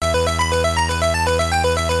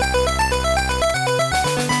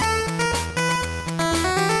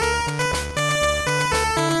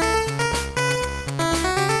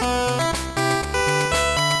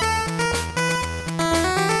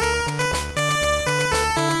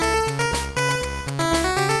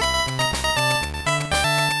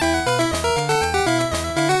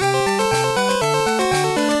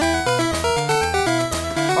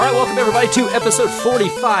everybody, to episode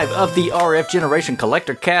 45 of the RF Generation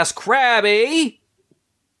Collector Cast. Krabby,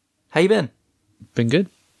 how you been? Been good.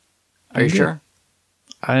 Are you sure?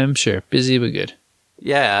 I am sure. Busy but good.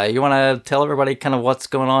 Yeah, you want to tell everybody kind of what's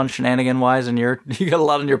going on shenanigan-wise, and you got a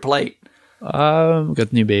lot on your plate. Got the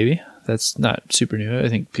new baby. That's not super new. I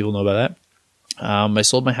think people know about that. I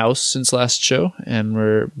sold my house since last show, and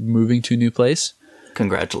we're moving to a new place.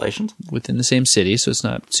 Congratulations. Within the same city, so it's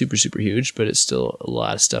not super, super huge, but it's still a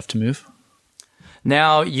lot of stuff to move.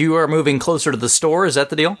 Now, you are moving closer to the store, is that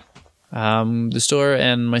the deal? The store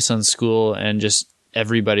and my son's school and just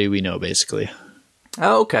everybody we know, basically.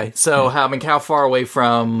 Oh, okay. So, how far away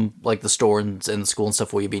from, like, the store and the school and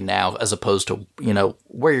stuff will you be now, as opposed to,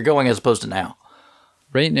 where you're going as opposed to now?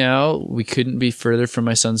 Right now, we couldn't be further from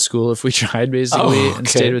my son's school if we tried, basically, and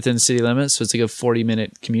stayed within city limits. So it's like a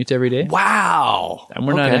 40-minute commute every day. Wow! And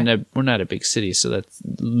we're not a big city, so that's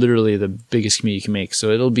literally the biggest commute you can make.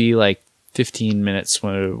 So it'll be like 15 minutes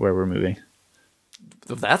where we're moving.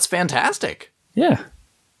 That's fantastic. Yeah.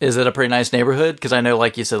 Is it a pretty nice neighborhood? Because I know,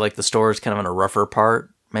 like you said, like the store is kind of in a rougher part,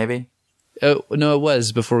 maybe? Oh, no, it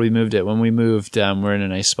was before we moved it. When we moved, we're in a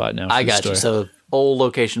nice spot now. I got you. So old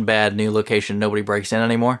location bad, new location, nobody breaks in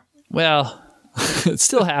anymore? Well, it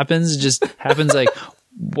still happens. It just happens like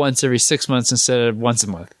once every 6 months instead of once a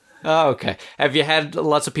month. Oh, okay. Have you had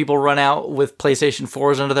lots of people run out with PlayStation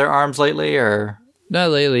 4s under their arms lately, or? Not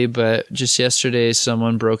lately, but just yesterday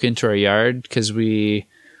someone broke into our yard because we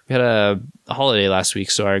had a holiday last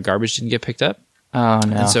week, so our garbage didn't get picked up. Oh,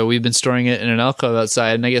 no. And so we've been storing it in an alcove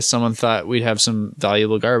outside, and I guess someone thought we'd have some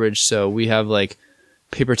valuable garbage, so we have like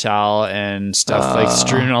paper towel and stuff like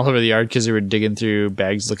strewn all over the yard because they were digging through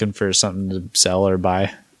bags looking for something to sell or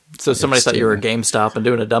buy. So somebody thought you were at GameStop and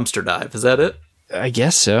doing a dumpster dive. Is that it? I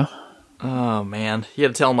guess so. Oh, man. You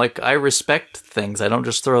had to tell them, like, I respect things. I don't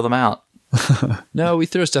just throw them out. No, we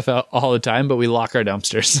throw stuff out all the time, but we lock our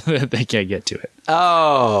dumpsters so that they can't get to it.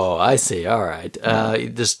 Oh, I see. All right.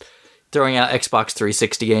 Just throwing out Xbox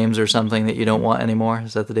 360 games or something that you don't want anymore.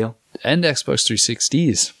 Is that the deal? And Xbox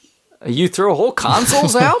 360s. You throw whole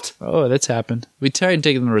consoles out? Oh, that's happened. We try and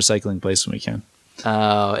take them to a recycling place when we can.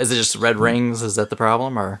 Is it just red rings? Is that the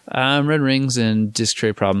problem? Or red rings and disc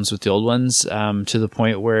tray problems with the old ones, to the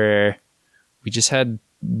point where we just had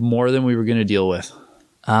more than we were going to deal with.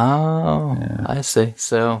 Oh, yeah. I see.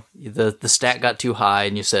 So the stat got too high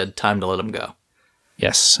and you said time to let them go.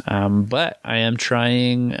 Yes. But I am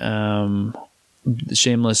trying,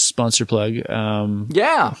 shameless sponsor plug.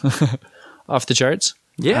 Yeah. Off the charts.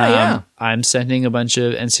 Yeah. I'm sending a bunch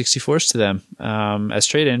of N64s to them as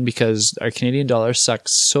trade-in because our Canadian dollar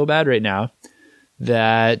sucks so bad right now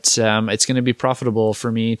that it's going to be profitable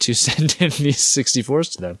for me to send in these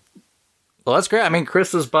 64s to them. Well, that's great. I mean,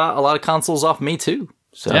 Chris has bought a lot of consoles off me too.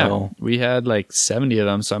 So yeah, we had like 70 of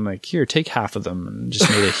them. So I'm like, here, take half of them, and just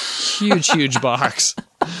made a huge box.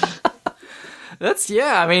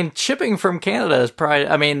 I mean, shipping from Canada is probably,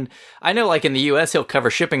 I mean, I know like in the US, he'll cover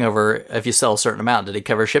shipping over if you sell a certain amount. Did he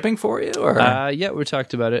cover shipping for you? Or? Yeah, we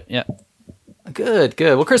talked about it. Yeah. Good.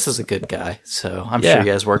 Well, Chris is a good guy, so I'm sure you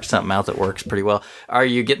guys worked something out that works pretty well. Are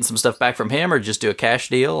you getting some stuff back from him or just do a cash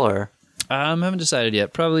deal or? Haven't decided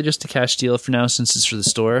yet. Probably just a cash deal for now since it's for the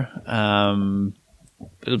store.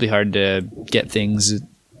 It'll be hard to get things at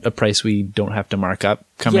a price we don't have to mark up.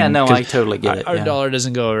 I totally get it. Our dollar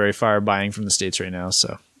doesn't go very far buying from the States right now,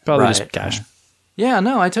 so probably just cash. Yeah,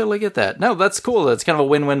 no, I totally get that. No, that's cool. That's kind of a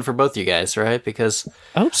win-win for both you guys, right? Because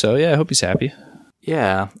I hope so. Yeah, I hope he's happy.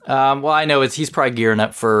 Yeah. Well, I know he's probably gearing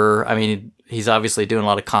up for, I mean, he's obviously doing a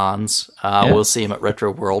lot of cons. We'll see him at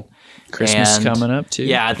Retro World. Christmas coming up too.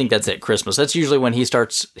 Yeah, I think that's it. Christmas. That's usually when he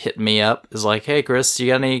starts hitting me up. Is like, hey, Chris, you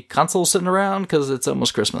got any consoles sitting around? Because it's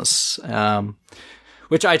almost Christmas.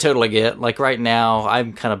 Which I totally get. Like right now,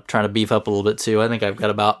 I'm kind of trying to beef up a little bit too. I think I've got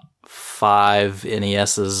about 5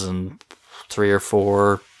 NESs and 3 or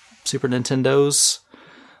 4 Super Nintendos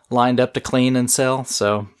lined up to clean and sell.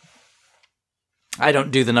 So I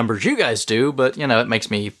don't do the numbers you guys do, but it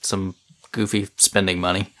makes me some goofy spending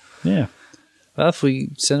money. Yeah. Well, if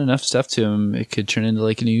we send enough stuff to him, it could turn into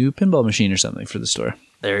like a new pinball machine or something for the store.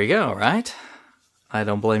 There you go, right? I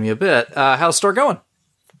don't blame you a bit. How's the store going?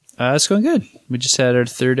 It's going good. We just had our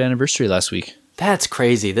 3rd anniversary last week. That's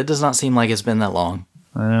crazy. That does not seem like it's been that long.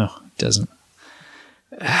 I know. It doesn't.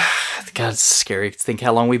 God, it's scary to think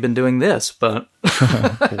how long we've been doing this, but...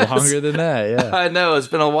 Longer than that, yeah. I know. It's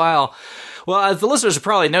been a while. Well, as the listeners have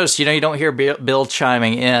probably noticed, you don't hear Bill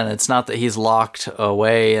chiming in. It's not that he's locked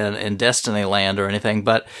away in Destiny Land or anything,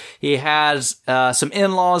 but he has some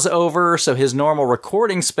in-laws over, so his normal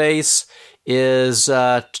recording space is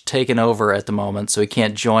taken over at the moment, so he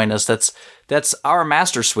can't join us. That's our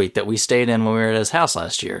master suite that we stayed in when we were at his house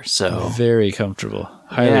last year. So very comfortable.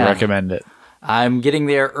 Highly recommend it. I'm getting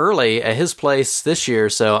there early at his place this year,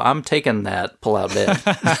 so I'm taking that pull-out bed.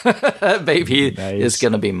 That baby is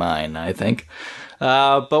going to be mine, I think.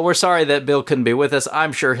 But we're sorry that Bill couldn't be with us.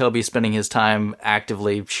 I'm sure he'll be spending his time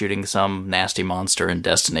actively shooting some nasty monster in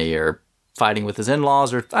Destiny or fighting with his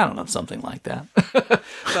in-laws or, I don't know, something like that.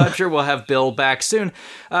 So I'm sure we'll have Bill back soon.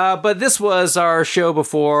 But this was our show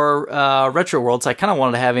before Retro World, so I kind of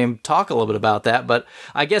wanted to have him talk a little bit about that. But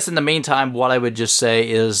I guess in the meantime, what I would just say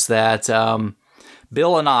is that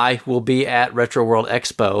Bill and I will be at Retro World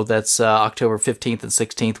Expo. That's October 15th and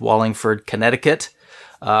 16th, Wallingford, Connecticut.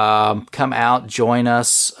 Come out, join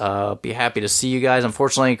us. Be happy to see you guys.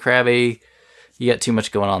 Unfortunately, Krabby, you got too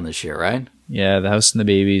much going on this year, right? Yeah, the house and the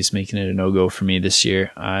baby's making it a no-go for me this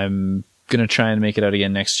year. I'm going to try and make it out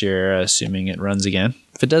again next year, assuming it runs again.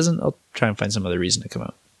 If it doesn't, I'll try and find some other reason to come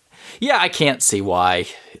out. Yeah, I can't see why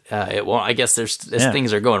it won't. I guess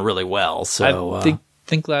things are going really well. So I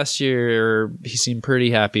think last year he seemed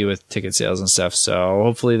pretty happy with ticket sales and stuff, so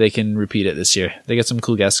hopefully they can repeat it this year. They got some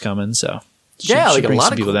cool guests coming, so yeah, like a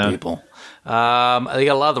lot of cool people. They got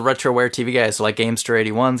a lot of the RetroWare TV guys, so like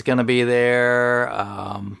Gamester81's going to be there.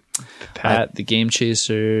 Pat, the Game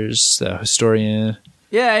Chasers, the Historian.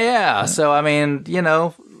 Yeah. So, I mean,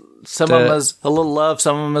 some of them is a little love,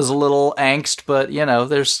 some of them is a little angst, but,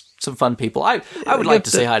 there's some fun people. I would like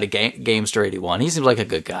to say hi to Gamester81. He seems like a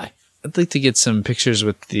good guy. I'd like to get some pictures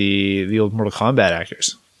with the old Mortal Kombat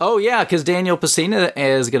actors. Oh, yeah, because Daniel Pacina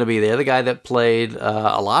is going to be there, the guy that played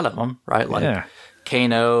a lot of them, right? Like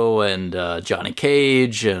Kano and Johnny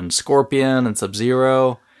Cage and Scorpion and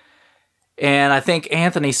Sub-Zero. And I think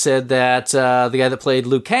Anthony said that the guy that played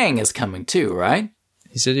Liu Kang is coming too, right?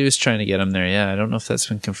 He said he was trying to get him there. Yeah, I don't know if that's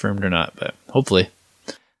been confirmed or not, but hopefully.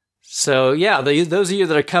 So, yeah, those of you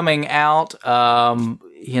that are coming out,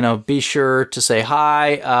 be sure to say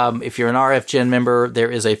hi. If you're an RFGen member, there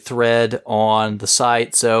is a thread on the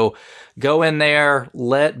site. So go in there,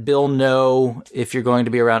 let Bill know if you're going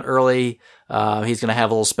to be around early. He's going to have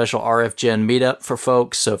a little special RFGen meetup for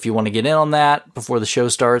folks. So if you want to get in on that before the show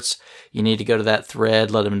starts, you need to go to that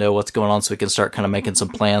thread, let him know what's going on so we can start kind of making some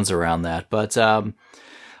plans around that. But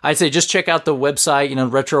I'd say just check out the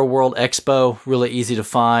website, Retro World Expo, really easy to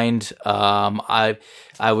find. I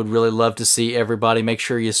would really love to see everybody. Make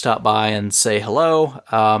sure you stop by and say hello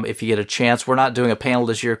if you get a chance. We're not doing a panel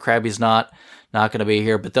this year. Krabby's not going to be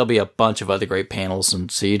here, but there'll be a bunch of other great panels,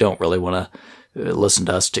 and so you don't really want to listen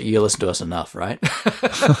to us. You listen to us enough, right?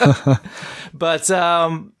 But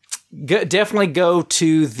definitely go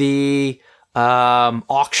to the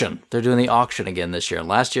auction. They're doing the auction again this year. And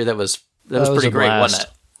last year that was pretty great, wasn't it?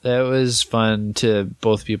 That was fun to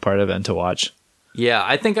both be a part of and to watch. Yeah,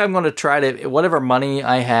 I think I'm going to try to, whatever money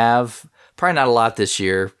I have, probably not a lot this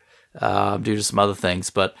year due to some other things,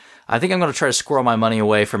 but I think I'm going to try to squirrel my money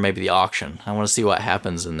away for maybe the auction. I want to see what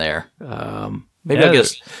happens in there. Maybe I'll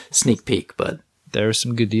get a sneak peek, but there were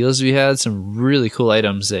some good deals we had, some really cool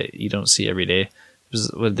items that you don't see every day.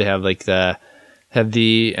 What they have, like the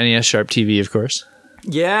NES Sharp TV, of course.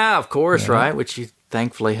 Yeah, of course, right? Which you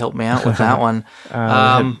thankfully helped me out with that one.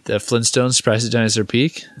 The Flintstones Surprise at Dinosaur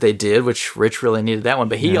Peak. They did, which Rich really needed that one.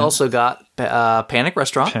 But he also got Panic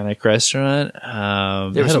Restaurant.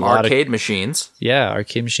 There were some arcade machines. Yeah,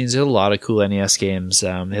 arcade machines. They had a lot of cool NES games. They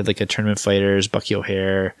had like a Tournament Fighters, Bucky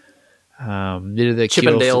O'Hare. They did the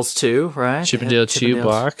Chippendales too, right? Chippendale 2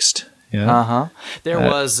 boxed. Yeah. There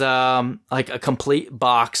was like a complete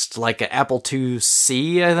boxed, like an Apple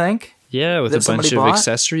IIc, I think. Yeah, with a bunch of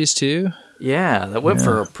accessories too. Yeah, that went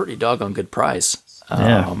for a pretty doggone good price.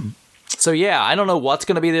 So yeah, I don't know what's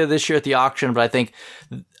going to be there this year at the auction, but I think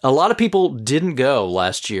a lot of people didn't go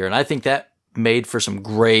last year, and I think that made for some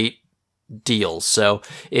great deals. So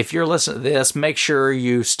if you're listening to this, make sure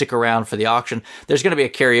you stick around for the auction. There's going to be a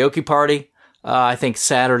karaoke party, I think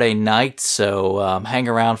Saturday night. So hang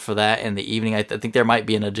around for that in the evening. I think there might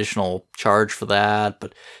be an additional charge for that,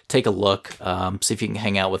 but take a look, see if you can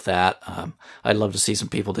hang out with that. I'd love to see some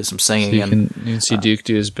people do some singing. So you can see Duke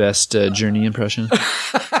do his best Journey impression.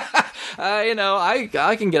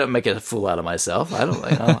 I can get up and make a fool out of myself. I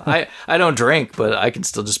don't, I don't drink, but I can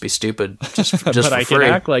still just be stupid, just but for I free.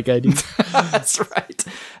 Can act like I do. That's right.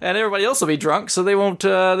 And everybody else will be drunk, so they won't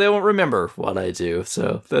remember what I do.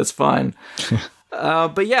 So that's fine.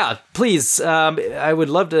 But yeah, please, I would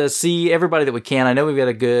love to see everybody that we can. I know we've got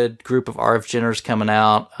a good group of RF Jenners coming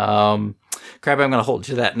out. Crap, I'm going to hold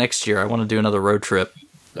you to that next year. I want to do another road trip.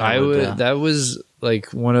 I would. That was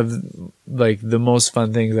like one of like the most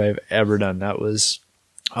fun things I've ever done. That was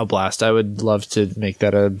a blast. I would love to make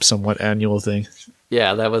that a somewhat annual thing.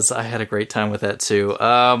 Yeah, I had a great time with that too.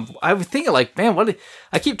 I was thinking like, man,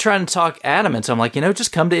 I keep trying to talk Adam into. I'm like,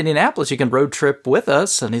 just come to Indianapolis. You can road trip with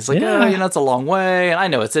us. And he's like, it's a long way. And I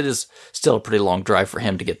know it is still a pretty long drive for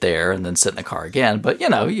him to get there and then sit in the car again. But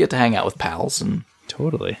you get to hang out with pals and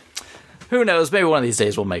totally. Who knows? Maybe one of these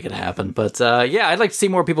days we'll make it happen. But yeah, I'd like to see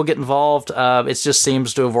more people get involved. It just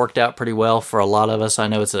seems to have worked out pretty well for a lot of us. I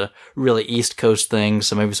know it's a really East Coast thing,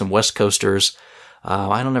 so maybe some West Coasters.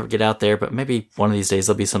 I don't ever get out there, but maybe one of these days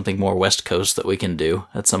there'll be something more West Coast that we can do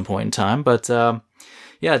at some point in time. But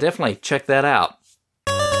yeah, definitely check that out.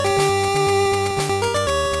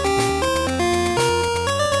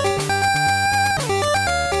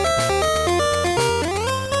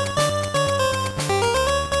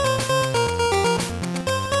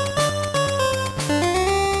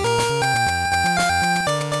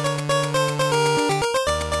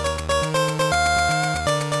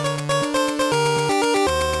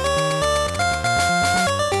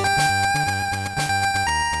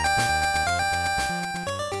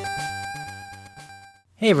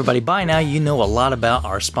 Hey everybody, by now you know a lot about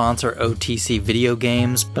our sponsor OTC Video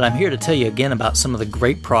Games, but I'm here to tell you again about some of the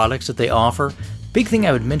great products that they offer. Big thing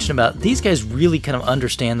I would mention about these guys really kind of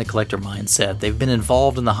understand the collector mindset. They've been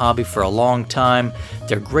involved in the hobby for a long time.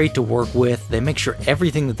 They're great to work with. They make sure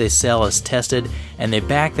everything that they sell is tested, and they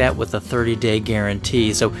back that with a 30-day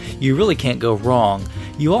guarantee, so you really can't go wrong.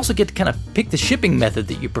 You also get to kind of pick the shipping method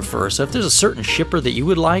that you prefer, so if there's a certain shipper that you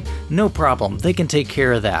would like, no problem, they can take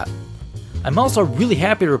care of that. I'm also really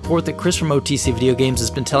happy to report that Chris from OTC Video Games has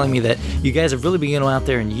been telling me that you guys have really been going out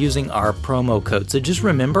there and using our promo code. So just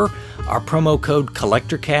remember, our promo code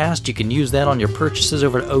CollectorCast, you can use that on your purchases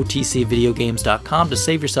over at otcvideogames.com to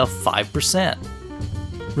save yourself 5%.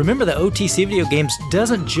 Remember that OTC Video Games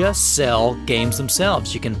doesn't just sell games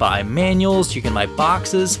themselves. You can buy manuals, you can buy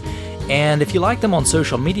boxes, and if you like them on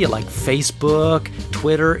social media like Facebook,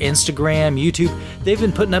 Twitter, Instagram, YouTube, they've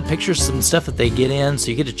been putting up pictures of some stuff that they get in, so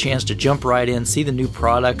you get a chance to jump right in, see the new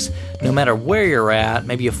products, no matter where you're at.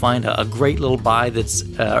 Maybe you find a great little buy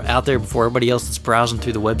that's out there before everybody else that's browsing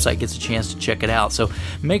through the website gets a chance to check it out. So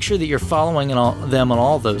make sure that you're following them on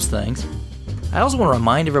all those things. I also want to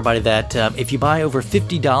remind everybody that if you buy over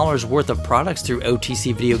 $50 worth of products through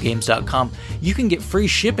otcvideogames.com, you can get free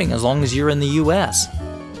shipping as long as you're in the US.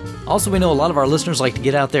 Also, we know a lot of our listeners like to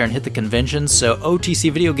get out there and hit the conventions, so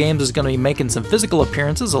OTC Video Games is going to be making some physical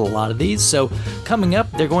appearances, a lot of these. So coming up,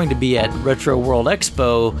 they're going to be at Retro World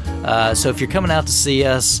Expo, so if you're coming out to see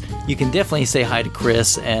us, you can definitely say hi to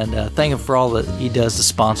Chris and thank him for all that he does to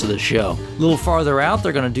sponsor the show. A little farther out,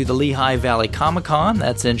 they're going to do the Lehigh Valley Comic-Con.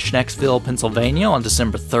 That's in Schnecksville, Pennsylvania on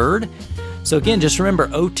December 3rd. So again, just remember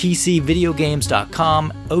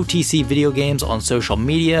otcvideogames.com, OTC Video Games on social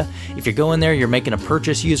media. If you're going there, you're making a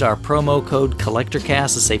purchase, use our promo code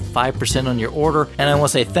CollectorCast to save 5% on your order. And I want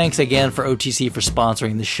to say thanks again for OTC for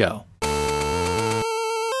sponsoring the show.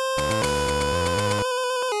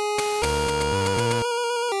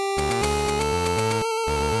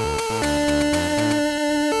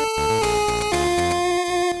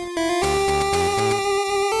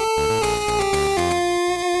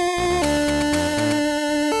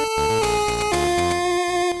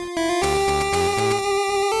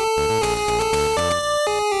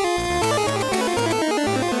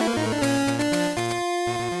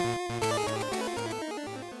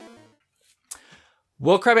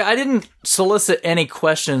 Well, Krabby, I didn't solicit any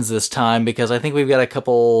questions this time because I think we've got a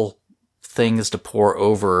couple things to pour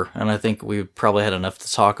over, and I think we've probably had enough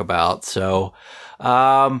to talk about. So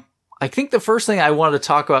I think the first thing I wanted to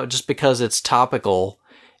talk about, just because it's topical,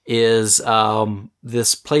 is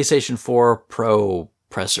this PlayStation 4 Pro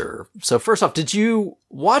presser. So first off, did you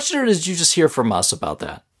watch it or did you just hear from us about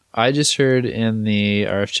that? I just heard in the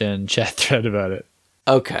RFGen chat thread about it.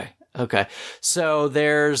 Okay. So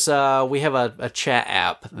there's we have a chat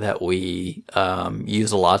app that we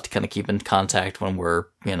use a lot to kind of keep in contact when we're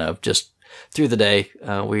just through the day.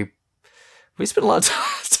 We spend a lot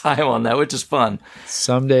of time on that, which is fun.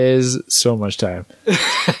 Some days, so much time.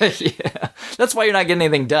 Yeah, that's why you're not getting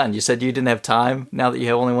anything done. You said you didn't have time. Now that you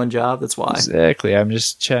have only one job, that's why. Exactly. I'm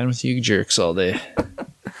just chatting with you jerks all day.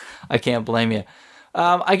 I can't blame you.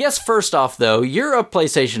 I guess first off, though, you're a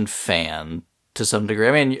PlayStation fan. To some degree.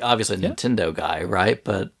 I mean, obviously a Nintendo guy, right?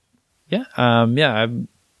 But yeah.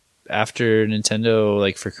 after Nintendo,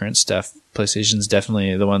 like for current stuff, PlayStation's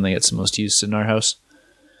definitely the one that gets the most use in our house,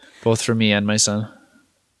 both for me and my son.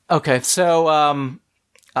 Okay, so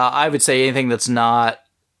I would say anything that's not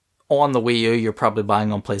on the Wii U, you're probably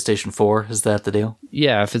buying on PlayStation 4. Is that the deal?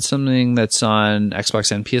 Yeah, if it's something that's on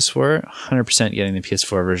Xbox and PS4, 100% getting the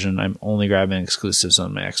PS4 version. I'm only grabbing exclusives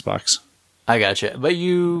on my Xbox. I gotcha. But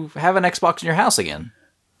you have an Xbox in your house again.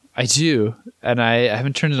 I do, and I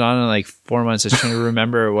haven't turned it on in like 4 months. I was trying to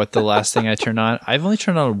remember what the last thing I turned on. I've only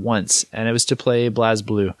turned it on once, and it was to play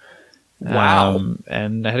BlazBlue. Wow.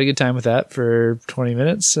 And I had a good time with that for 20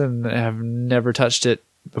 minutes, and I have never touched it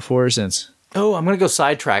before or since. Oh, I'm going to go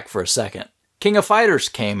sidetrack for a second. King of Fighters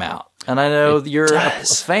came out, and I know you're a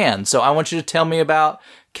fan, so I want you to tell me about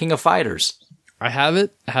King of Fighters. I have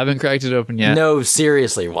it. I haven't cracked it open yet. No,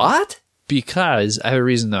 seriously, what? Because I have a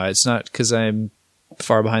reason, though. It's not because I'm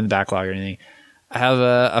far behind the backlog or anything. I have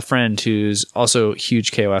a friend who's also a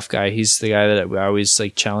huge KOF guy. He's the guy that we always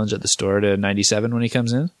like challenge at the store to 97 when he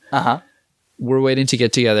comes in. Uh-huh. We're waiting to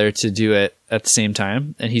get together to do it at the same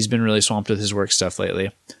time, and he's been really swamped with his work stuff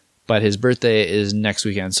lately. But his birthday is next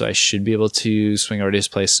weekend, so I should be able to swing over to his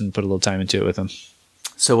place and put a little time into it with him.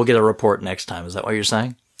 So we'll get a report next time. Is that what you're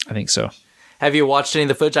saying? I think so. Have you watched any of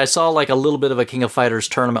the footage? I saw like a little bit of a King of Fighters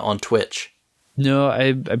tournament on Twitch. No,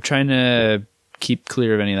 I'm trying to keep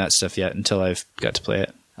clear of any of that stuff yet until I've got to play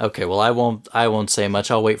it. Okay, well, I won't say much.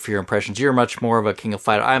 I'll wait for your impressions. You're much more of a King of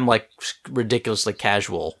Fighters. I'm like ridiculously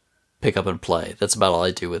casual, pick up and play. That's about all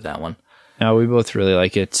I do with that one. No, we both really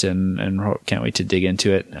like it and can't wait to dig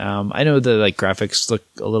into it. I know the like graphics look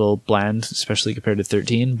a little bland, especially compared to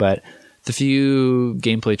 13, but the few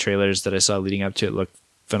gameplay trailers that I saw leading up to it look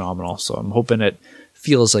phenomenal. So I'm hoping it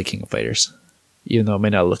feels like King of Fighters, even though it may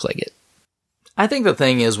not look like it. I think the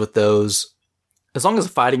thing is with those, as long as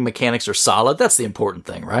the fighting mechanics are solid, that's the important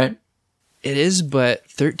thing, right? It is, but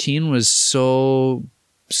 13 was so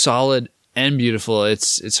solid and beautiful.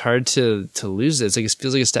 It's hard to lose it. It's like it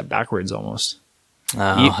feels like a step backwards almost.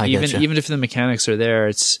 Oh, even if the mechanics are there,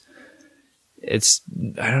 it's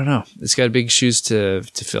I don't know. It's got big shoes to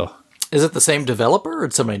fill. Is it the same developer, or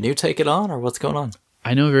did somebody new take it on, or what's going on?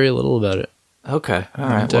 I know very little about it. Okay, all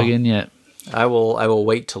right. I haven't dug in yet. I will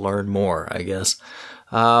wait to learn more, I guess.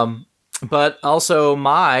 But also,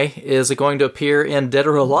 Mai is going to appear in Dead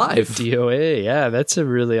or Alive. DOA, yeah, that's a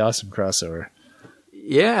really awesome crossover.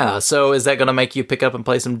 Yeah, so is that going to make you pick up and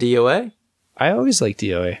play some DOA? I always like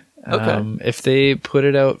DOA. Okay. If they put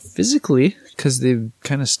it out physically, because they've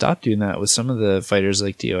kind of stopped doing that with some of the fighters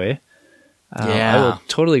like DOA, I will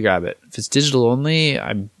totally grab it. If it's digital only,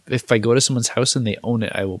 if I go to someone's house and they own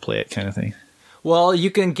it, I will play it kind of thing. Well,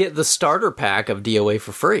 you can get the starter pack of DOA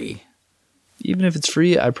for free. Even if it's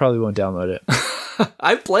free, I probably won't download it.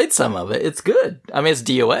 I've played some of it. It's good. I mean, it's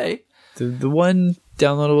DOA. The one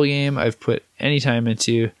downloadable game I've put any time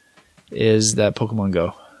into is that Pokemon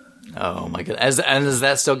Go. Oh my goodness. And is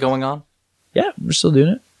that still going on? Yeah, we're still doing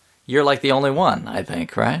it. You're like the only one, I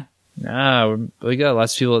think, right? Nah, we got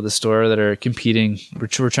lots of people at the store that are competing. We're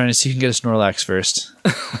trying to see who can get a Snorlax first.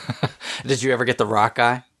 Did you ever get the rock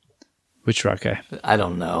guy? Which rock guy? I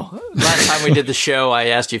don't know. Last time we did the show, I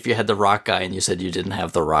asked you if you had the rock guy, and you said you didn't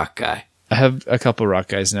have the rock guy. I have a couple rock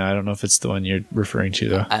guys now. I don't know if it's the one you're referring to,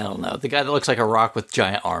 though. I don't know. The guy that looks like a rock with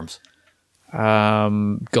giant arms.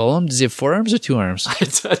 Golem? Does he have 4 arms or 2 arms?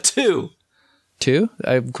 It's a 2. 2?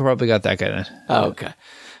 I probably got that guy then. Oh, okay.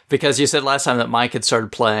 Because you said last time that Mike had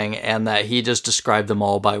started playing and that he just described them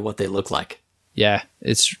all by what they look like. Yeah,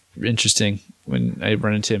 it's interesting when I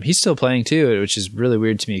run into him. He's still playing too, which is really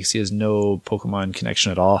weird to me because he has no Pokemon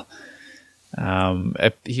connection at all.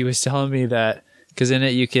 He was telling me that because in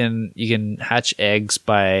it you can hatch eggs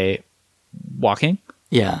by walking.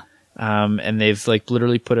 Yeah. And they've like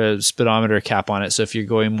literally put a speedometer cap on it. So if you're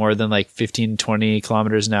going more than like 15, 20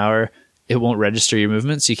 kilometers an hour, it won't register your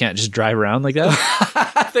movements. You can't just drive around like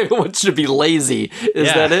that. They want you to be lazy.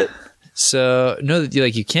 Is that it? So no,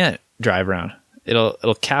 you can't drive around.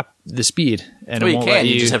 It'll cap the speed, and it won't let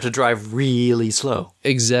you. You just have to drive really slow.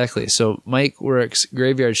 Exactly. So Mike works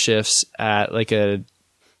graveyard shifts at like a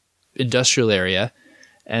industrial area,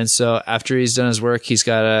 and so after he's done his work, he's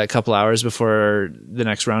got a couple hours before the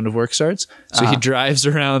next round of work starts. So he drives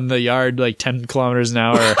around the yard like 10 kilometers an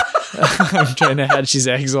hour, trying to hatch these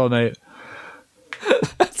eggs all night.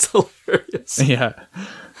 That's hilarious. Yeah,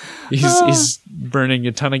 he's burning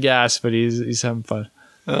a ton of gas, but he's having fun.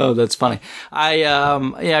 Oh, that's funny.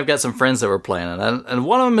 I've got some friends that were playing it, and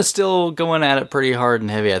one of them is still going at it pretty hard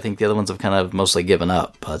and heavy. I think the other ones have kind of mostly given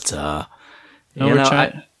up. But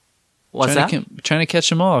what's that? Trying to catch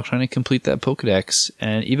them all, trying to complete that Pokedex,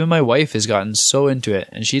 and even my wife has gotten so into it,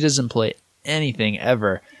 and she doesn't play anything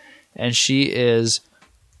ever. and she is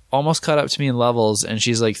almost caught up to me in levels, and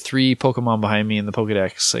she's like 3 Pokemon behind me in the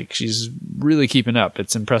Pokedex. Like, she's really keeping up.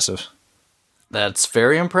 It's impressive. That's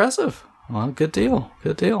very impressive. Well, good deal.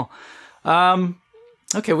 Good deal.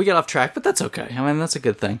 Okay, we got off track, but that's okay. I mean, that's a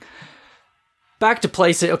good thing. Back to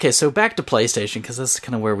PlayStation. Okay, so back to PlayStation, because that's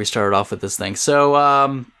kind of where we started off with this thing. So,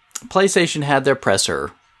 PlayStation had their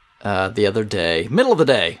presser the other day, middle of the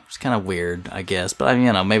day. It's kind of weird, I guess, but I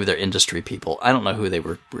mean, maybe they're industry people. I don't know who they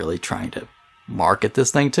were really trying to market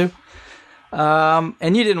this thing to.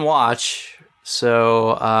 And you didn't watch,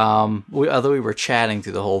 so although we were chatting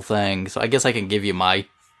through the whole thing, so I guess I can give you my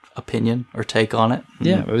opinion or take on it.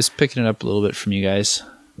 Yeah, I was picking it up a little bit from you guys.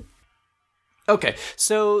 Okay,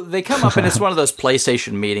 so they come up and it's one of those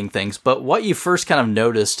PlayStation meeting things, but what you first kind of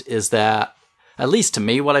noticed is that, at least to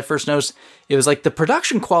me, what I first noticed, it was like the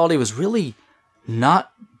production quality was really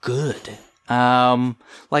not good.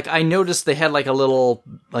 Like I noticed they had like a little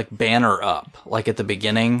like banner up, like at the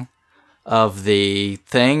beginning of the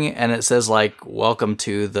thing, and it says like "Welcome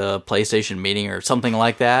to the PlayStation meeting" or something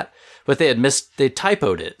like that. But they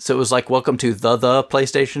typoed it, so it was like "Welcome to the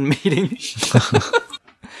PlayStation meeting."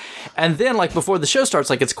 And then, like, before the show starts,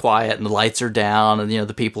 like, it's quiet and the lights are down and, you know,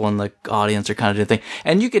 the people in the audience are kind of doing thing.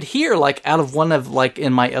 And you could hear, like, out of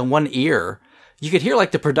in my one ear, you could hear,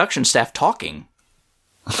 like, the production staff talking.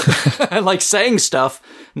 And, like, saying stuff,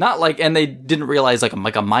 not like, and they didn't realize, like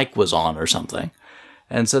a mic was on or something.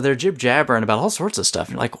 And so they're jib-jabbering about all sorts of stuff.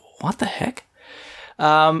 And you're like, what the heck?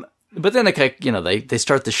 But then, they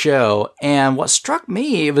start the show. And what struck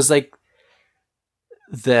me, it was, like,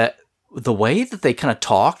 the way that they kind of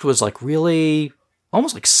talked was like really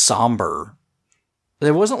almost like somber.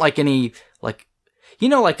 There wasn't like any, like, you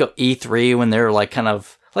know, like a E3 when they're like kind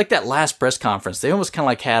of like that last press conference, they almost kind of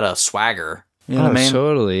like had a swagger. You know what I mean?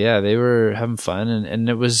 Totally. Yeah. They were having fun and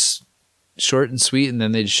it was short and sweet. And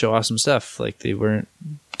then they'd show off some stuff. Like they weren't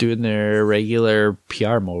doing their regular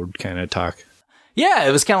PR mode kind of talk. Yeah.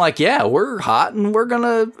 It was kind of like, yeah, we're hot and we're going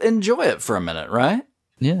to enjoy it for a minute. Right?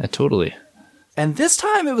 Yeah, totally. And this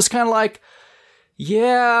time it was kind of like,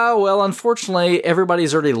 yeah, well, unfortunately,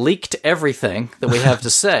 everybody's already leaked everything that we have to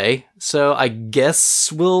say. So I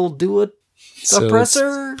guess we'll do a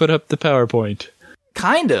presser. Put up the PowerPoint.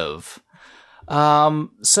 Kind of.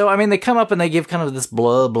 So, I mean, they come up and they give kind of this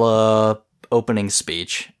blah, blah opening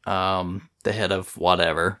speech, the head of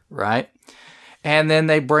whatever, right? And then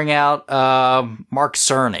they bring out Mark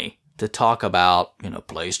Cerny to talk about, you know,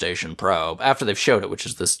 PlayStation Pro after they've showed it, which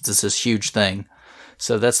is this huge thing.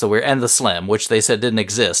 So that's the weird, and the Slim, which they said didn't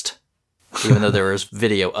exist, even though there was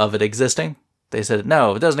video of it existing. They said,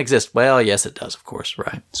 no, it doesn't exist. Well, yes, it does, of course,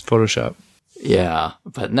 right? It's Photoshop. Yeah,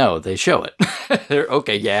 but no, they show it. They're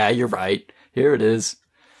okay. Yeah, you're right. Here it is.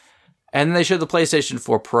 And they showed the PlayStation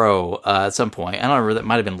 4 Pro at some point. I don't remember, that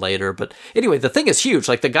might have been later, but anyway, the thing is huge.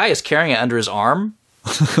 Like the guy is carrying it under his arm.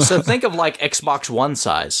 So think of like Xbox One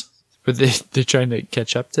size. But they're trying to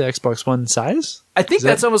catch up to Xbox One size? I think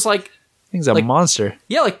that's almost like... I think it's a monster.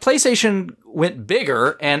 Yeah, like PlayStation went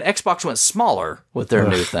bigger and Xbox went smaller with their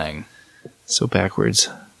new thing. So backwards.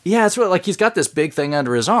 Yeah, it's really like he's got this big thing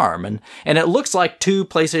under his arm, and it looks like 2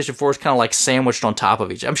 PlayStation 4s kind of like sandwiched on top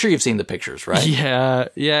of each. I'm sure you've seen the pictures, right? Yeah,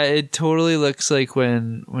 it totally looks like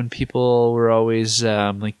when people were always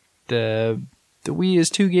like the Wii is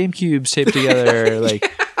 2 GameCubes taped together.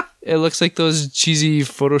 Like it looks like those cheesy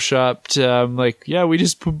photoshopped. Like we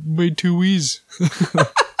just made 2 Wiis.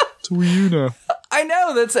 It's a Wii U now. I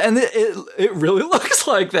know it really looks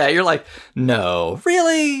like that. You're like, no,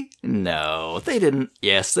 really? No, they didn't.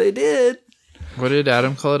 Yes, they did. What did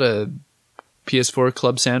Adam call it? A PS4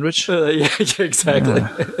 club sandwich? Yeah, exactly.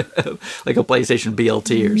 Like a PlayStation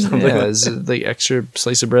BLT or something. Yeah, it's like extra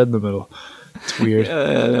slice of bread in the middle. It's weird.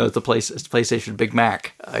 No, it's PlayStation Big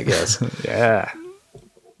Mac, I guess. Yeah.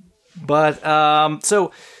 But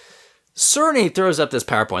so Cerny throws up this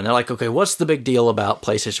PowerPoint. They're like, okay, what's the big deal about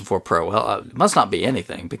PlayStation 4 Pro? Well, it must not be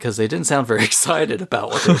anything because they didn't sound very excited about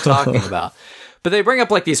what they were talking about. But they bring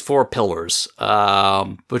up like these 4 pillars,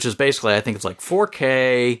 which is basically, I think it's like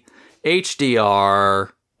 4K,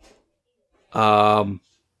 HDR. I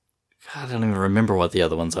don't even remember what the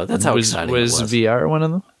other ones are. That's how exciting it was. Was VR one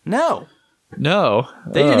of them? No.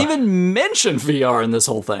 They didn't even mention VR in this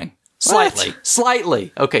whole thing.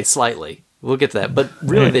 Slightly. Okay, slightly. We'll get to that, but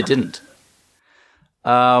really they didn't.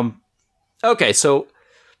 Okay, so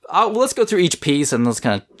let's go through each piece and let's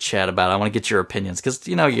kind of chat about it. I want to get your opinions because,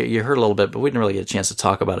 you know, you heard a little bit, but we didn't really get a chance to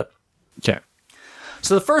talk about it. Okay.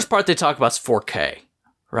 So the first part they talk about is 4K,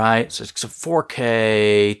 right? So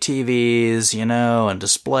 4K TVs, you know, and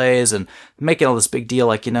displays and making all this big deal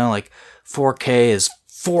like, you know, like 4K is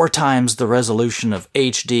 4 times the resolution of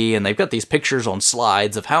HD, and they've got these pictures on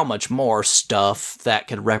slides of how much more stuff that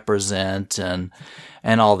could represent and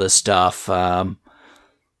all this stuff.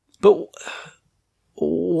 But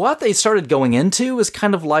what they started going into was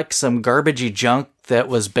kind of like some garbagey junk that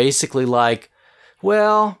was basically like,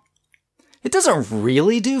 well, it doesn't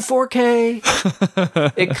really do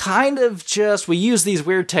 4K. It kind of just, we use these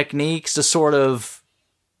weird techniques to sort of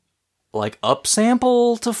like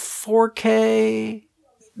upsample to 4K.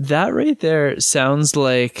 That right there sounds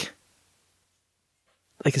like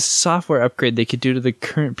a software upgrade they could do to the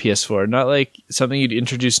current PS4, not like something you'd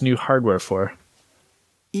introduce new hardware for.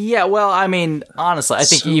 Yeah, well, I mean, honestly, I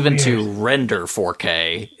think So even weird. to render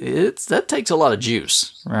 4K, that takes a lot of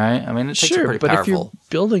juice, right? I mean, it takes a Sure, pretty but powerful. if you're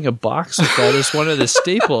building a box with that as one of the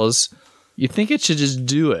staples, you think it should just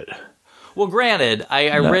do it. Well, granted,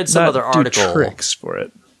 I read some other do article tricks for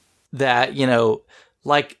it. that,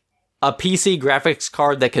 like a PC graphics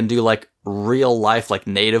card that can do like real life, like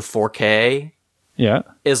native 4K Yeah.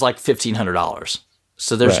 is like $1,500.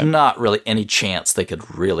 So there's Right. not really any chance they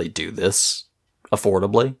could really do this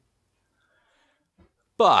affordably.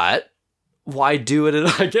 But why do it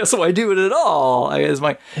at, I guess why do it at all? I guess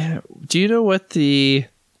Do you know what the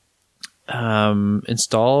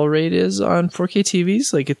install rate is on 4K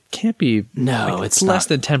TVs? Like, it can't be. No, like, it's less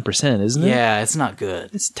not. than 10%, isn't it? Yeah, it's not good.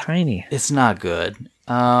 It's tiny. It's not good.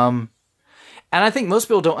 And I think most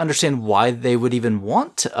people don't understand why they would even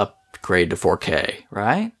want to upgrade to 4K,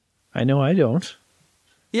 right? I know I don't.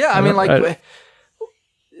 Yeah, I mean, like,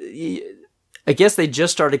 I guess they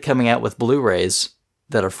just started coming out with Blu-rays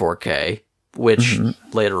that are 4K, which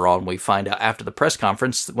later on we find out after the press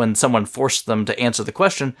conference when someone forced them to answer the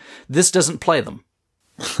question, this doesn't play them.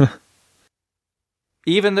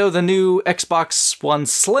 Even though the new Xbox One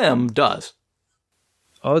Slim does.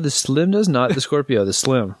 Oh, the Slim does, not the Scorpio, the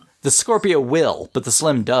Slim. The Scorpio will, but the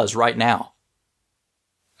Slim does right now.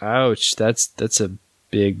 Ouch, that's a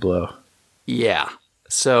big blow. Yeah.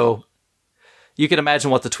 So you can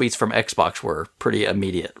imagine what the tweets from Xbox were. Pretty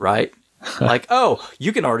immediate, right? Like, oh,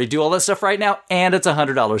 you can already do all that stuff right now, and it's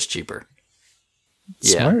 $100 cheaper.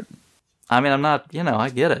 Smart. I mean, I'm not, I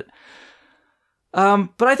get it.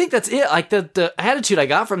 But I think that's it. Like, the attitude I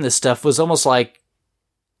got from this stuff was almost like,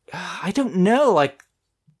 I don't know, like,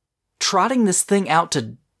 trotting this thing out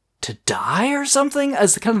to die or something,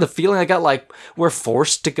 as kind of the feeling I got, like, we're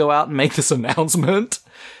forced to go out and make this announcement,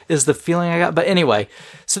 is the feeling I got. But anyway,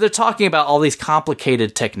 so they're talking about all these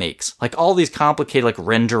complicated techniques, like all these complicated, like,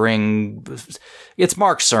 rendering. It's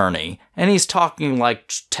Mark Cerny, and he's talking,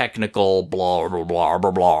 like, technical blah, blah, blah,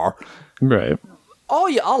 blah, blah. Right.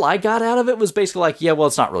 All I got out of it was basically like, yeah, well,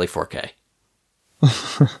 it's not really 4K.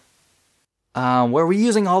 Where we're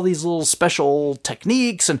using all these little special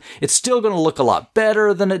techniques, and it's still going to look a lot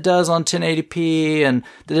better than it does on 1080p, and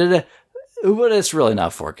but it's really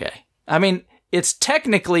not 4K. I mean, it's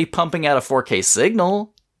technically pumping out a 4K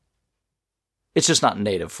signal. It's just not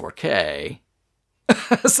native 4K.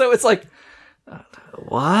 So it's like,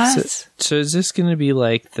 what? So is this going to be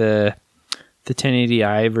like the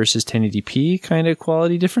 1080i versus 1080p kind of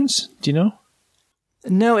quality difference? Do you know?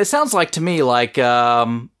 No, it sounds like to me like,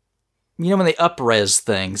 when they up-res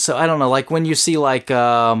things. So I don't know, like when you see like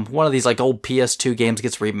one of these like old PS2 games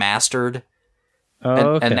gets remastered,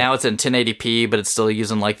 and now it's in 1080p, but it's still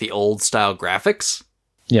using like the old style graphics.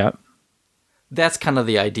 Yeah. That's kind of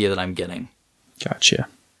the idea that I'm getting. Gotcha.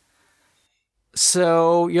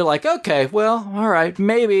 So you're like, okay, well, all right,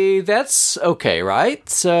 maybe that's okay, right?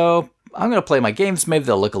 So I'm going to play my games. Maybe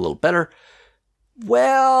they'll look a little better.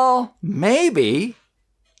 Well, maybe,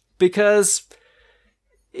 because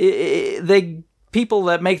people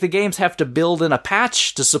that make the games have to build in a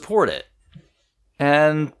patch to support it.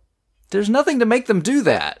 And there's nothing to make them do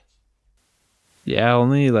that. Yeah,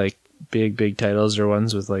 only like big titles or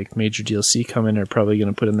ones with like major DLC coming are probably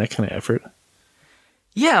going to put in that kind of effort.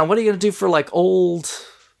 Yeah, what are you going to do for like old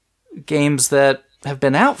games that have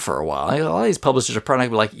been out for a while? A lot of these publishers are probably going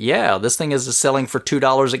to be like, yeah, this thing is selling for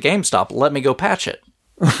 $2 at GameStop. Let me go patch it.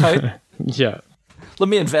 Right? Yeah. Let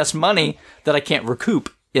me invest money that I can't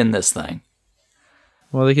recoup in this thing.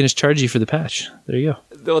 Well, they can just charge you for the patch. There you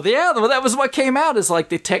go. Well, yeah, well, that was what came out, is like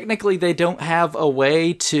they don't have a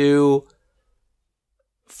way to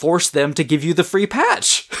force them to give you the free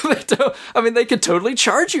patch. They could totally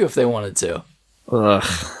charge you if they wanted to. Ugh.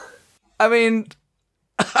 I mean,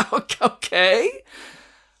 okay.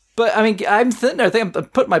 But I mean, I'm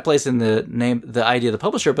putting my place in the idea of the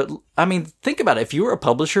publisher. But I mean, think about it. If you were a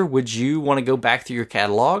publisher, would you want to go back through your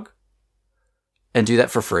catalog and do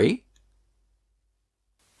that for free?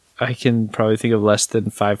 I can probably think of less than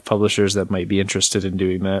 5 publishers that might be interested in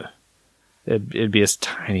doing that. It'd be a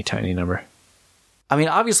tiny, tiny number. I mean,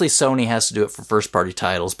 obviously Sony has to do it for first-party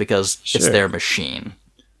titles because it's their machine.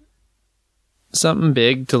 Something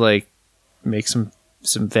big to like make some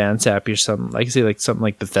fans happy or something. Like say like something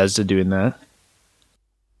like Bethesda doing that.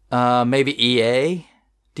 Maybe EA,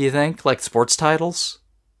 do you think? Like sports titles?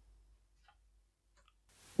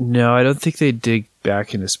 No, I don't think they dig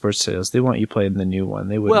back into sports titles. They want you playing the new one.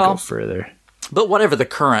 They wouldn't go further. But whatever the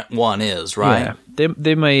current one is, right?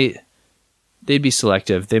 Yeah. They'd be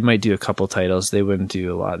selective. They might do a couple titles. They wouldn't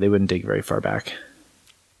do a lot. They wouldn't dig very far back.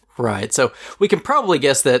 Right. So we can probably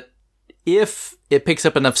guess that if it picks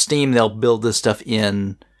up enough steam, they'll build this stuff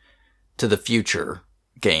in to the future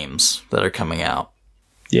games that are coming out.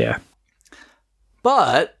 Yeah.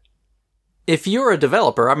 But if you're a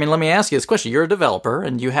developer, I mean, let me ask you this question. You're a developer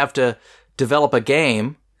and you have to develop a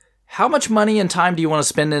game. How much money and time do you want to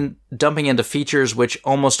spend in dumping into features which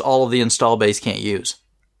almost all of the install base can't use?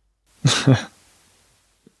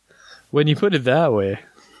 When you put it that way.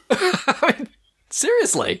 I mean,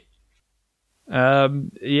 seriously.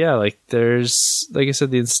 Yeah, like there's, like I said,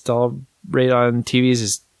 the install rate on TVs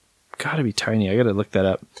is gotta be tiny. I gotta look that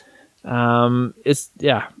up.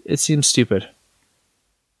 It seems stupid.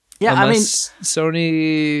 Yeah, unless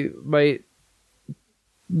Sony might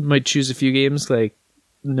choose a few games like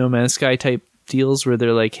No Man's Sky type deals where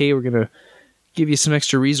they're like, hey, we're gonna give you some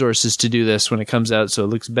extra resources to do this when it comes out so it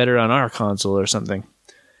looks better on our console or something.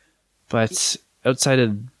 But outside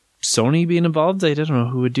of Sony being involved, I don't know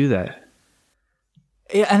who would do that.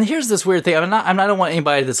 Yeah, and here's this weird thing. I don't want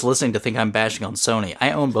anybody that's listening to think I'm bashing on Sony.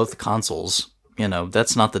 I own both consoles. You know,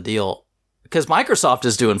 that's not the deal. Because Microsoft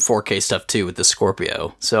is doing 4K stuff too with the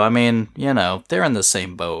Scorpio. So, I mean, you know, they're in the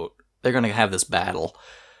same boat. They're going to have this battle.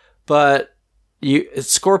 But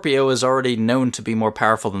Scorpio is already known to be more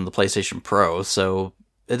powerful than the PlayStation Pro, so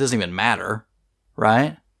it doesn't even matter,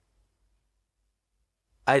 right?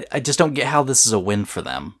 I just don't get how this is a win for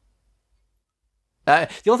them. The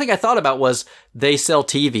only thing I thought about was they sell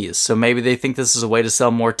TVs, so maybe they think this is a way to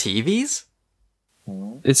sell more TVs?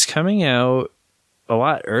 It's coming out a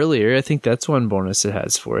lot earlier. I think that's one bonus it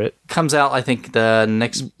has for it. Comes out, I think, the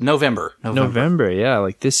next November, yeah,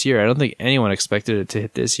 like this year. I don't think anyone expected it to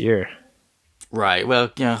hit this year. Right. Well,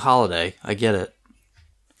 you know, holiday. I get it.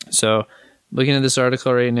 So, looking at this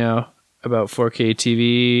article right now about 4K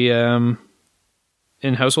TV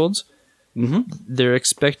in households, they're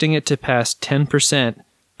expecting it to pass 10%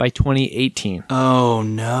 by 2018. Oh,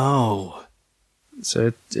 no.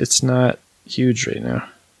 So, it's not huge right now.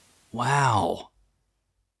 Wow.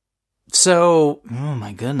 So, oh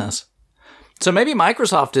my goodness. So maybe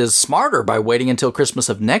Microsoft is smarter by waiting until Christmas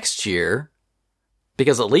of next year,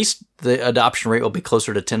 because at least the adoption rate will be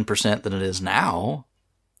closer to 10% than it is now,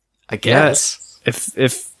 I guess. Yeah,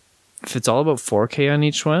 if it's all about 4K on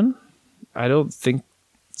each one, I don't think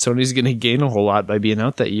Sony's going to gain a whole lot by being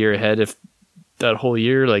out that year ahead if that whole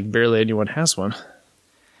year, like, barely anyone has one.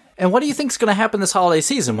 And what do you think is going to happen this holiday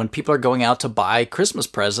season when people are going out to buy Christmas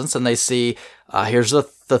presents and they see, here's the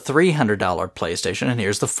 $300 PlayStation and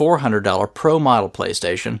here's the $400 Pro model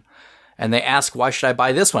PlayStation. And they ask, why should I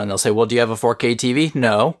buy this one? And they'll say, well, do you have a 4K TV?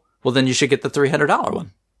 No. Well, then you should get the $300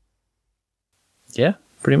 one. Yeah,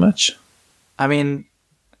 pretty much. I mean,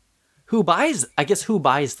 who buys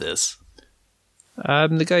this?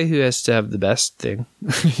 The guy who has to have the best thing.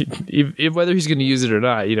 Whether he's going to use it or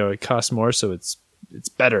not, you know, it costs more, so it's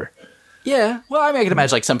better. Yeah. Well, I can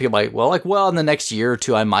imagine like some people in the next year or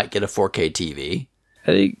two, I might get a 4K TV.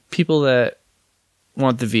 I think people that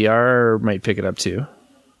want the VR might pick it up too.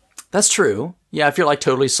 That's true. Yeah, if you're like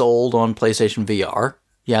totally sold on PlayStation VR,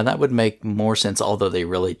 yeah, that would make more sense, although they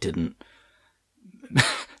really didn't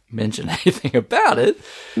mention anything about it.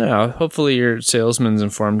 No, hopefully your salesman's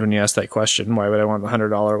informed when you ask that question. Why would I want the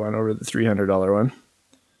 $100 one over the $300 one?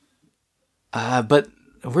 But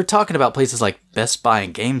we're talking about places like Best Buy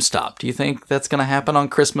and GameStop. Do you think that's going to happen on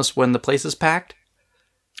Christmas when the place is packed?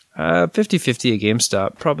 50-50 at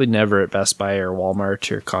GameStop. Probably never at Best Buy or Walmart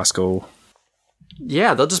or Costco.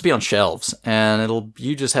 Yeah, they'll just be on shelves, and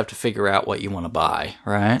you just have to figure out what you want to buy,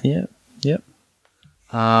 right? Yeah. Yep.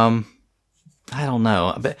 I don't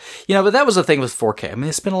know. But that was the thing with 4K. I mean,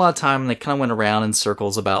 they spent a lot of time, and they kind of went around in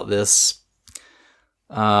circles about this.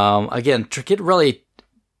 Again, to get really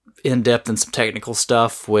in-depth in some technical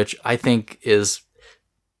stuff, which I think it's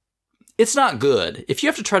not good. If you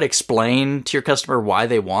have to try to explain to your customer why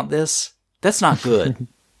they want this, that's not good.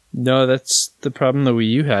 No, that's the problem the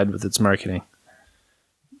Wii U had with its marketing.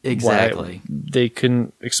 Exactly. They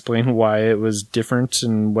couldn't explain why it was different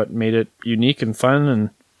and what made it unique and fun. And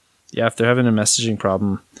yeah, if they're having a messaging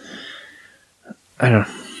problem, I don't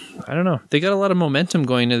know. I don't know. They got a lot of momentum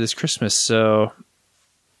going into this Christmas, so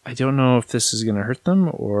I don't know if this is going to hurt them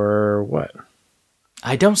or what.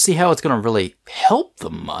 I don't see how it's going to really help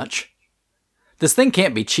them much. This thing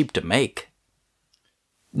can't be cheap to make.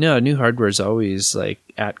 No, new hardware is always like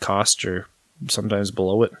at cost or sometimes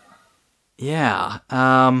below it. Yeah.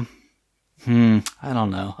 I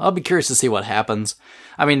don't know. I'll be curious to see what happens.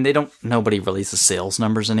 I mean, nobody releases sales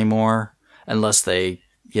numbers anymore unless they,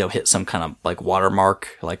 hit some kind of like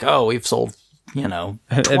watermark, like, oh, we've sold,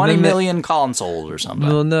 20 million consoles or something.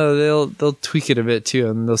 Well, no, they'll tweak it a bit too,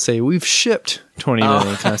 and they'll say we've shipped 20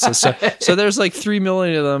 million consoles. So there's like 3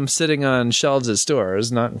 million of them sitting on shelves at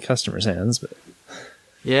stores, not in customers' hands. But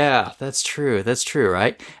yeah, that's true. That's true,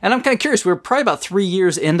 right? And I'm kind of curious. We're probably about 3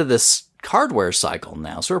 years into this hardware cycle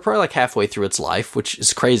now, so we're probably like halfway through its life, which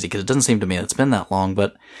is crazy because it doesn't seem to me it's been that long.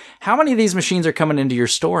 But how many of these machines are coming into your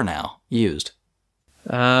store now, used?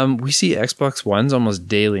 We see Xbox Ones almost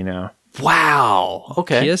daily now. Wow.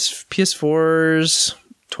 Okay. PS4s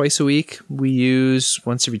twice a week. We use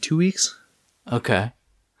once every 2 weeks. Okay.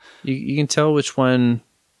 You can tell which one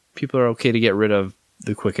people are okay to get rid of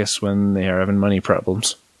the quickest when they are having money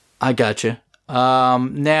problems. I gotcha.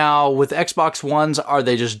 Now, with Xbox Ones, are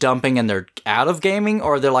they just dumping and they're out of gaming,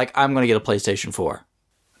 or they're like, I'm going to get a PlayStation 4?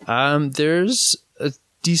 There's a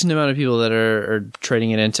decent amount of people that are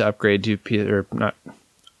trading it in to upgrade to or not.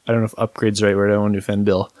 I don't know if upgrade's the right word. I don't want to offend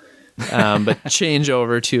Bill. But change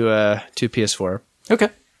over to PS4. Okay.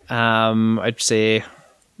 I'd say,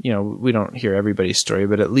 we don't hear everybody's story,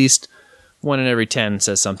 but at least 1 in every 10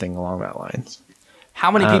 says something along that lines. How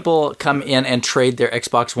many people come in and trade their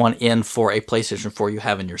Xbox One in for a PlayStation 4 you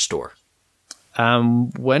have in your store?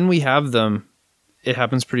 When we have them, it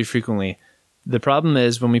happens pretty frequently. The problem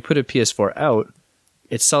is when we put a PS4 out,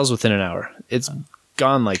 it sells within an hour. It's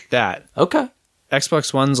gone like that. Okay.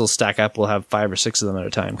 Xbox Ones will stack up. We'll have 5 or 6 of them at a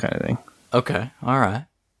time kind of thing. Okay. All right.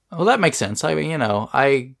 Well, that makes sense. I mean,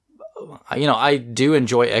 I do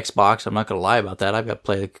enjoy Xbox. I'm not going to lie about that. I've got to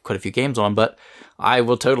play quite a few games on, but I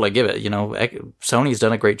will totally give it. Sony's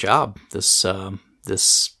done a great job this time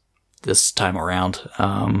around.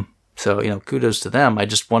 So kudos to them. I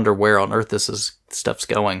just wonder where on earth stuff's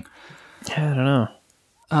going. Yeah, I don't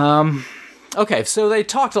know. Okay, so they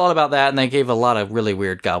talked a lot about that, and they gave a lot of really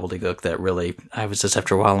weird gobbledygook that really, I was just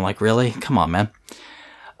after a while, I'm like, really? Come on, man.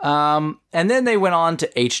 And then they went on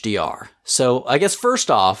to HDR. So I guess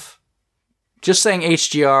first off, just saying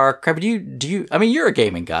HDR, Crabbe, you're a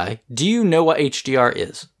gaming guy. Do you know what HDR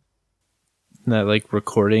is? Isn't that like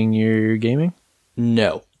recording your gaming?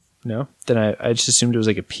 No. No? Then I just assumed it was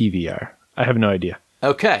like a PVR. I have no idea.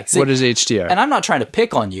 Okay. See, what is HDR? And I'm not trying to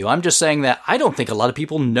pick on you. I'm just saying that I don't think a lot of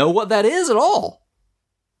people know what that is at all.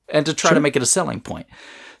 And to try to make it a selling point.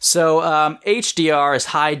 So HDR is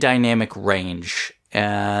high dynamic range.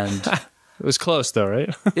 And it was close though,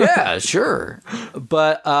 right? Yeah, sure.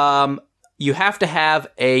 But you have to have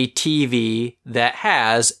a TV that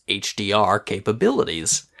has HDR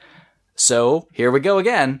capabilities. So here we go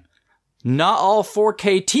again. Not all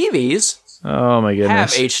 4K TVs oh my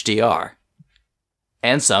goodness. have HDR.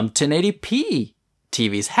 And some 1080p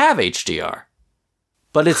TVs have HDR.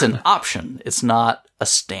 But it's an option. It's not a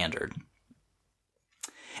standard.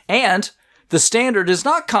 And the standard is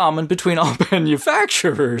not common between all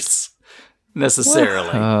manufacturers, necessarily.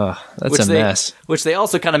 That's a mess. Which they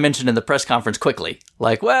also kind of mentioned in the press conference quickly.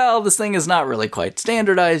 Like, well, this thing is not really quite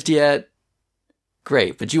standardized yet.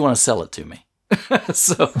 Great, but you want to sell it to me.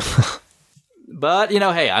 But,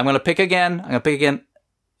 hey, I'm going to pick again.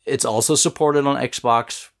 It's also supported on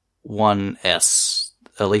Xbox One S,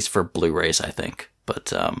 at least for Blu-rays, I think.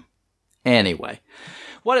 But anyway,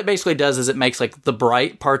 what it basically does is it makes like the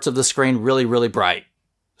bright parts of the screen really, really bright.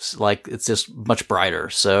 Like it's just much brighter.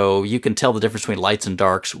 So you can tell the difference between lights and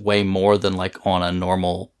darks way more than like on a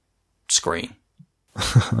normal screen.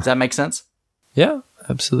 Does that make sense? Yeah,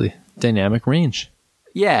 absolutely. Dynamic range.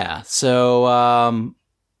 Yeah. So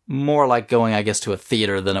more like going, I guess, to a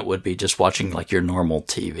theater than it would be just watching like your normal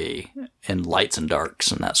TV and lights and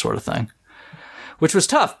darks and that sort of thing. Which was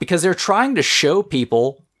tough because they're trying to show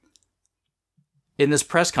people in this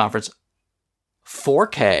press conference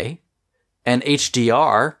 4K and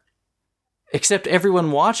HDR, except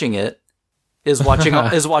everyone watching it is watching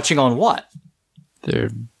on what? Their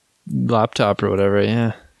laptop or whatever,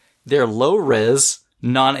 yeah. Their low-res,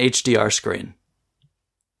 non-HDR screen.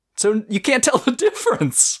 So you can't tell the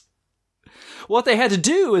difference. What they had to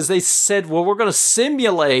do is they said, well, we're going to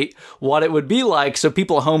simulate what it would be like so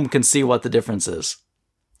people at home can see what the difference is.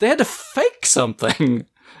 They had to fake something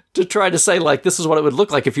to try to say, like, this is what it would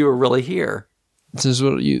look like if you were really here. This is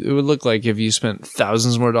what it would look like if you spent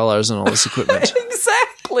thousands more dollars on all this equipment.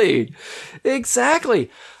 Exactly. Exactly.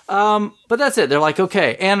 But that's it. They're like,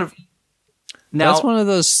 okay. And now that's one of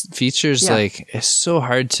those features, like, it's so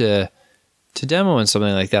hard to demo in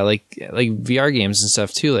something like that. Like VR games and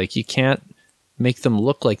stuff too. Like, you can't make them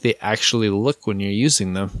look like they actually look when you're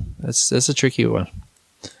using them. That's a tricky one.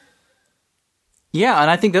 Yeah, and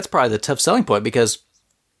I think that's probably the tough selling point, because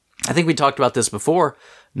I think we talked about this before.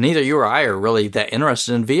 Neither you or I are really that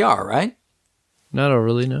interested in VR, right? Not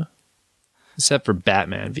really, no. Except for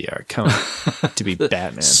Batman VR. Come on. To be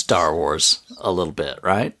Batman. Star Wars a little bit,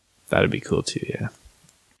 right? That'd be cool too, yeah.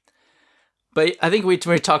 But I think we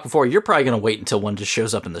talked before, you're probably going to wait until one just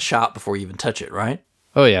shows up in the shop before you even touch it, right?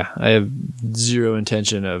 Oh, yeah. I have zero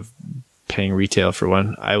intention of paying retail for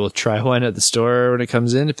one. I will try one at the store when it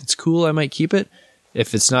comes in. If it's cool, I might keep it.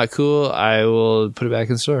 If it's not cool, I will put it back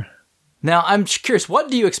in store. Now, I'm curious, what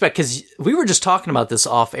do you expect? Because we were just talking about this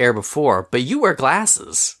off air before, but you wear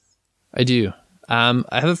glasses. I do. I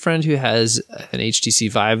have a friend who has an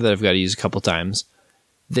HTC Vive that I've got to use a couple times.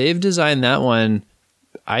 They've designed that one,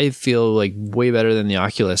 I feel like, way better than the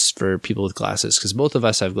Oculus for people with glasses, because both of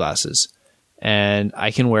us have glasses. And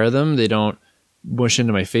I can wear them. They don't mush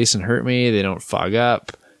into my face and hurt me. They don't fog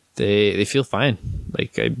up. They feel fine.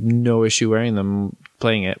 Like, I have no issue wearing them,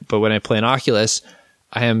 playing it. But when I play an Oculus,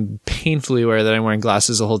 I am painfully aware that I'm wearing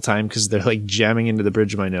glasses the whole time, because they're like jamming into the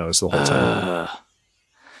bridge of my nose the whole time.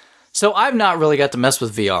 So I've not really got to mess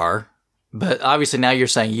with VR, but obviously now you're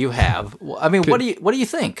saying you have. I mean, what do you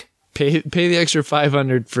think? Pay the extra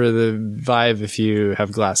 $500 for the Vive if you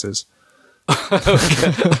have glasses.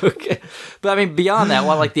 Okay. But I mean, beyond that,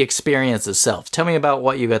 what, like, the experience itself? Tell me about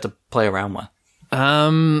what you got to play around with.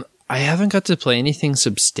 I haven't got to play anything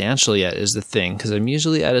substantial yet, is the thing, because I'm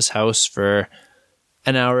usually at his house for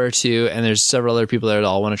an hour or two, and there's several other people there that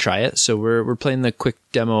all want to try it. So we're playing the quick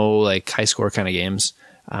demo, like, high score kind of games,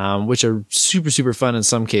 which are super, super fun in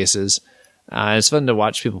some cases. It's fun to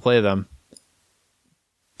watch people play them.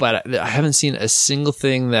 But I haven't seen a single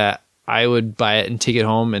thing that I would buy it and take it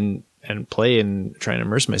home and play and try and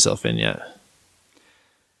immerse myself in yet.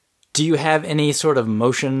 Do you have any sort of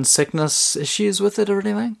motion sickness issues with it or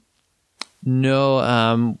anything?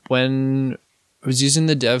 No. When I was using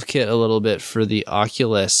the dev kit a little bit for the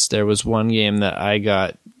Oculus, there was one game that I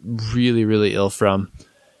got really, really ill from.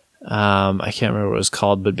 I can't remember what it was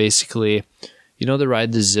called, but basically, you know the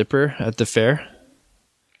ride The Zipper at the fair?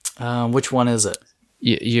 Which one is it?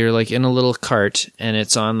 You're like in a little cart, and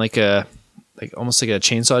it's on like almost like a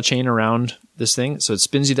chainsaw chain around this thing. So it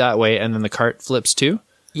spins you that way, and then the cart flips too.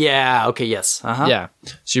 Yeah. Okay. Yes. Uh-huh. Yeah.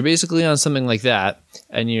 So you're basically on something like that,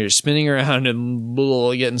 and you're spinning around and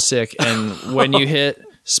getting sick. And when you hit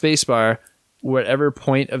spacebar, whatever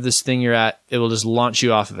point of this thing you're at, it will just launch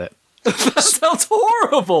you off of it. That sounds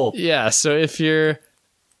horrible. Yeah. So if you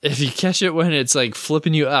catch it when it's like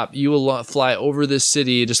flipping you up, you will fly over this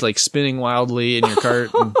city, just like spinning wildly in your cart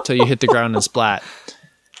until you hit the ground and splat.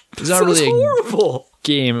 It's not really a horrible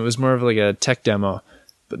game. It was more of like a tech demo.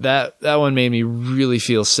 But that one made me really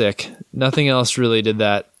feel sick. Nothing else really did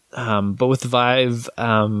that. But with the Vive,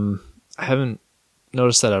 I haven't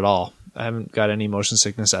noticed that at all. I haven't got any motion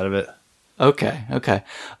sickness out of it. Okay.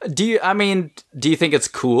 Do you think it's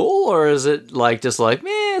cool, or is it like just like,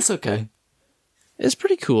 it's okay? It's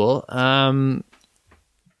pretty cool.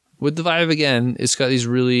 With the Vive, again, it's got these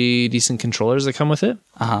really decent controllers that come with it.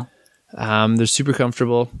 Uh-huh. They're super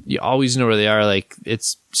comfortable. You always know where they are. Like,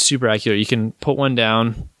 it's super accurate. You can put one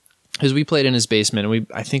down, because we played in his basement, and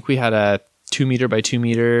I think we had a 2 meter by 2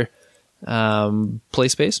 meter play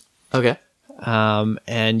space. Okay.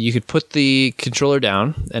 And you could put the controller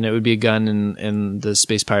down, and it would be a gun in the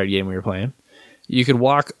Space Pirate game we were playing. You could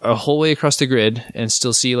walk a whole way across the grid and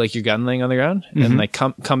still see like your gun laying on the ground, and like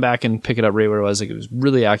come back and pick it up right where it was. Like, it was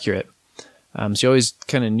really accurate. So you always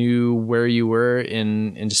kind of knew where you were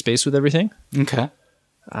into space with everything. Okay.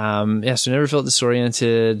 So never felt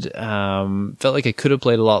disoriented. Felt like I could have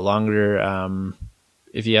played a lot longer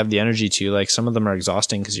if you have the energy to. Like, some of them are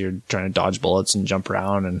exhausting because you're trying to dodge bullets and jump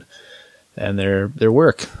around, and they're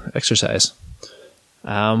work, exercise.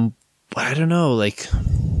 But I don't know. Like,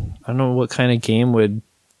 I don't know what kind of game I'd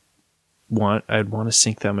want to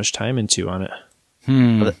sink that much time into on it,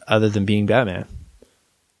 other than being Batman.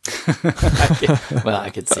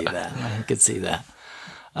 I could see that.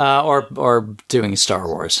 Or doing Star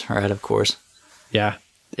Wars, right? Of course. Yeah.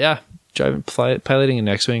 Piloting an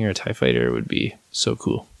X-Wing or a TIE Fighter would be so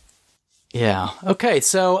cool. Yeah. Okay.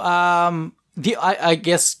 So, I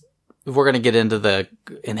guess we're going to get into the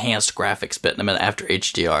enhanced graphics bit in a minute after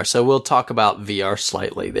HDR. So we'll talk about VR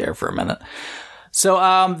slightly there for a minute.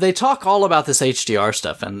 So, they talk all about this HDR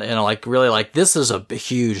stuff, and like, really, like, this is a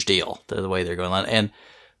huge deal, the way they're going on. And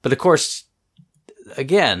But of course,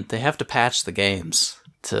 again, they have to patch the games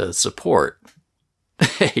to support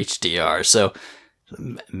HDR. So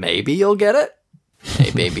maybe you'll get it.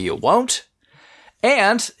 Maybe you won't.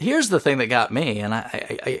 And here's the thing that got me, and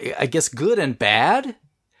I guess good and bad,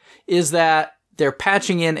 is that they're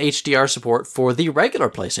patching in HDR support for the regular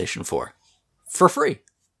PlayStation 4 for free.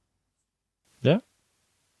 Yeah.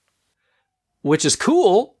 Which is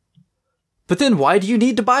cool, but then why do you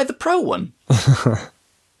need to buy the Pro one?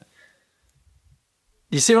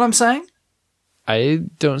 You see what I'm saying? I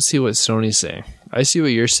don't see what Sony's saying. I see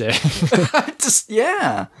what you're saying.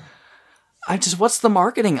 What's the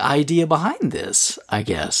marketing idea behind this, I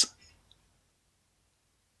guess?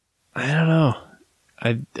 I don't know.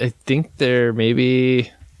 I think they're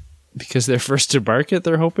maybe, because they're first to market,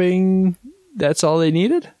 they're hoping that's all they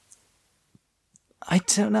needed? I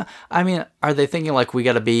don't know. I mean, are they thinking like we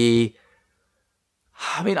got to be...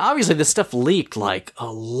 I mean, obviously this stuff leaked like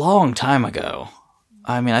a long time ago.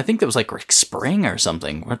 I mean, I think it was like spring or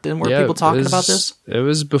something. Were people talking about this? It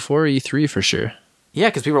was before E3 for sure. Yeah,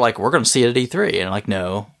 because people were like, we're going to see it at E3. And like,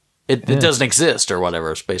 no, it doesn't exist or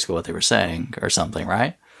whatever. It's basically what they were saying or something,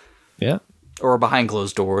 right? Yeah. Or behind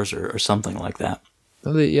closed doors or something like that.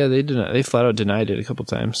 Well, they flat out denied it a couple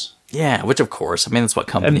times. Yeah, which of course, I mean, that's what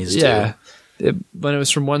companies do. Yeah. When it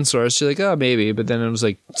was from one source, you're like, oh, maybe. But then it was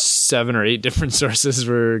like 7 or 8 different sources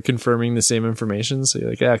were confirming the same information. So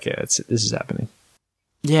you're like, okay, this is happening.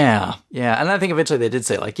 Yeah. And I think eventually they did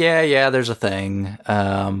say like, yeah, there's a thing.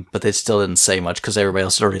 But they still didn't say much because everybody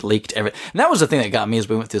else had already leaked everything. And that was the thing that got me as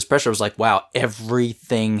we went through this pressure. It was like, wow,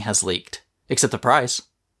 everything has leaked except the price,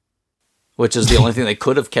 which is the only thing they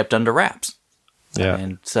could have kept under wraps. Yeah.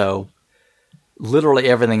 And so literally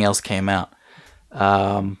everything else came out.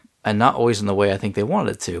 And not always in the way I think they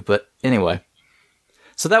wanted it to. But anyway,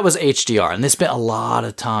 so that was HDR. And they spent a lot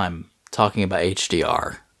of time talking about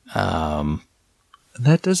HDR.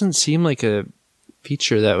 That doesn't seem like a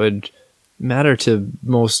feature that would matter to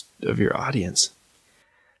most of your audience.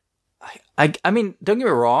 I mean, don't get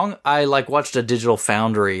me wrong. I like watched a Digital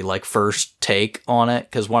Foundry like first take on it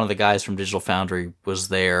because one of the guys from Digital Foundry was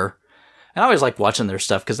there. And I always like watching their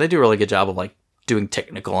stuff because they do a really good job of like doing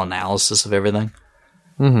technical analysis of everything.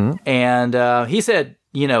 Mm-hmm. And he said,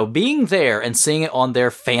 being there and seeing it on their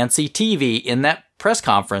fancy TV in that press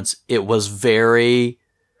conference, it was very...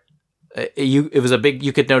 you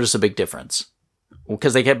could notice a big difference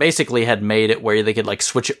because they basically had made it where they could like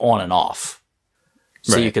switch it on and off.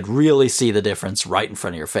 So You could really see the difference right in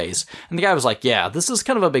front of your face. And the guy was like, yeah, this is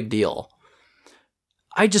kind of a big deal.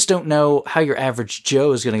 I just don't know how your average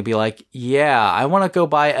Joe is going to be like, yeah, I want to go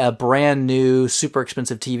buy a brand new, super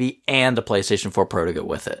expensive TV and a PlayStation 4 Pro to go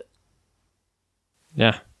with it.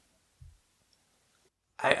 Yeah.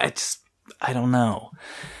 I don't know.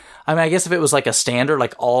 I mean, I guess if it was like a standard,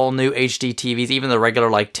 like all new HD TVs, even the regular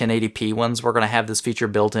like 1080p ones were going to have this feature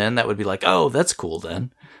built in, that would be like, oh, that's cool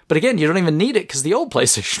then. But again, you don't even need it because the old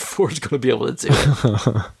PlayStation 4 is going to be able to do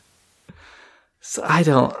it. So I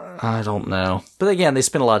don't know. But again, they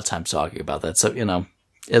spent a lot of time talking about that. So,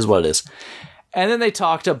 is what it is. And then they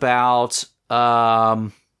talked about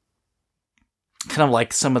kind of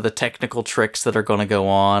like some of the technical tricks that are going to go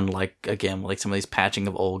on. Like, again, like some of these patching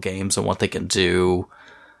of old games and what they can do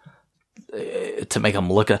to make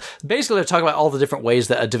them look. Basically, they're talking about all the different ways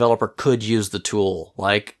that a developer could use the tool.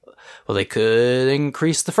 Like, well, they could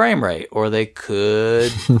increase the frame rate, or they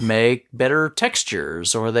could make better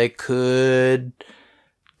textures, or they could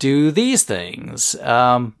do these things.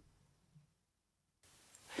 We're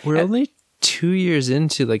only 2 years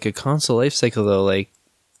into like a console life cycle, though. Like,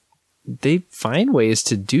 they find ways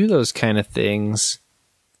to do those kind of things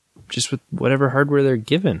just with whatever hardware they're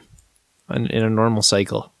given in a normal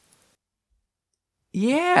cycle.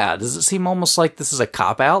 Yeah, does it seem almost like this is a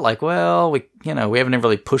cop-out? Like, well, we haven't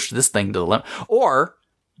really pushed this thing to the limit. Or,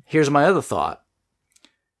 here's my other thought.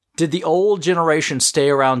 Did the old generation stay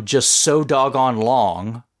around just so doggone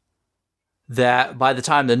long that by the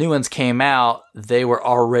time the new ones came out, they were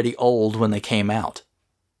already old when they came out?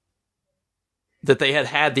 That they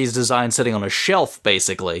had these designs sitting on a shelf,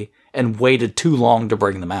 basically, and waited too long to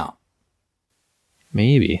bring them out?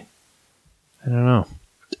 Maybe. I don't know.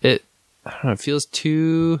 It feels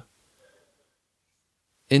too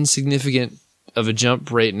insignificant of a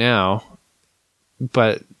jump right now,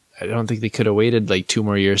 but I don't think they could have waited like 2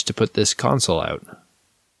 more years to put this console out.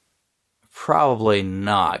 Probably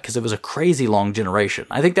not, because it was a crazy long generation.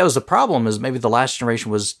 I think that was the problem, is maybe the last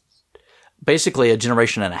generation was basically a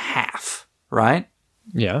generation and a half, right?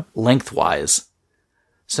 Yeah. Lengthwise.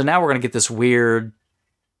 So now we're going to get this weird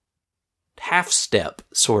half-step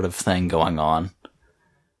sort of thing going on.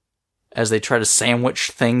 as they try to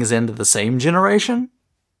sandwich things into the same generation.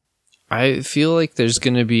 I feel like there's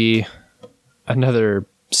going to be another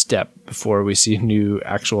step before we see new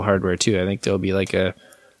actual hardware too. I think there'll be like a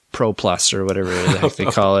Pro Plus or whatever the heck they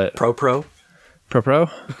call it. Pro.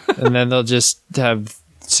 And then they'll just have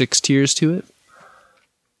 6 tiers to it.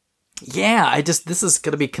 Yeah, this is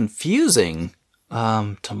going to be confusing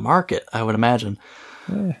to market, I would imagine.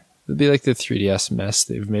 Yeah, it'll be like the 3DS mess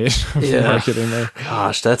they've made yeah. marketing there.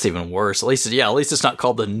 Gosh, that's even worse. At least it's not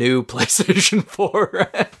called the new PlayStation 4.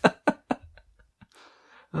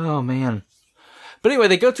 Oh, man. But anyway,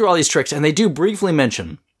 they go through all these tricks, and they do briefly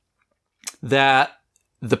mention that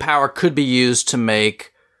the power could be used to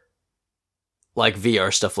make like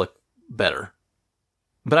VR stuff look better.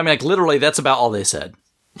 But I mean, like, literally, that's about all they said.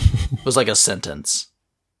 It was like a sentence,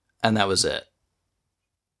 and that was it.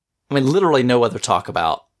 I mean, literally no other talk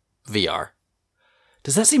about VR.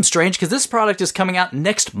 Does that seem strange? Because this product is coming out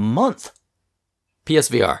next month.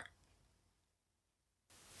 PSVR.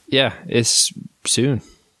 Yeah, it's soon.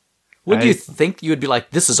 Would you think you would be like,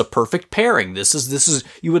 this is a perfect pairing? This is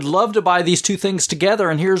you would love to buy these two things together,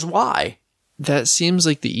 and here's why. That seems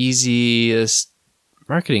like the easiest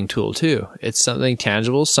marketing tool too. It's something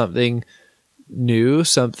tangible, something new,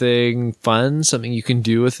 something fun, something you can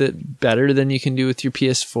do with it better than you can do with your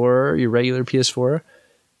PS4, your regular PS4.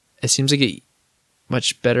 It seems like a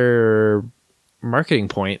much better marketing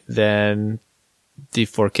point than the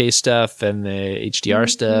 4K stuff and the HDR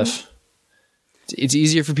stuff. It's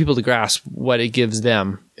easier for people to grasp what it gives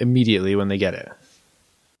them immediately when they get it.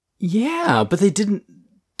 Yeah, but they didn't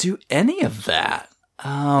do any of that.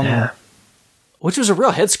 Yeah. Which was a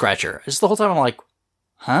real head scratcher. Just the whole time I'm like,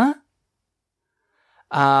 huh?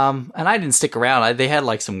 And I didn't stick around. They had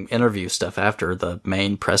like some interview stuff after the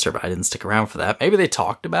main presser, but I didn't stick around for that. Maybe they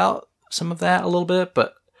talked about some of that a little bit,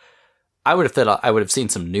 but I would have thought I would have seen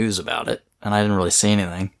some news about it, and I didn't really see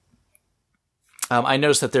anything. I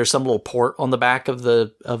noticed that there's some little port on the back of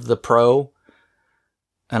the Pro,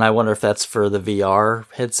 and I wonder if that's for the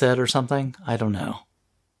VR headset or something. I don't know.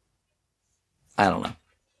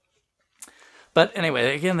 But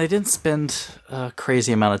anyway, again, they didn't spend a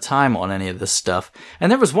crazy amount of time on any of this stuff.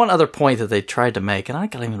 And there was one other point that they tried to make, and I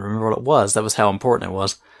can't even remember what it was. That was how important it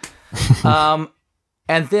was. And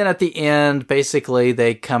then at the end, basically,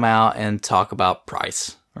 they come out and talk about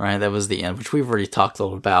price, right? That was the end, which we've already talked a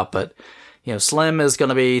little about. But, Slim is going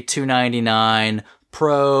to be $299,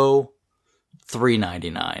 Pro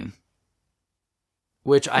 $399.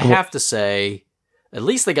 Which I have to say, at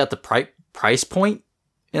least they got the price point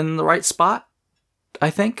in the right spot, I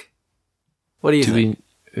think. What do you think?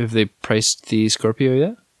 Have they priced the Scorpio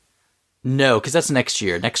yet? No, because that's next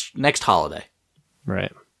year, next holiday.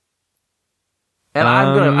 Right. And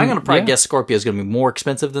I'm gonna probably guess Scorpio is gonna be more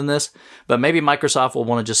expensive than this, but maybe Microsoft will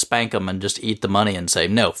want to just spank them and just eat the money and say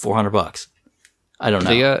no, $400. I don't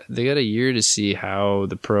know. They got a year to see how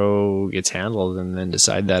the Pro gets handled and then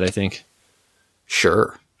decide that. I think.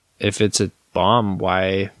 Sure. If it's a bomb,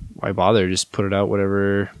 why bother? Just put it out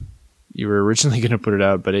whatever you were originally going to put it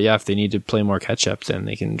out. But yeah, if they need to play more catch up, then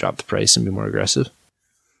they can drop the price and be more aggressive.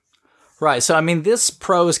 Right. So I mean, this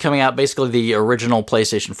Pro is coming out basically the original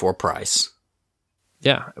PlayStation 4 price.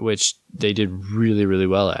 Yeah, which they did really, really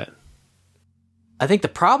well at. I think the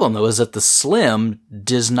problem, though, is that the Slim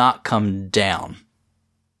does not come down.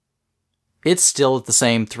 It's still at the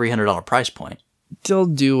same $300 price point. They'll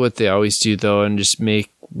do what they always do, though, and just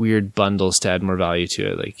make weird bundles to add more value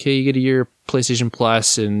to it. Like, hey, you get a year PlayStation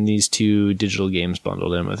Plus and these 2 digital games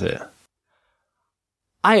bundled in with it.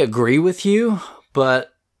 I agree with you,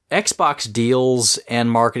 but Xbox deals and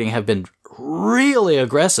marketing have been really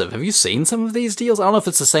aggressive. Have you seen some of these deals? I don't know if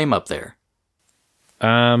it's the same up there.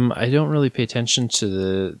 I don't really pay attention to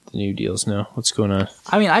the new deals now. What's going on?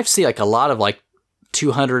 I mean, I've seen like a lot of like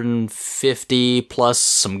 250 plus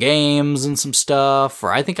some games and some stuff.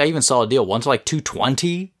 Or I think I even saw a deal once like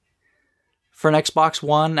 220 for an Xbox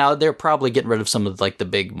One. Now they're probably getting rid of some of like the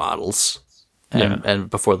big models and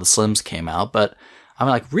before the Slims came out. But I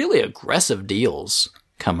mean, like really aggressive deals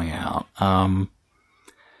coming out.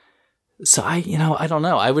 So I don't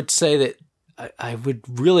know. I would say that I would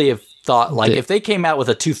really have thought like if they came out with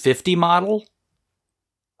a 250 model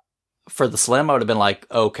for the Slim, I would have been like,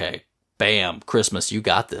 okay, bam, Christmas, you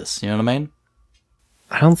got this. You know what I mean?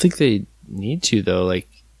 I don't think they need to though. Like,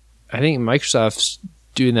 I think Microsoft's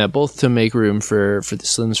doing that both to make room for the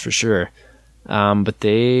Slims for sure. But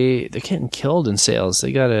they're getting killed in sales.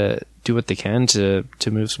 They gotta do what they can to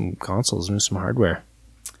move some consoles, move some hardware.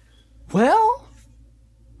 Well,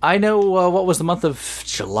 I know what was the month of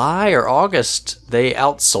July or August, they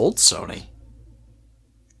outsold Sony.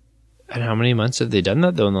 And how many months have they done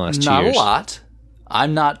that, though, in the last 2 Not years? a lot.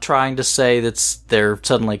 I'm not trying to say they're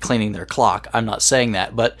suddenly cleaning their clock. I'm not saying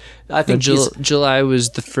that, but I think July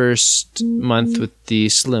was the first month with the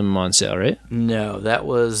Slim on sale, right? No, that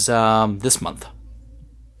was this month.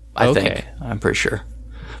 I think. I'm pretty sure.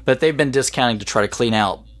 But they've been discounting to try to clean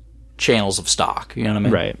out channels of stock. You know what I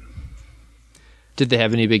mean? Right. Did they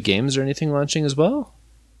have any big games or anything launching as well?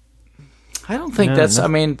 I don't think I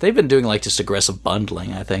mean, they've been doing like just aggressive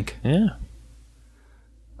bundling, I think. Yeah.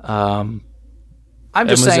 I'm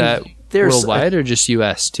just saying, that there's worldwide or just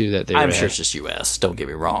US too that they I'm sure it's just US. Don't get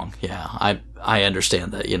me wrong. Yeah, I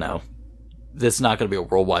understand that. It's not going to be a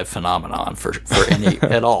worldwide phenomenon for any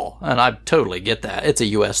at all, and I totally get that. It's a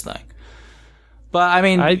US thing. But I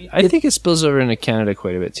mean, I think it spills over into Canada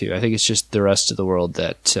quite a bit too. I think it's just the rest of the world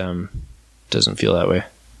that doesn't feel that way.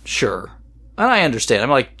 Sure, and I understand. I'm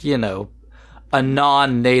like, a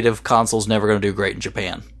non-native console's never going to do great in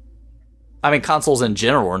Japan. I mean, consoles in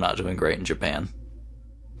general are not doing great in Japan.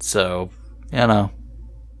 So,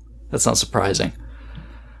 that's not surprising.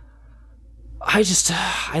 I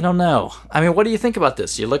don't know. I mean, what do you think about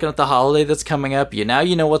this? You're looking at the holiday that's coming up. Now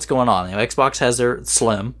you know what's going on. Xbox has their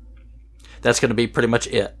Slim. That's going to be pretty much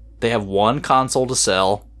it. They have one console to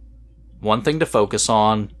sell, one thing to focus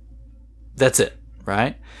on. That's it,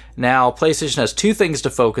 right? Now, PlayStation has two things to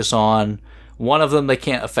focus on. One of them they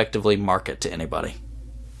can't effectively market to anybody.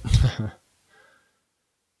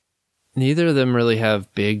 Neither of them really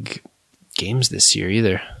have big games this year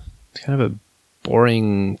either. It's kind of a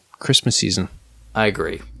boring Christmas season. I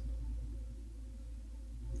agree.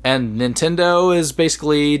 And Nintendo is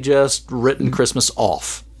basically just written Christmas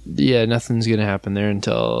off. Yeah, nothing's going to happen there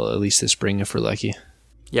until at least the spring if we're lucky.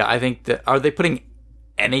 Yeah, I think that... Are they putting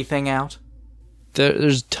anything out?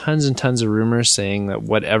 There's tons and tons of rumors saying that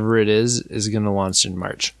whatever it is going to launch in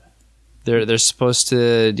March. They're supposed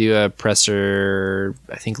to do a presser,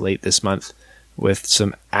 I think, late this month with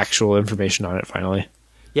some actual information on it finally.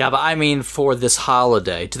 Yeah, but I mean for this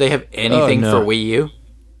holiday. Do they have anything for Wii U?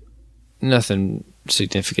 Nothing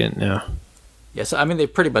significant, no. Yes, I mean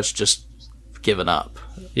they've pretty much just given up.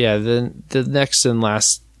 Yeah, the next and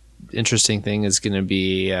last interesting thing is going to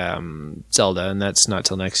be Zelda, and that's not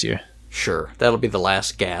till next year. Sure, that'll be the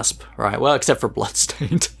last gasp, right? Well, except for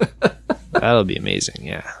Bloodstained. That'll be amazing,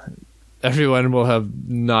 yeah. Everyone will have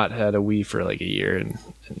not had a Wii for like a year, and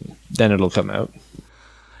then it'll come out.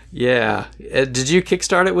 Yeah. Did you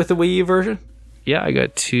kickstart it with the Wii U version? Yeah, I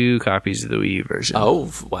got 2 copies of the Wii U version.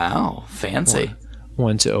 Oh, wow. Fancy.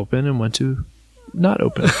 One to open and one to not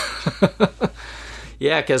open.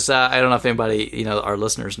 Yeah, because I don't know if anybody, our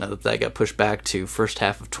listeners know that got pushed back to first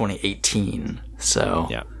half of 2018. So,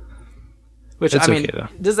 yeah. Which, it's I mean, okay,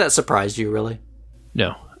 does that surprise you, really?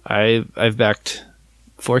 No. I've backed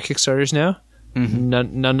 4 Kickstarters now.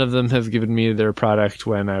 Mm-hmm. None of them have given me their product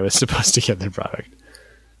when I was supposed to get their product.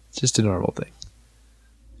 It's just a normal thing.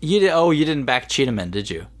 You didn't back Cheetahman, did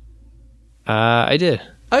you? I did.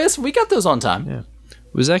 Oh, yes, we got those on time. Yeah.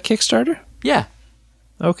 Was that Kickstarter? Yeah.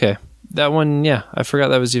 Okay. That one, yeah. I forgot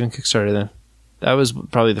that was even Kickstarter then. That was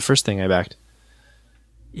probably the first thing I backed.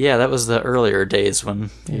 Yeah, that was the earlier days when...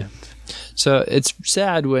 Yeah. So it's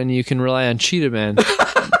sad when you can rely on Cheetahman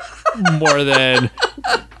more than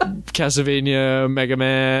Castlevania, Mega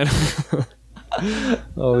Man,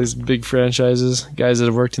 all these big franchises, guys that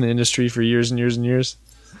have worked in the industry for years and years and years.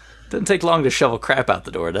 Doesn't take long to shovel crap out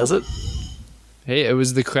the door, does it? Hey, it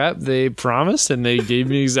was the crap they promised, and they gave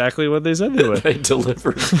me exactly what they said they would. They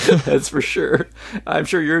delivered. That's for sure. I'm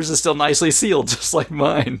sure yours is still nicely sealed, just like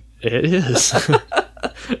mine. It is.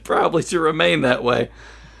 Probably to remain that way.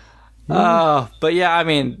 But yeah, I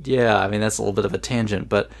mean, that's a little bit of a tangent,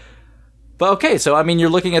 but okay, so I mean, you're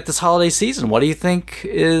looking at this holiday season. What do you think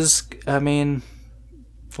what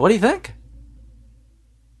do you think?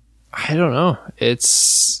 I don't know.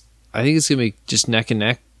 I think it's going to be just neck and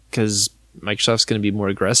neck because Microsoft's going to be more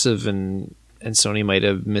aggressive and Sony might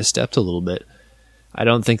have misstepped a little bit. I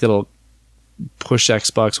don't think that'll push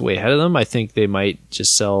Xbox way ahead of them. I think they might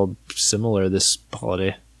just sell similar this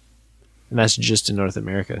holiday. And that's just in North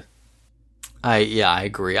America. I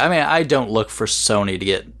agree. I mean, I don't look for Sony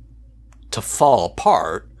to fall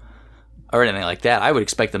apart or anything like that. I would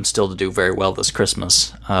expect them still to do very well this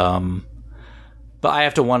Christmas. But I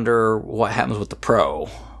have to wonder what happens with the Pro.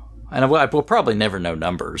 And we'll probably never know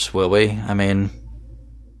numbers, will we? I mean...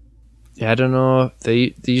 Yeah, I don't know.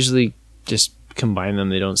 They usually just combine them.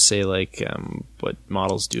 They don't say, like, what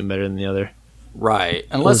model's doing better than the other. Right.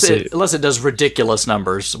 Unless it does ridiculous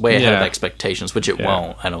numbers way ahead of expectations, which it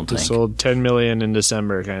won't, I don't think. Sold 10 million in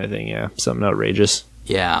December kind of thing, yeah. Something outrageous.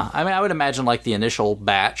 Yeah. I mean, I would imagine, like, the initial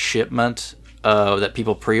batch shipment that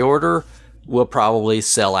people pre-order will probably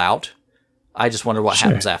sell out. I just wonder what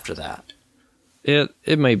happens after that.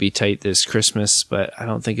 It might be tight this Christmas, but I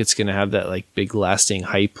don't think it's going to have that like big lasting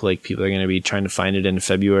hype. Like people are going to be trying to find it in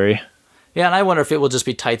February. Yeah, and I wonder if it will just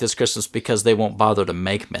be tight this Christmas because they won't bother to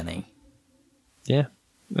make many. Yeah,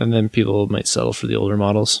 and then people might settle for the older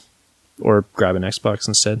models or grab an Xbox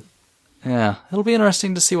instead. Yeah, it'll be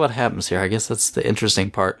interesting to see what happens here. I guess that's the interesting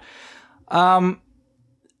part.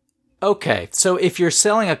 Okay, so if you're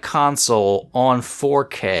selling a console on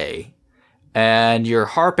 4K and you're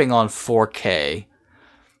harping on 4K,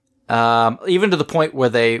 even to the point where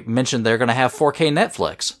they mentioned they're going to have 4K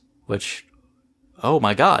Netflix, which, oh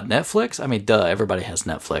my God, Netflix? I mean, duh, everybody has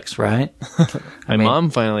Netflix, right? My mom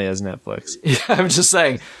finally has Netflix. Yeah, I'm just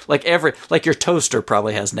saying, like your toaster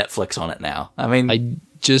probably has Netflix on it now. I mean, I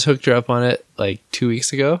just hooked her up on it like 2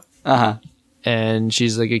 weeks ago. Uh-huh. And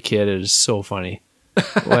she's like a kid. It is so funny.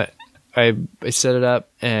 What? I set it up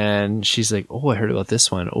and she's like, oh, I heard about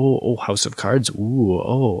this one. Oh, House of Cards. Ooh,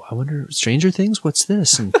 oh, I wonder, Stranger Things? What's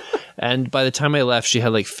this? And by the time I left, she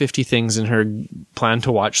had like 50 things in her plan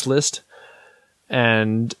to watch list.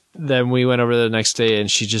 And then we went over the next day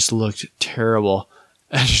and she just looked terrible.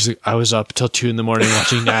 And she's like, I was up till 2 a.m.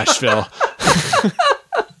 watching Nashville.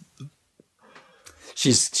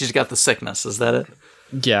 She's got the sickness. Is that it?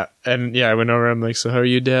 Yeah. And yeah, I went over. I'm like, so how are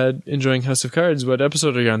you, Dad, enjoying House of Cards? What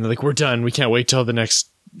episode are you on? They're like, we're done. We can't wait till the next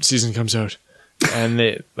season comes out. And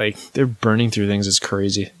they're burning through things. It's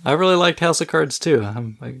crazy. I really liked House of Cards too.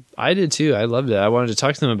 I did too. I loved it. I wanted to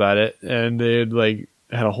talk to them about it. And they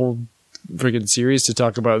had a whole freaking series to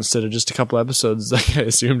talk about instead of just a couple episodes like I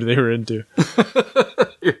assumed they were into.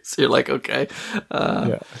 So you're like, okay,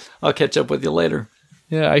 yeah. I'll catch up with you later.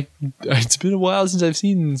 Yeah, it's been a while since I've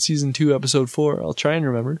seen season 2, episode 4. I'll try and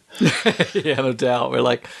remember. Yeah, no doubt. We're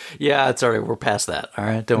like, yeah, it's all right. We're past that. All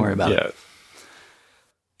right, don't worry about it.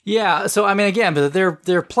 Yeah. So I mean, again, but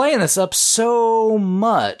they're playing this up so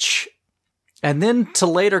much, and then to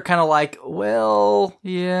later kind of like, well,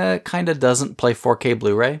 yeah, it kind of doesn't play 4K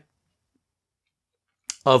Blu-ray,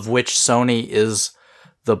 of which Sony is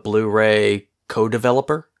the Blu-ray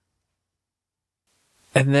co-developer.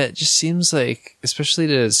 And that just seems like, especially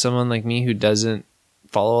to someone like me who doesn't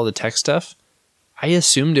follow all the tech stuff, I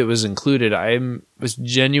assumed it was included. I was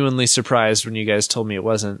genuinely surprised when you guys told me it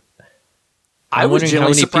wasn't. I was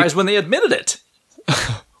genuinely surprised when they admitted it.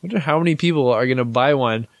 I wonder how many people are going to buy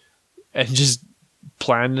one and just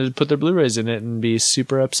plan to put their Blu-rays in it and be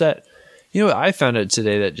super upset. You know what I found out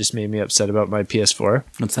today that just made me upset about my PS4?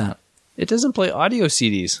 What's that? It doesn't play audio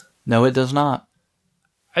CDs. No, it does not.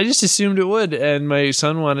 I just assumed it would, and my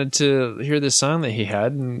son wanted to hear this song that he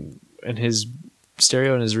had, and his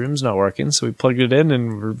stereo in his room's not working, so we plugged it in,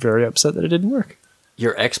 and we're very upset that it didn't work.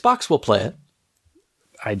 Your Xbox will play it.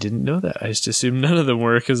 I didn't know that. I just assumed none of them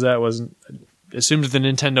were, because that wasn't... Assumed the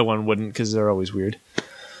Nintendo one wouldn't, because they're always weird.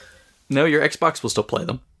 No, your Xbox will still play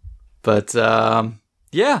them. But,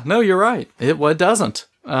 yeah, no, you're right. It doesn't.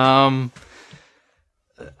 Why?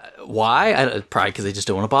 Probably because they just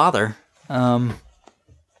don't want to bother.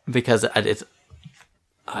 Because I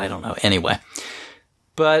don't know. Anyway,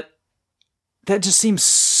 but that just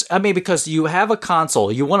seems, I mean, because you have a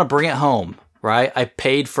console, you want to bring it home, right? I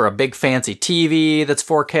paid for a big fancy TV that's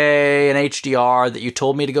 4K and HDR that you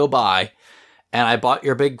told me to go buy. And I bought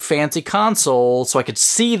your big fancy console so I could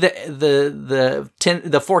see the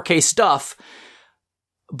 4K stuff.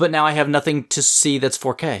 But now I have nothing to see that's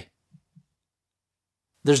 4K.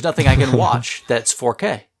 There's nothing I can watch that's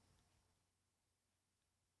 4K.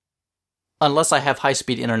 Unless I have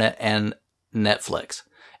high-speed internet and Netflix.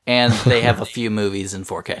 And they have a few movies in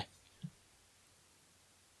 4K.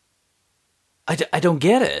 I don't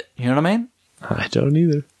get it. You know what I mean? I don't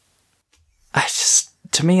either.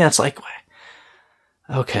 To me, that's like,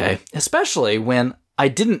 okay. Especially when I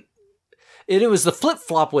didn't... It was the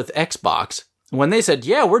flip-flop with Xbox. When they said,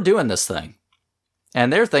 yeah, we're doing this thing.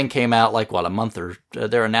 And their thing came out like, a month or...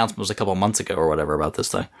 their announcement was a couple months ago or whatever about this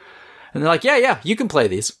thing. And they're like, yeah, you can play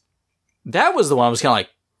these. That was the one I was kind of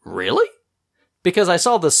like, really? Because I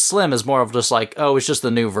saw the Slim as more of just like, oh, it's just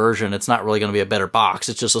the new version. It's not really going to be a better box.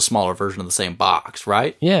 It's just a smaller version of the same box,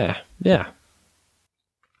 right? Yeah. But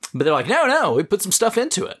they're like, no, we put some stuff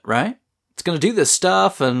into it, right? It's going to do this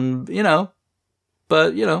stuff and, they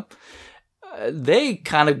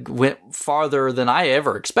kind of went farther than I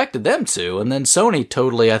ever expected them to. And then Sony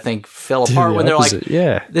totally, I think, fell apart when they're like,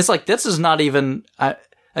 yeah, this is not even...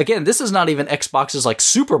 Again, this is not even Xbox's like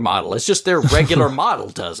super model. It's just their regular model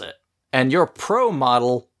does it. And your pro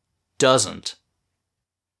model doesn't.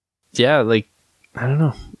 Yeah, like, I don't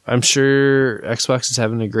know. I'm sure Xbox is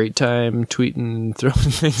having a great time tweeting, throwing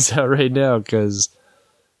things out right now because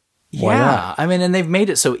why not? I mean, and they've made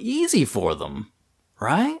it so easy for them,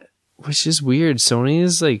 right? Which is weird. Sony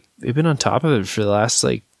is like, they've been on top of it for the last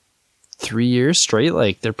like 3 years straight.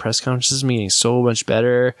 Like their press conferences are getting so much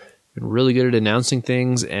better, been really good at announcing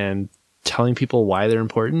things and telling people why they're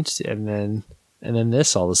important. And then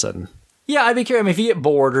this all of a sudden. Yeah, I'd be curious. I mean, if you get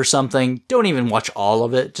bored or something, don't even watch all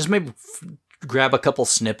of it. Just maybe grab a couple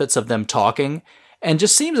snippets of them talking. And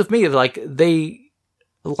just seems with me like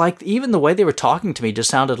even the way they were talking to me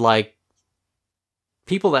just sounded like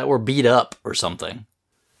people that were beat up or something.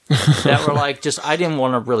 That were like, I didn't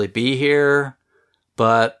want to really be here,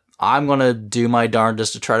 but I'm going to do my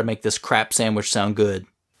darndest to try to make this crap sandwich sound good.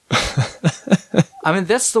 I mean,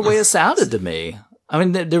 that's the way it sounded to me. I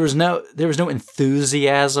mean, there was no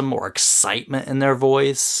enthusiasm or excitement in their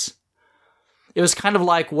voice. It was kind of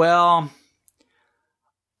like, well,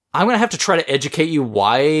 I'm going to have to try to educate you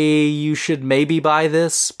why you should maybe buy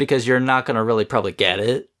this because you're not going to really probably get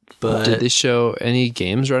it. But did they show any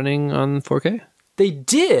games running on 4K? They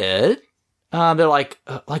did. They're like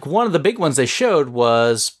one of the big ones they showed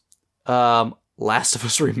was Last of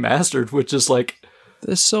Us Remastered, which is like,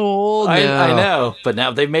 they're so old now. I know, but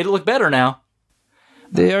now they've made it look better now.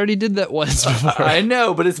 They already did that once before. I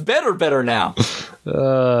know, but it's better now.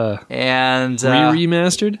 And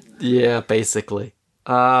remastered? Yeah, basically.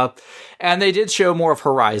 And they did show more of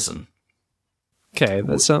Horizon. Okay,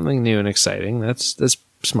 that's something new and exciting. That's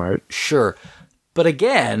smart. Sure. But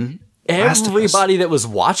again, everybody that was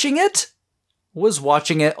watching it was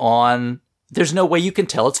watching it on... There's no way you can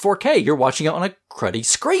tell it's 4K. You're watching it on a cruddy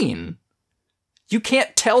screen. You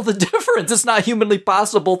can't tell the difference. It's not humanly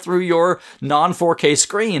possible through your non-4K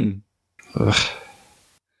screen. Ugh.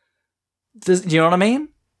 Do you know what I mean?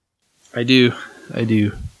 I do.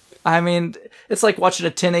 I mean, it's like watching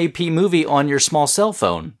a 1080p movie on your small cell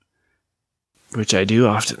phone. Which I do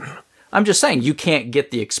often. I'm just saying, you can't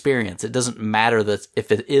get the experience. It doesn't matter that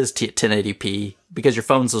if it is 1080p, because your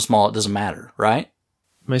phone's so small, it doesn't matter, right?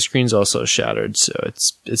 My screen's also shattered, so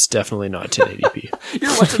it's definitely not 1080p.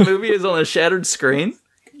 You're watching movies on a shattered screen?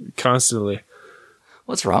 Constantly.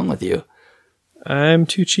 What's wrong with you? I'm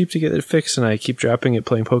too cheap to get it fixed, and I keep dropping it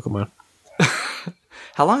playing Pokemon.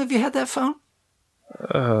 How long have you had that phone?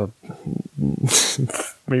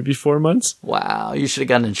 Maybe 4 months. Wow, you should have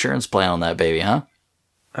got an insurance plan on that baby, huh?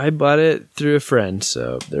 I bought it through a friend,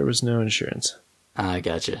 so there was no insurance. I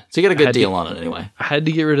gotcha. So you got a good deal on it anyway. I had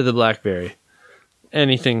to get rid of the BlackBerry.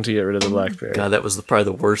 Anything to get rid of the BlackBerry. God, that was probably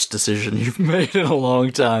the worst decision you've made in a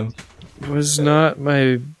long time. It was not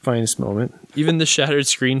my finest moment. Even the shattered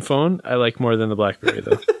screen phone, I like more than the BlackBerry,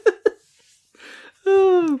 though.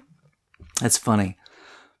 That's funny.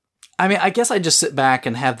 I mean, I guess I just sit back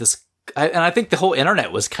and have this... and I think the whole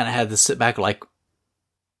internet was kind of had this sit back like,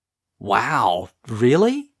 wow,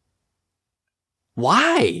 really?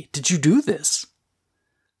 Why did you do this?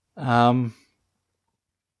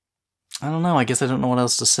 I don't know. I guess I don't know what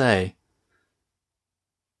else to say.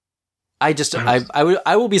 I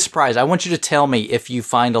will be surprised. I want you to tell me if you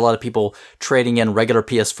find a lot of people trading in regular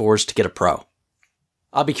PS4s to get a Pro.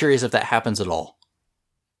 I'll be curious if that happens at all.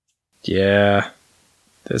 Yeah.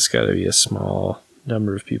 There's got to be a small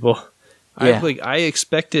number of people. Yeah. I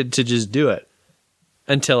expected to just do it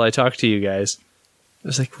until I talked to you guys. I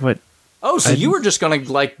was like, what? Oh, so you were just going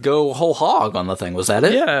to like go whole hog on the thing. Was that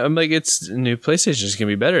it? Yeah. I'm like, it's a new PlayStation. It's going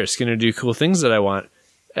to be better. It's going to do cool things that I want.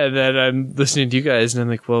 And then I'm listening to you guys and I'm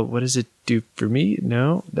like, well, what does it do for me?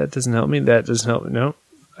 No, that doesn't help me. That doesn't help me. No,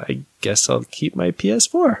 I guess I'll keep my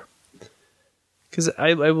PS4. Because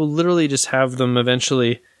I will literally just have them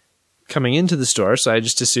eventually coming into the store. So I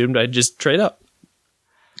just assumed I'd just trade up.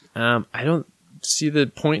 I don't see the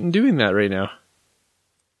point in doing that right now.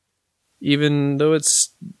 Even though it's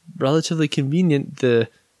relatively convenient,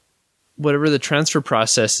 whatever the transfer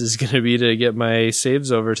process is going to be to get my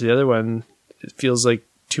saves over to the other one, it feels like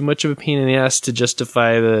too much of a pain in the ass to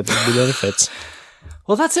justify the benefits.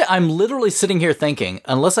 Well, that's it. I'm literally sitting here thinking,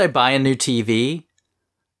 unless I buy a new TV,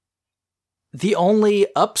 the only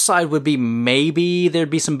upside would be maybe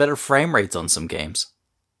there'd be some better frame rates on some games.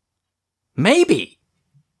 Maybe.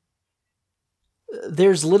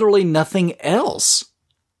 There's literally nothing else.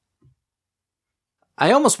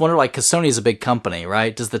 I almost wonder, like, because Sony's a big company,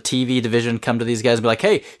 right? Does the TV division come to these guys and be like,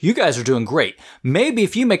 hey, you guys are doing great. Maybe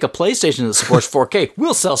if you make a PlayStation that supports 4K,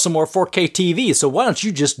 we'll sell some more 4K TVs, so why don't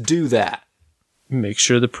you just do that? Make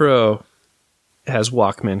sure the Pro has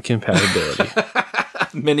Walkman compatibility.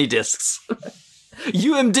 Mini discs.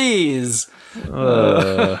 UMDs.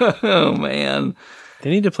 Oh, man. They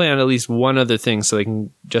need to plan at least one other thing so they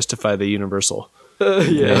can justify the universal.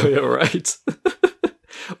 Yeah, right.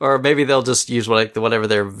 Or maybe they'll just use whatever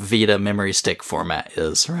their Vita memory stick format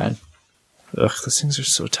is, right? Ugh, those things are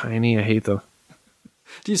so tiny. I hate them.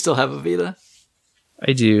 Do you still have a Vita?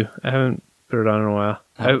 I do. I haven't put it on in a while.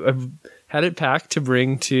 Oh. I've had it packed to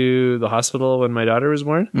bring to the hospital when my daughter was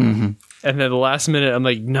born. Mm-hmm. And then the last minute, I'm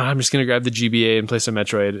like, no, I'm just going to grab the GBA and play some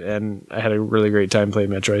Metroid. And I had a really great time playing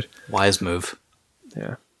Metroid. Wise move.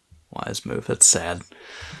 Yeah. Wise move. That's sad.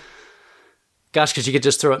 Gosh, because you could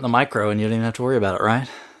just throw it in the micro and you don't even have to worry about it, right?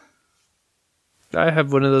 I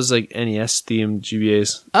have one of those like NES themed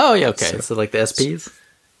GBAs. Oh, yeah, okay. So like the SPs?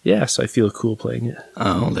 Yeah, so I feel cool playing it.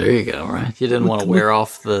 Oh, there you go, right? You didn't want to wear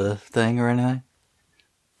off the thing or anything?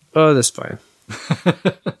 Oh, that's fine.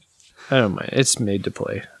 I don't mind. It's made to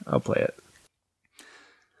play. I'll play it.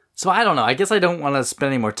 So I don't know. I guess I don't want to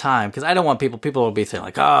spend any more time because I don't want people will be saying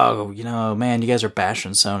like, oh, man, you guys are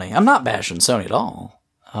bashing Sony. I'm not bashing Sony at all.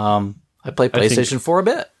 I played PlayStation for a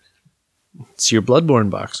bit. It's your Bloodborne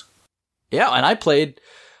box. Yeah, and I played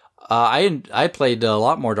I played a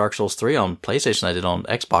lot more Dark Souls 3 on PlayStation than I did on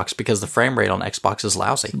Xbox because the frame rate on Xbox is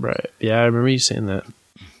lousy. Right. Yeah, I remember you saying that.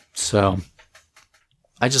 So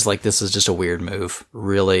I just like this is just a weird move.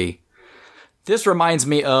 Really. This reminds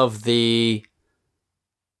me of the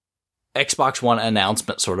Xbox One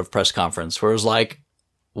announcement sort of press conference where it was like,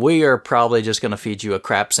 we are probably just going to feed you a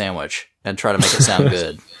crap sandwich and try to make it sound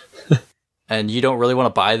good. And you don't really want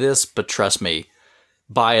to buy this, but trust me,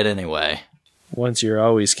 buy it anyway. Once you're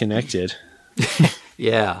always connected.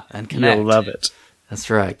 Yeah, and Kinect. You'll love it. That's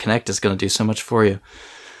right. Kinect is going to do so much for you.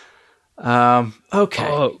 Okay.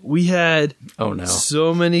 Oh, we had no.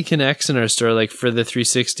 so many Kinects in our store, like for the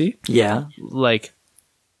 360. Yeah. Like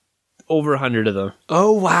over 100 of them.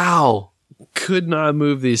 Oh, wow. Could not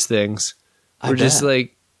move these things. We're just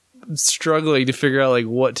like struggling to figure out like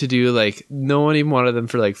what to do. Like no one even wanted them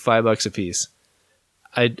for like $5 a piece.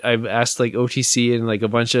 I've asked like OTC and like a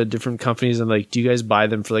bunch of different companies. I'm like, do you guys buy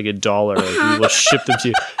them for like $1? Like, we will ship them to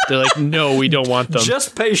you. They're like, no, we don't want them.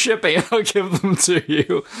 Just pay shipping. I'll give them to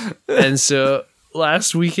you. And so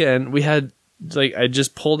last weekend we had like, I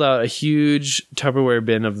just pulled out a huge Tupperware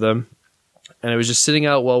bin of them and I was just sitting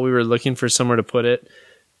out while we were looking for somewhere to put it.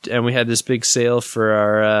 And we had this big sale for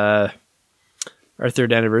our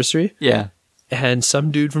 3rd anniversary. Yeah. And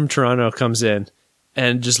some dude from Toronto comes in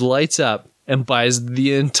and just lights up and buys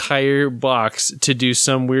the entire box to do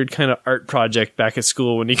some weird kind of art project back at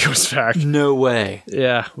school when he goes back. No way.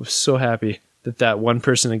 Yeah, I was so happy that one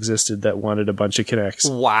person existed that wanted a bunch of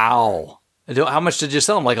Kinects. Wow. How much did you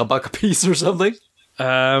sell them? Like $1 a piece or something?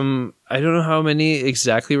 I don't know how many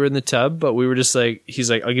exactly were in the tub, but we were just like, he's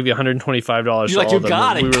like, I'll give you $125 You're for all like, of you them.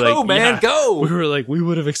 got it. We were Go, like, man, yeah. go. We were like, we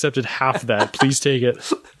would have accepted half that. Please take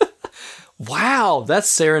it. Wow, that's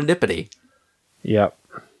serendipity. Yep.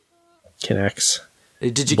 Kinects.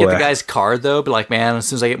 Did you get the guy's card, though? Be like, man, as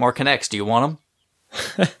soon as I get more Kinects, do you want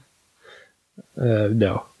them?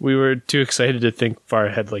 No. We were too excited to think far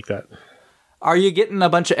ahead like that. Are you getting a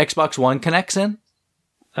bunch of Xbox One Kinects in?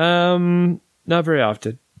 Not very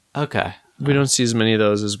often. Okay. We don't see as many of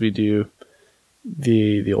those as we do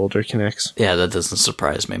the older Kinects. Yeah, that doesn't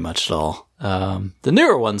surprise me much at all. The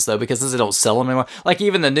newer ones, though, because they don't sell them anymore. Like,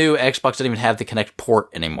 even the new Xbox doesn't even have the Kinect port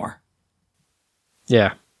anymore.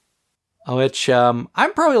 Yeah. Which, I'm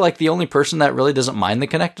probably like the only person that really doesn't mind the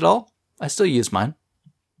Kinect at all. I still use mine.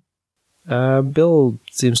 Bill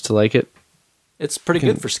seems to like it. It's pretty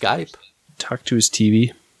good for Skype. Talk to his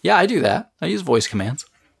TV. Yeah, I do that. I use voice commands.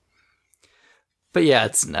 But yeah,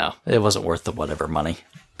 it wasn't worth the whatever money.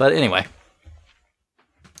 But anyway.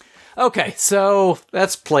 Okay, so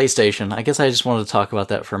that's PlayStation. I guess I just wanted to talk about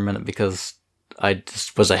that for a minute because I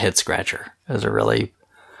just was a head scratcher. It was a really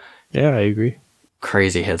Yeah, I agree.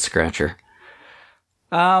 crazy head scratcher.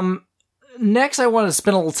 Next, I wanted to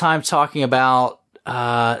spend a little time talking about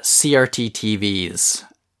CRT TVs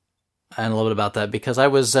and a little bit about that because I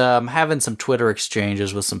was having some Twitter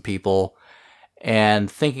exchanges with some people and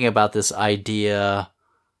thinking about this idea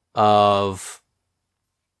of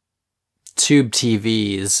tube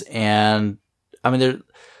TVs, and I mean they're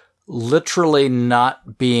literally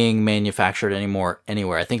not being manufactured anymore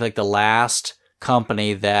anywhere. I think like the last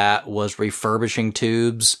company that was refurbishing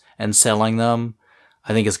tubes and selling them,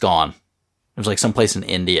 I think it's gone. It was like someplace in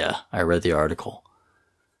India. I read the article.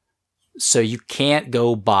 So you can't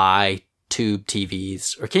go buy tube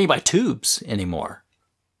TVs, or can you buy tubes anymore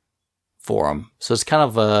for them? So it's kind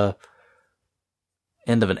of a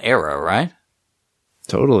end of an era, right?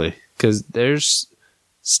 Totally. Because there's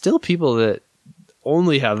still people that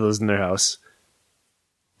only have those in their house.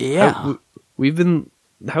 Yeah. We've been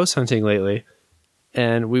house hunting lately,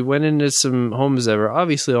 And we went into some homes that were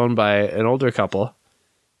obviously owned by an older couple.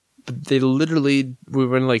 But we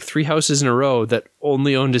went like 3 houses in a row that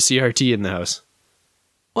only owned a CRT in the house.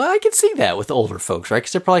 Well, I can see that with older folks, right?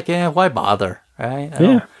 Because they're probably like, why bother, right? I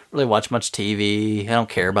don't really watch much TV. I don't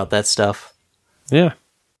care about that stuff. Yeah.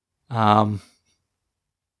 Yeah,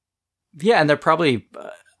 and they're probably,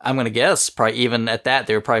 I'm going to guess, probably even at that,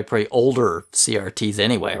 they were probably pretty older CRTs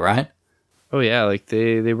anyway, right? Oh, yeah. Like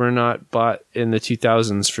they were not bought in the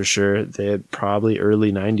 2000s for sure. They had probably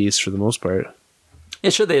early 90s for the most part. Yeah,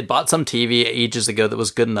 sure, they had bought some TV ages ago that was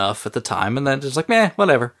good enough at the time, and then just like, meh,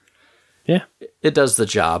 whatever. Yeah. It does the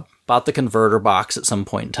job. Bought the converter box at some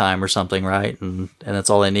point in time or something, right? And that's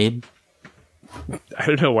all they need. I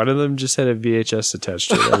don't know. One of them just had a VHS attached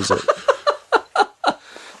to it. That was it.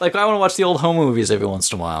 Like, I want to watch the old home movies every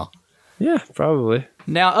once in a while. Yeah, probably.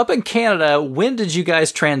 Now, up in Canada, when did you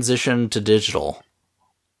guys transition to digital?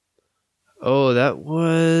 Oh, that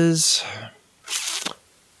was...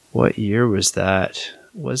 What year was that?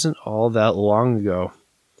 Wasn't all that long ago.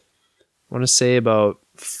 I want to say about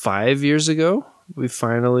 5 years ago, we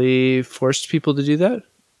finally forced people to do that.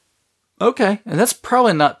 Okay, and that's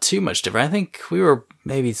probably not too much different. I think we were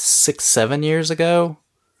maybe 6-7 years ago.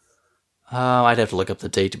 I'd have to look up the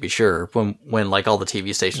date to be sure. When like all the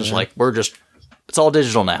TV stations were like, it's all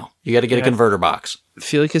digital now. You got to get a converter box. I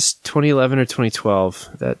feel like it's 2011 or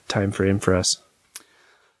 2012, that time frame for us.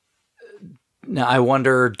 Now, I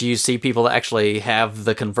wonder, do you see people that actually have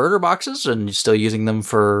the converter boxes and you're still using them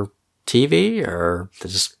for TV, or they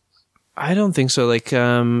just... I don't think so. Like,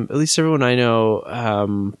 at least everyone I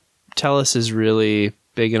know, TELUS is really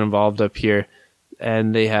big and involved up here.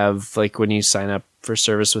 And they have, like, when you sign up for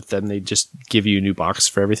service with them, they just give you a new box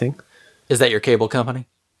for everything. Is that your cable company?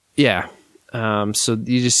 Yeah. So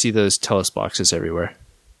you just see those TELUS boxes everywhere.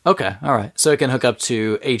 Okay, all right. So it can hook up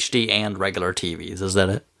to HD and regular TVs, is that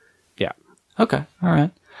it? Yeah. Okay, all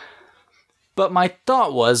right. But my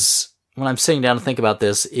thought was, when I'm sitting down to think about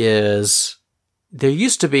this, is there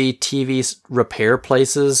used to be TV repair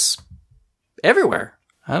places everywhere.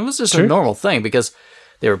 It was just a normal thing because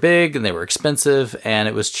they were big and they were expensive, and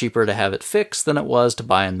it was cheaper to have it fixed than it was to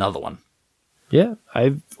buy another one. Yeah,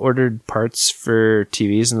 I've ordered parts for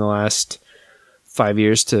TVs in the last 5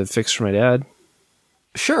 years to fix for my dad.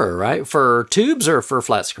 Sure, right? For tubes or for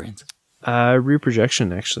flat screens? Rear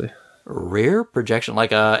projection, actually. Rear projection?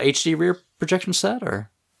 Like a HD rear projection set, or?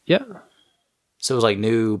 Yeah. So it was like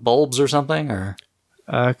new bulbs or something, or?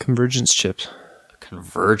 Convergence chips.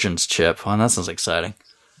 Convergence chip. Oh, that sounds exciting.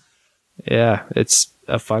 Yeah, it's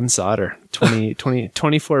a fun solder.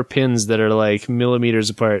 24 pins that are like millimeters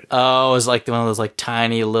apart. Oh, it's like one of those like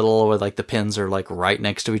tiny little where like the pins are like right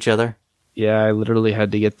next to each other. Yeah, I literally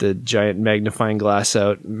had to get the giant magnifying glass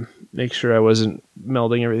out and make sure I wasn't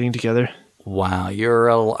melding everything together. Wow,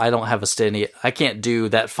 I don't have a steady... I can't do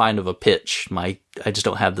that fine of a pitch. I just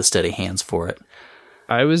don't have the steady hands for it.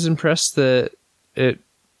 I was impressed that it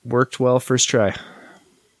worked well first try.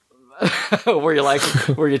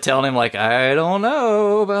 Were you telling him like, I don't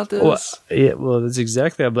know about this? Well, that's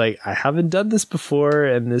exactly. I'm like, I haven't done this before,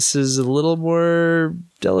 and this is a little more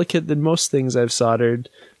delicate than most things I've soldered,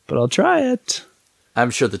 but I'll try it. I'm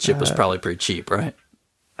sure the chip was probably pretty cheap, right?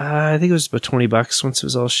 I think it was about $20 once it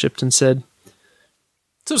was all shipped and said.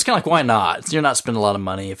 So it's kind of like, why not? You're not spending a lot of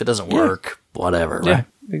money. If it doesn't work, whatever, right? Yeah,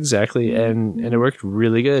 exactly. And it worked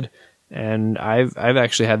really good. And I've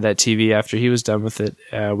actually had that TV after he was done with it.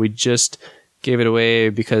 We just gave it away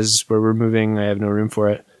because where we're moving, I have no room for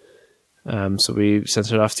it. So we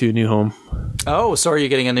sent it off to a new home. Oh, so are you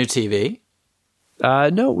getting a new TV?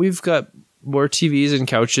 No, we've got more TVs and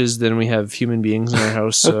couches than we have human beings in our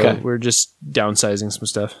house. So we're just downsizing some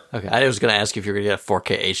stuff. Okay, I was going to ask you if you were going to get a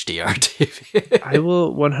 4K HDR TV. I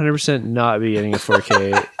will 100% not be getting a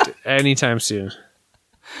 4K anytime soon.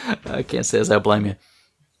 I can't say as I blame you.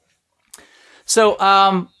 So,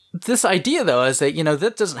 this idea, though, is that,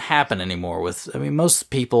 that doesn't happen anymore most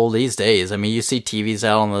people these days. You see TVs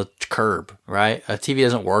out on the curb, right? A TV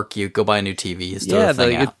doesn't work. You go buy a new TV. It's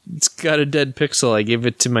got a dead pixel. I gave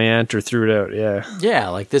it to my aunt or threw it out. Yeah. Yeah.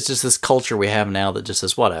 Like there's just this culture we have now that just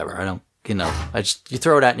says, whatever. I don't, you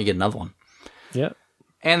throw it out and you get another one. Yeah.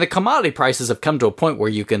 And the commodity prices have come to a point where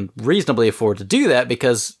you can reasonably afford to do that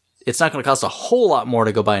because it's not going to cost a whole lot more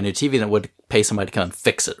to go buy a new TV than it would pay somebody to come and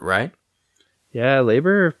fix it, right? Yeah,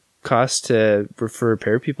 labor cost for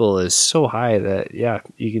repair people is so high that,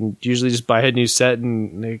 you can usually just buy a new set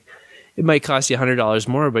and it might cost you $100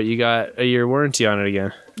 more, but you got a year warranty on it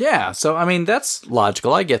again. Yeah, so, that's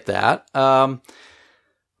logical. I get that. But,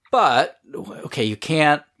 okay, you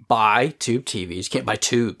can't buy tube TVs. You can't buy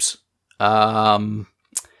tubes. And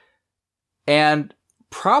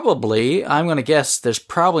Probably, I'm going to guess there's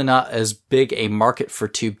probably not as big a market for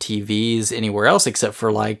tube TVs anywhere else except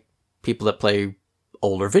for like people that play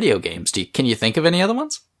older video games. Can you think of any other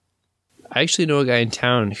ones? I actually know a guy in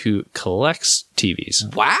town who collects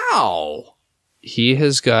TVs. Wow. He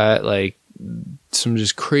has got like some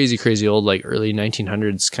just crazy old, like early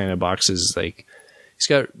 1900s kind of boxes. Like he's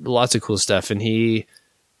got lots of cool stuff, and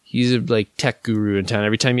he's a like tech guru in town.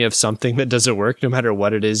 Every time you have something that doesn't work, no matter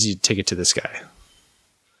what it is, you take it to this guy.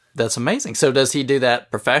 That's amazing. So does he do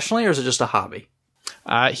that professionally, or is it just a hobby?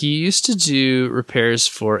 He used to do repairs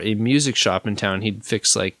for a music shop in town. He'd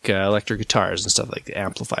fix like electric guitars and stuff, like the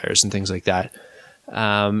amplifiers and things like that,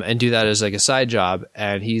 and do that as like a side job.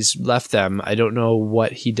 And he's left them. I don't know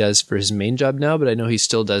what he does for his main job now, but I know he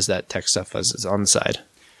still does that tech stuff as on the side.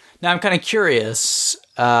 Now I'm kind of curious,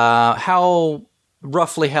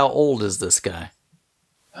 roughly how old is this guy?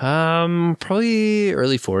 Probably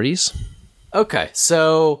early 40s. Okay,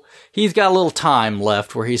 so he's got a little time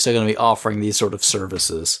left where he's still going to be offering these sort of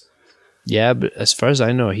services. Yeah, but as far as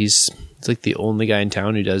I know, he's like the only guy in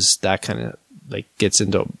town who does that kind of, like, gets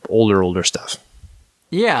into older stuff.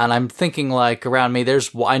 Yeah, and I'm thinking like around me,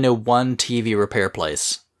 I know one TV repair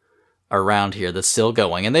place around here that's still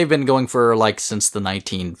going, and they've been going for like since the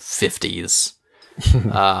 1950s.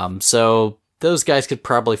 So those guys could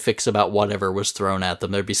probably fix about whatever was thrown at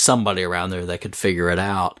them. There'd be somebody around there that could figure it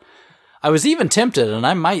out. I was even tempted, and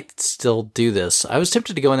I might still do this. I was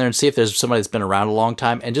tempted to go in there and see if there's somebody that's been around a long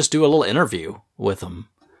time and just do a little interview with them.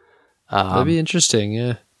 That'd be interesting,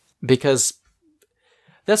 yeah. Because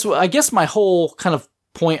that's what I guess my whole kind of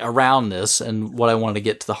point around this and what I wanted to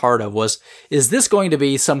get to the heart of was, is this going to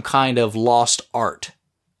be some kind of lost art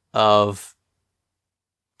of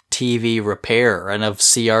TV repair and of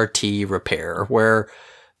CRT repair where...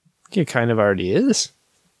 It kind of already is.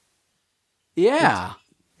 Yeah.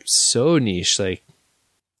 So niche, like.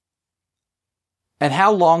 And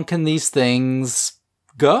how long can these things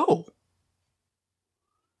go?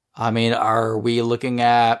 I mean, are we looking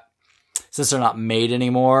at, since they're not made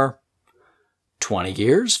anymore, 20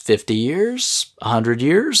 years, 50 years, 100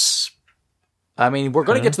 years? I mean, we're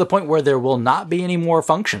going to get to the point where there will not be any more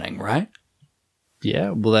functioning, right? Yeah,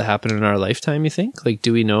 will that happen in our lifetime, you think? Like,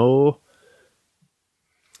 do we know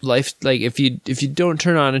like if you don't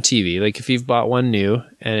turn on a TV, like if you've bought one new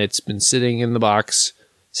and it's been sitting in the box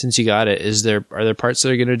since you got it, are there parts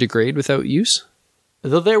that are going to degrade without use?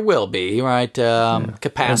 Though there will be, right?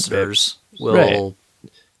 Capacitors will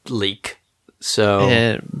leak. So,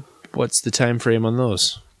 and what's the time frame on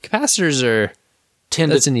those? Capacitors are 10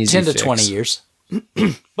 to 20 years.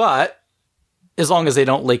 But as long as they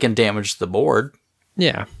don't leak and damage the board.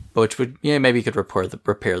 Yeah. Which would, maybe you could repair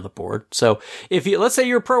the board. So let's say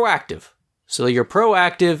you're proactive. So you're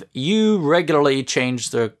proactive, you regularly change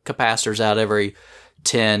the capacitors out every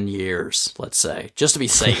 10 years, let's say, just to be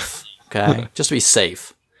safe. Okay. Just to be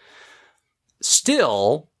safe.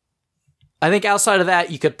 Still, I think outside of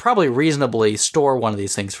that, you could probably reasonably store one of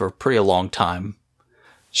these things for a pretty long time.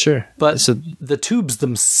 Sure. But the tubes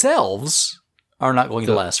themselves are not going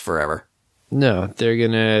to last forever. No,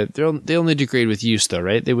 they only degrade with use though,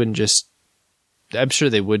 right? They wouldn't just, I'm sure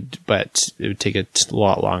they would, but it would take a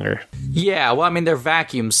lot longer. Yeah, well, I mean, they're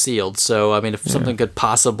vacuum sealed, so, I mean, if something could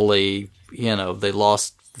possibly, they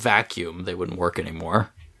lost vacuum, they wouldn't work anymore.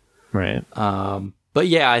 Right. But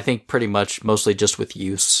yeah, I think pretty much mostly just with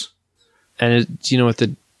use. And do you know what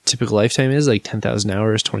the typical lifetime is? Like 10,000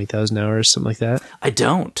 hours, 20,000 hours, something like that? I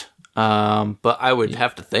don't. But I would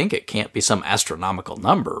have to think it can't be some astronomical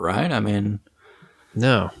number, right? I mean...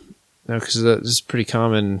 No, because that was pretty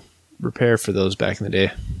common repair for those back in the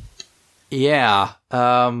day. Yeah.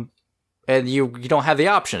 And you don't have the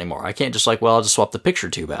option anymore. I can't just I'll just swap the picture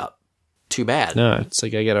tube out. Too bad. No, it's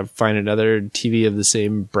like I gotta find another TV of the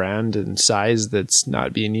same brand and size that's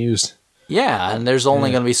not being used. Yeah, and there's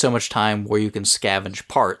only going to be so much time where you can scavenge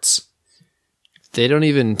parts. They don't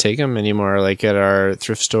even take them anymore, like at our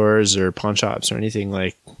thrift stores or pawn shops or anything.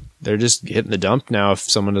 Like, they're just hitting the dump now if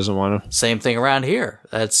someone doesn't want them. Same thing around here.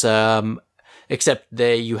 That's except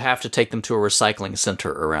you have to take them to a recycling center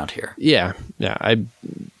around here. Yeah, I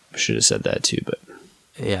should have said that too, but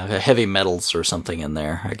yeah, heavy metals or something in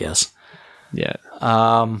there, I guess. Yeah.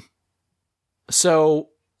 So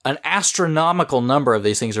an astronomical number of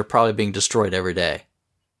these things are probably being destroyed every day.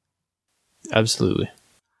 Absolutely.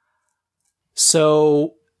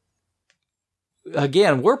 So,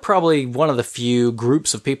 again, we're probably one of the few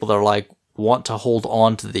groups of people that want to hold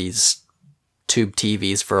on to these tube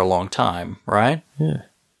TVs for a long time, right? Yeah. I'm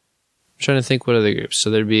trying to think what other groups. So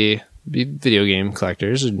there'd be video game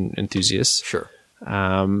collectors and enthusiasts. Sure.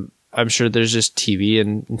 I'm sure there's just TV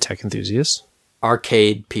and tech enthusiasts.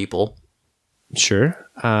 arcade people. Sure.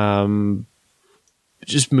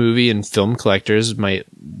 Just movie and film collectors might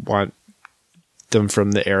want them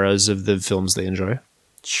from the eras of the films they enjoy.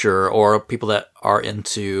 Sure, or people that are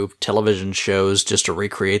into television shows just to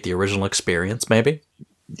recreate the original experience, maybe.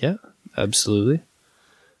 Yeah, absolutely.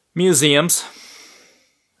 Museums.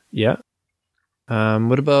 Yeah.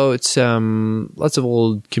 What about lots of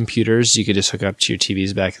old computers you could just hook up to your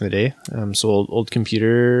TVs back in the day? So old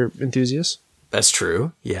computer enthusiasts? That's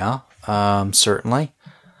true, yeah, certainly.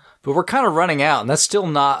 But we're kind of running out, and that's still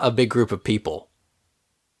not a big group of people.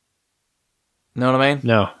 Know what I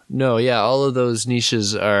mean? No, yeah, all of those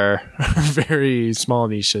niches are very small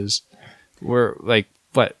niches. We're like,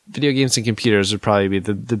 what? Video games and computers would probably be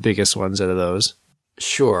the biggest ones out of those.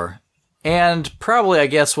 Sure. And probably, I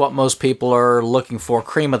guess, what most people are looking for,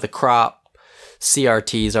 cream of the crop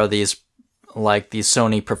CRTs are these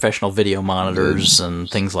Sony professional video monitors and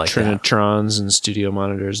things like that. Trinitrons and studio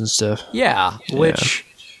monitors and stuff. Yeah, which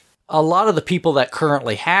a lot of the people that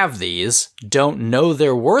currently have these don't know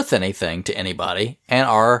they're worth anything to anybody and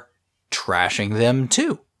are trashing them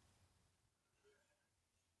too.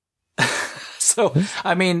 So,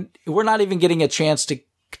 I mean, we're not even getting a chance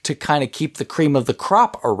to kind of keep the cream of the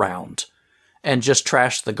crop around and just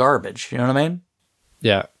trash the garbage. You know what I mean?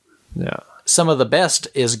 Yeah. Yeah. Some of the best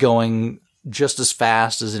is going just as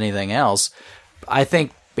fast as anything else. I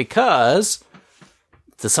think because,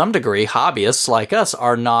 to some degree, hobbyists like us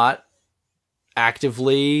are not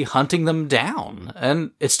actively hunting them down.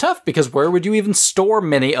 And it's tough because where would you even store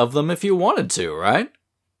many of them if you wanted to, right?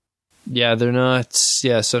 Yeah, they're not,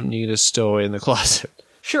 something you just stow away in the closet.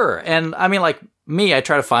 Sure. And I mean, like me, I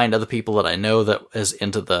try to find other people that I know that is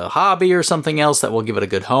into the hobby or something else that will give it a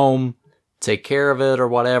good home, take care of it or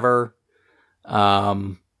whatever.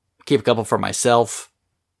 Keep a couple for myself.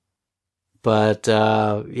 But,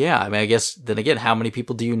 I mean, I guess then again, how many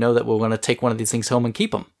people do you know that will want to take one of these things home and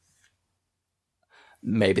keep them?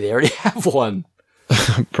 Maybe they already have one.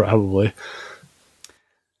 Probably.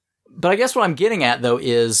 But I guess what I'm getting at, though,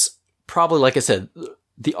 is probably, like I said,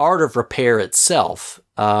 the art of repair itself.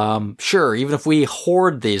 Sure, even if we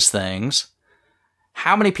hoard these things,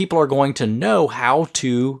 how many people are going to know how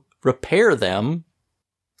to repair them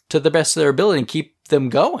to the best of their ability and keep them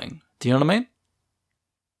going? Do you know what I mean?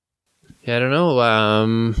 Yeah, I don't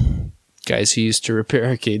know. Guys who used to repair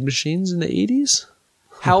arcade machines in the 80s?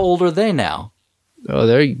 How old are they now? Oh,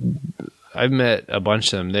 I've met a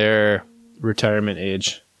bunch of them. They're retirement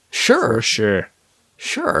age. Sure. For sure.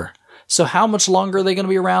 Sure. So how much longer are they going to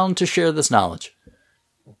be around to share this knowledge?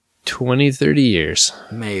 20, 30 years.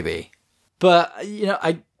 Maybe. But,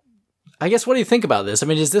 I guess, what do you think about this? I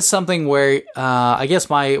mean, is this something where, I guess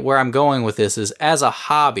where I'm going with this is, as a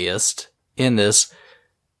hobbyist in this,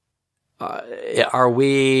 are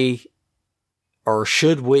we, or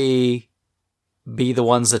should we be the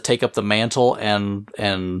ones that take up the mantle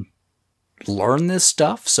and learn this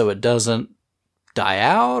stuff so it doesn't die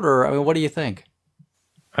out? Or, I mean, what do you think?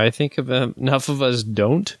 I think enough of us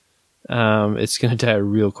don't. It's going to die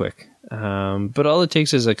real quick. But all it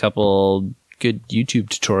takes is a couple good YouTube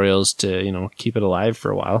tutorials to, keep it alive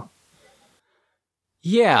for a while.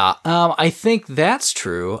 Yeah, I think that's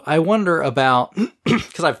true. I wonder about,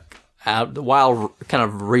 because while kind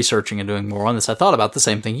of researching and doing more on this, I thought about the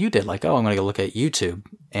same thing you did. Like, I'm going to go look at YouTube.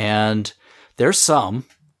 And there's some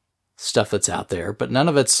stuff that's out there, but none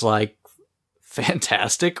of it's like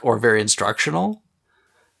fantastic or very instructional.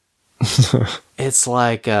 It's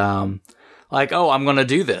like, I'm going to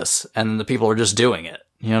do this. And then the people are just doing it.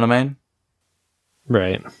 You know what I mean?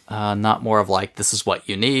 Right. Not more of like, this is what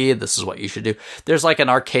you need. This is what you should do. There's like an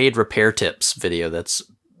arcade repair tips video that's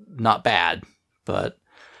not bad, but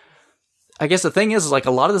I guess the thing is like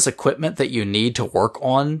a lot of this equipment that you need to work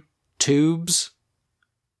on tubes,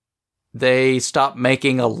 they stopped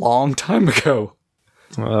making a long time ago.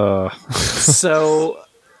 So,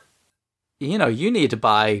 you need to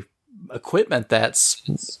buy equipment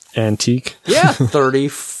that's antique. Yeah, 30,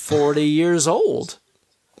 40 years old.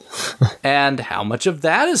 And how much of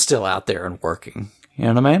that is still out there and working? You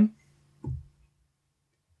know what I mean?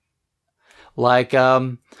 Like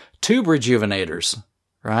tube rejuvenators,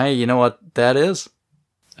 right? You know what that is?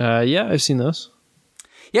 Yeah, I've seen those.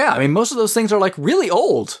 Yeah, I mean, most of those things are like really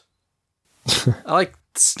old. Like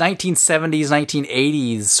 1970s,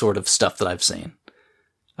 1980s sort of stuff that I've seen.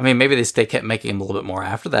 I mean, maybe they kept making them a little bit more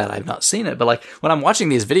after that. I've not seen it. But like when I'm watching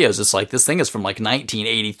these videos, it's like this thing is from like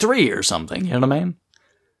 1983 or something. You know what I mean?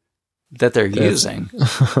 That they're using.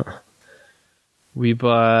 We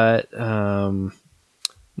bought,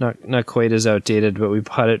 not quite as outdated, but we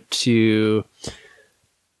bought it to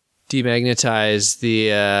demagnetize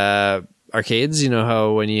the arcades. You know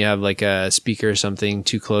how when you have like a speaker or something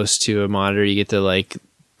too close to a monitor, you get the like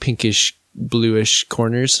pinkish, bluish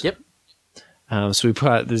corners. Yep. So we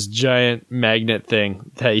put this giant magnet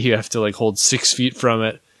thing that you have to like hold 6 feet from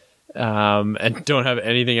it, and don't have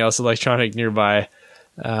anything else electronic nearby,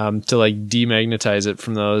 to like demagnetize it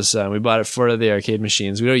from those. We bought it for the arcade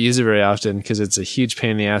machines. We don't use it very often because it's a huge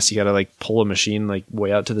pain in the ass. You got to like pull a machine like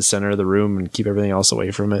way out to the center of the room and keep everything else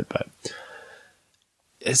away from it. But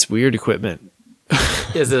it's weird equipment.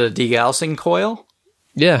 Is it a degaussing coil?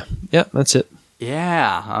 Yeah, that's it.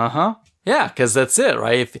 Yeah, yeah, because that's it,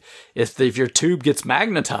 right? If your tube gets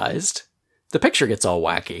magnetized, the picture gets all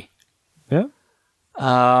wacky. Yeah.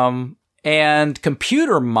 And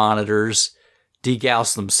computer monitors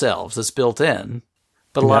degauss themselves. It's built in,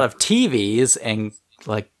 but a lot of TVs and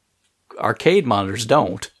like arcade monitors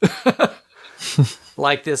don't.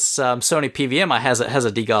 Like this Sony PVM, has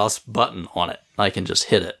a degauss button on it. I can just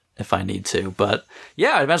hit it if I need to. But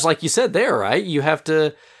yeah, imagine like you said there, right? You have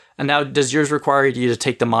to. And now, does yours require you to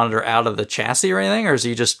take the monitor out of the chassis or anything, or is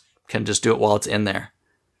you can just do it while it's in there?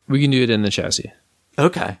 We can do it in the chassis.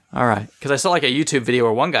 Okay, all right. Because I saw like a YouTube video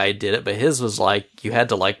where one guy did it, but his was like you had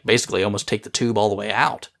to like basically almost take the tube all the way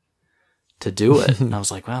out to do it. And I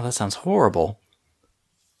was like, wow, that sounds horrible.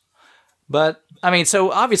 But I mean,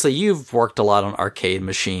 so obviously you've worked a lot on arcade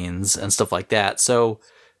machines and stuff like that. So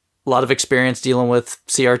a lot of experience dealing with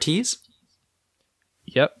CRTs.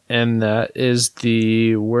 Yep, and that is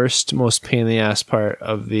the worst, most pain in the ass part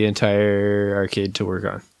of the entire arcade to work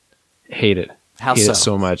on. Hate it. How Hate so? it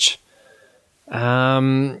so much.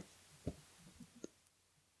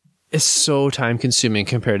 It's so time consuming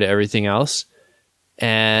compared to everything else.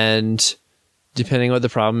 And depending on what the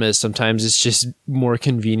problem is, sometimes it's just more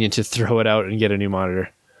convenient to throw it out and get a new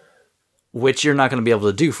monitor. Which you're not going to be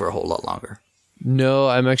able to do for a whole lot longer. No,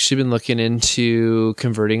 I've actually been looking into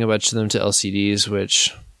converting a bunch of them to LCDs,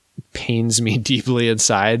 which pains me deeply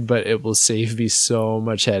inside, but it will save me so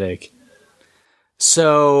much headache.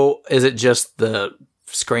 So is it just the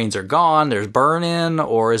screens are gone, there's burn-in,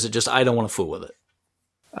 or is it just I don't want to fool with it?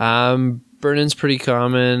 Burn-in's pretty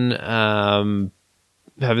common. Having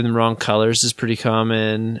the wrong colors is pretty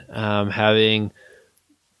common. Having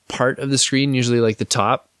part of the screen, usually like the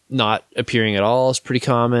top, not appearing at all is pretty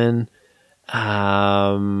common.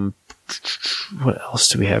 What else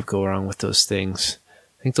do we have go wrong with those things?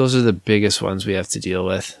 I think those are the biggest ones we have to deal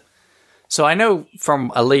with. So I know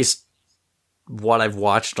from at least what I've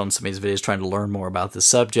watched on some of these videos trying to learn more about the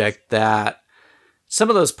subject that some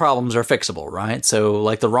of those problems are fixable, right? So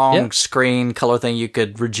like the wrong screen color thing, you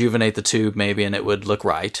could rejuvenate the tube maybe and it would look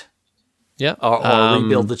right. Yeah. Or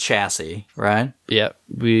rebuild the chassis, right? Yeah.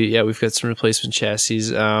 We've got some replacement chassis.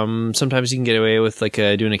 Sometimes you can get away with like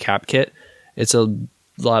doing a cap kit. It's a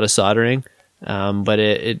lot of soldering, but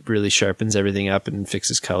it really sharpens everything up and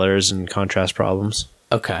fixes colors and contrast problems.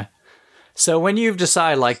 Okay. So when you've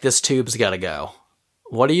decided like this tube's got to go,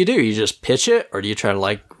 what do? You just pitch it, or do you try to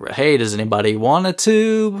like, hey, does anybody want a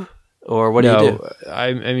tube? Or what do you do?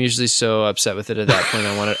 I'm usually so upset with it at that point.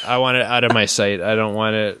 I want it out of my sight. I don't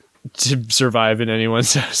want it to survive in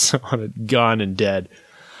anyone's house. I want it gone and dead.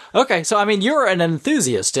 Okay, so I mean, you're an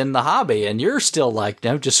enthusiast in the hobby, and you're still like,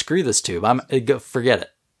 no, just screw this tube. Forget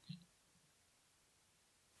it.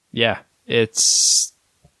 Yeah, it's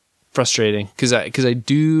frustrating because I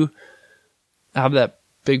do have that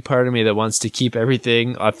big part of me that wants to keep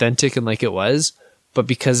everything authentic and like it was, but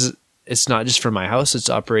because it's not just for my house, it's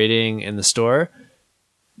operating in the store.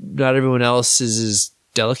 Not everyone else is as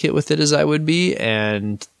delicate with it as I would be,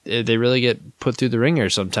 and they really get put through the ringer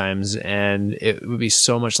sometimes, and it would be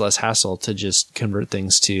so much less hassle to just convert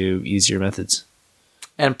things to easier methods.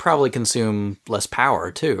 And probably consume less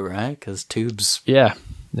power too, right? Because tubes eat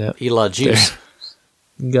a lot of juice.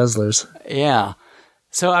 Guzzlers. Yeah.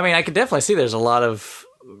 So, I mean, I could definitely see there's a lot of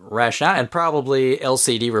rationale, and probably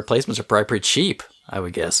LCD replacements are probably pretty cheap, I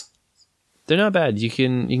would guess. They're not bad. You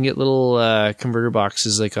can get little converter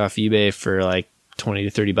boxes like off eBay for like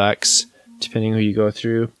 $20 to $30, depending who you go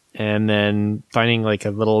through. And then finding like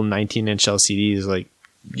a little 19-inch LCDs, like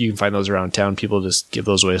you can find those around town. People just give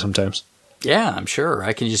those away sometimes. Yeah, I'm sure.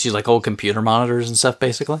 I can just use like old computer monitors and stuff,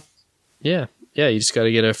 basically. Yeah. You just got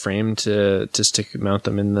to get a frame to mount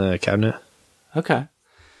them in the cabinet. Okay.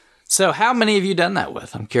 So how many have you done that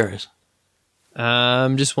with? I'm curious.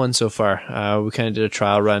 Just one so far. We kind of did a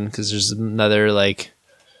trial run because there's another like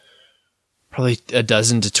probably a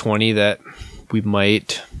dozen to 20 that we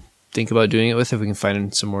might think about doing it with if we can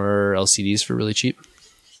find some more LCDs for really cheap.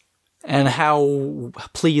 And how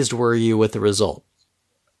pleased were you with the result?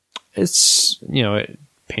 It's, it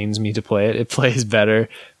pains me to play it. It plays better,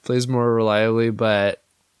 plays more reliably, but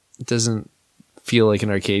feel like an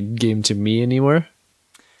arcade game to me anymore.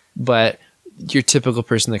 But your typical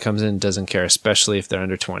person that comes in doesn't care, especially if they're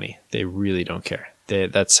under 20. They really don't care.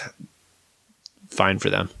 That's fine for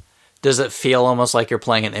them. Does it feel almost like you're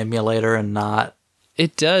playing an emulator and not?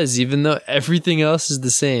 It does, even though everything else is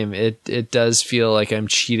the same. It does feel like I'm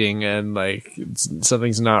cheating and like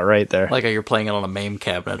something's not right there. Like you're playing it on a MAME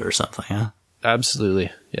cabinet or something, huh?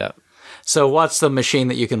 Absolutely, yeah. So what's the machine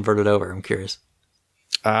that you converted over? I'm curious.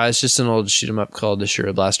 It's just an old shoot 'em up called the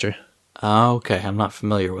Shura Blaster. Oh, okay. I'm not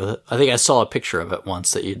familiar with it. I think I saw a picture of it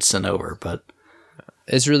once that you'd sent over, but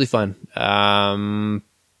it's really fun. Kind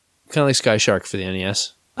of like Sky Shark for the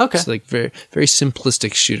NES. Okay. It's like very very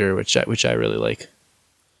simplistic shooter, which I really like.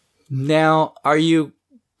 Now, are you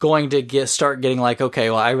going to start getting like, okay,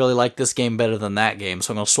 well, I really like this game better than that game,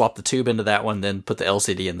 so I'm going to swap the tube into that one, then put the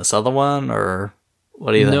LCD in this other one, or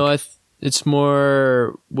what do you think? No, it's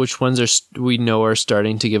more which ones we know are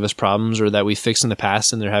starting to give us problems, or that we fixed in the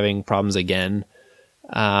past and they're having problems again,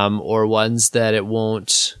 or ones that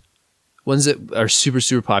are super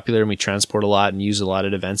super popular and we transport a lot and use a lot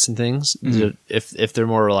at events and things. Mm-hmm. If they're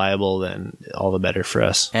more reliable, then all the better for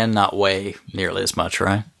us, and not weigh nearly as much,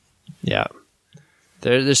 right? Yeah,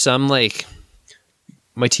 there's some like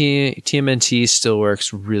my TMNT still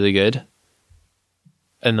works really good,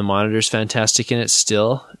 and the monitor's fantastic in it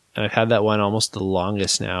still. And I've had that one almost the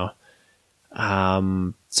longest now.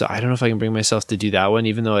 So I don't know if I can bring myself to do that one,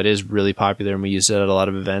 even though it is really popular and we use it at a lot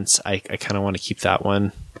of events. I kind of want to keep that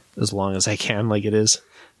one as long as I can, like it is.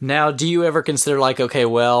 Now, do you ever consider like, okay,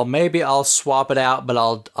 well, maybe I'll swap it out, but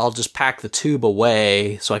I'll just pack the tube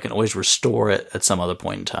away so I can always restore it at some other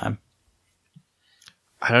point in time?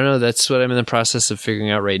 I don't know. That's what I'm in the process of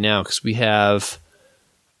figuring out right now, because we have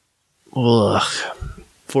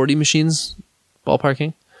 40 machines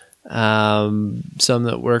ballparking. Some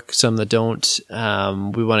that work, some that don't.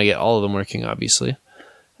 We want to get all of them working, obviously.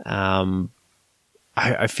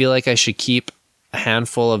 I feel like I should keep a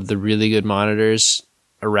handful of the really good monitors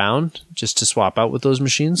around just to swap out with those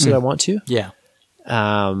machines that I want to. Yeah.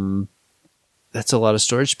 That's a lot of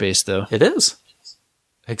storage space, though. It is.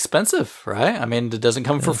 Expensive, right? I mean, it doesn't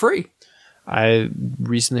come for free. I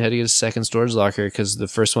recently had to get a second storage locker because the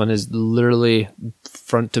first one is literally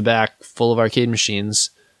front to back full of arcade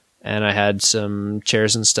machines. And I had some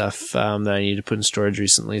chairs and stuff that I needed to put in storage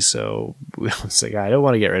recently. So I was like, I don't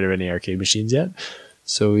want to get rid of any arcade machines yet.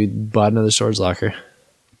 So we bought another storage locker.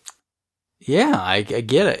 Yeah, I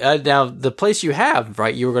get it. Now, the place you have,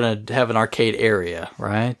 right, you were going to have an arcade area,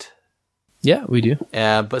 right? Yeah, we do.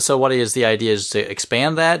 But so what is the idea? Is to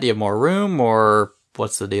expand that? Do you have more room, or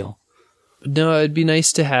what's the deal? No, it'd be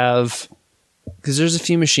nice to have, because there's a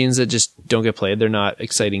few machines that just don't get played. They're not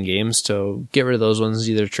exciting games. So get rid of those ones,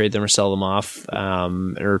 either trade them or sell them off,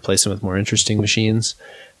 and replace them with more interesting machines.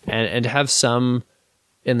 And to have some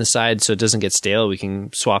in the side so it doesn't get stale. We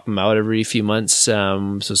can swap them out every few months,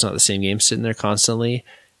 so it's not the same game sitting there constantly.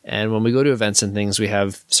 And when we go to events and things, we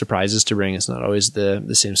have surprises to bring. It's not always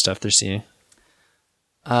the same stuff they're seeing.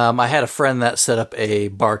 I had a friend that set up a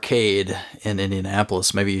barcade in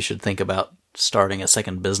Indianapolis. Maybe you should think about starting a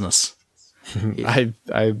second business. I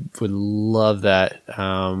would love that.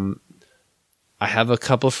 I have a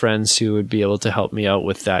couple friends who would be able to help me out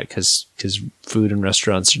with that because food and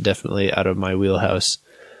restaurants are definitely out of my wheelhouse.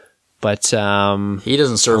 But he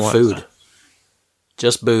doesn't serve food,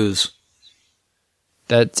 just booze.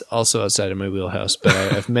 That's also outside of my wheelhouse, but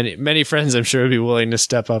I have many friends I'm sure would be willing to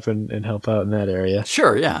step up and help out in that area.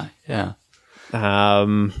 Sure, yeah. I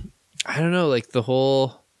don't know, like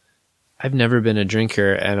I've never been a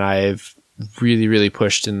drinker, and I've really, really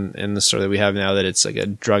pushed in the store that we have now that it's like a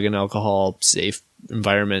drug and alcohol safe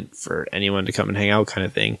environment for anyone to come and hang out kind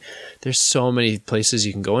of thing. There's so many places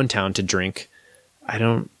you can go in town to drink. I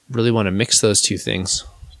don't really want to mix those two things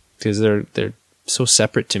because they're so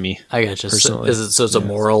separate to me. I gotcha. Personally. Is it a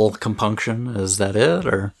moral compunction? Is that it,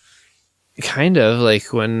 or kind of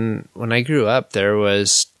like when I grew up, there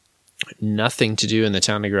was nothing to do in the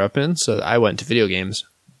town I grew up in, so I went to video games.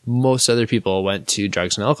 Most other people went to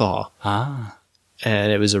drugs and alcohol.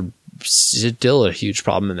 And it was still a huge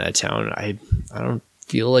problem in that town. I don't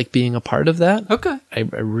feel like being a part of that. Okay. I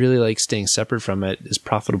really like staying separate from it, as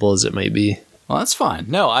profitable as it might be. Well, that's fine.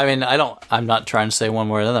 No, I mean, I'm not trying to say one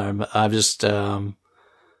way or another. I'm just, no,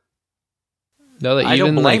 that I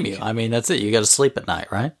don't blame you. I mean, that's it. You got to sleep at night,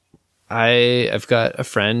 right? I've got a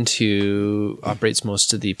friend who operates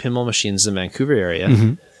most of the pinball machines in the Vancouver area.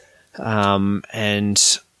 Mm-hmm.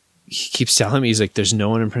 And he keeps telling me, he's like, there's no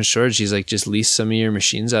one in Prince George. He's like, just lease some of your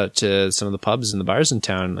machines out to some of the pubs and the bars in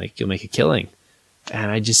town. Like, you'll make a killing. And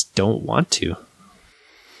I just don't want to.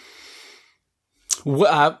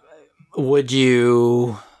 Would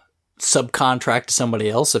you subcontract to somebody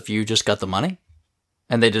else if you just got the money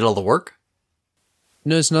and they did all the work?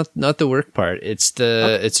 No, it's not the work part. It's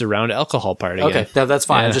it's around alcohol part again. Okay, that's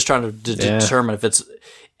fine. I'm just trying to determine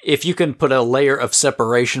if you can put a layer of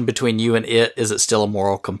separation between you and it, is it still a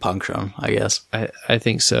moral compunction, I guess? I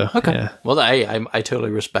think so. Okay. Yeah. Well, I totally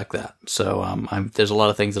respect that. So there's a lot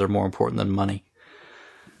of things that are more important than money.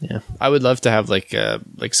 Yeah. I would love to have like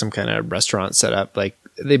some kind of restaurant set up. Like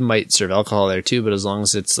they might serve alcohol there too, but as long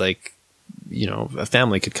as it's like, a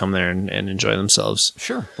family could come there and enjoy themselves.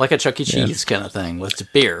 Sure. Like a Chuck E. Cheese kind of thing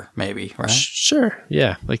with beer, maybe, right? Sure.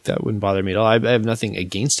 Yeah. Like that wouldn't bother me at all. I have nothing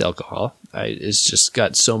against alcohol. It's just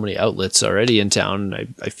got so many outlets already in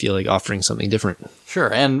town. I feel like offering something different.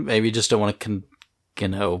 Sure. And maybe you just don't want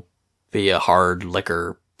to, be a hard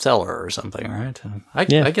liquor seller or something, right? I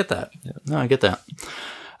get that. Yeah. No, I get that.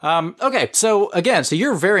 Okay. So again,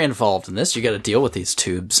 you're very involved in this. You got to deal with these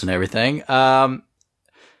tubes and everything.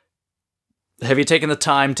 Have you taken the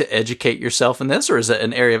time to educate yourself in this, or is it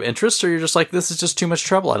an area of interest, or you're just like, this is just too much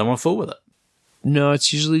trouble, I don't want to fool with it? No,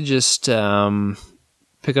 it's usually just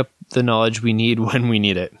pick up the knowledge we need when we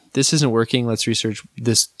need it. This isn't working. Let's research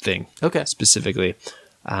this thing. Okay. Specifically.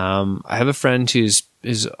 I have a friend who's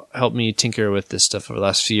helped me tinker with this stuff over the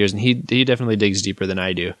last few years, and he definitely digs deeper than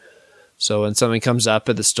I do. So when something comes up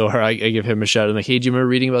at the store, I give him a shout. I'm like, hey, do you remember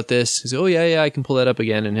reading about this? He's like, oh, yeah, I can pull that up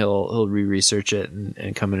again, and he'll re-research it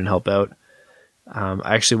and come in and help out.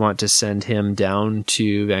 I actually want to send him down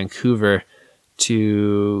to Vancouver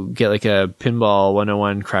to get like a pinball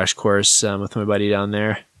 101 crash course with my buddy down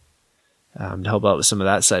there to help out with some of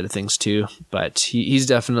that side of things too. But he's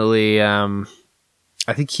definitely, I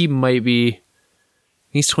think he might be,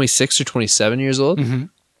 he's 26 or 27 years old. Mm-hmm.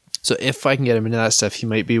 So if I can get him into that stuff, he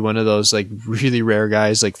might be one of those like really rare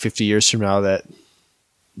guys like 50 years from now that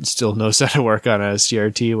still knows how to work on a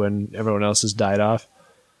CRT when everyone else has died off.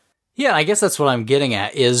 Yeah, I guess that's what I'm getting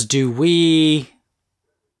at is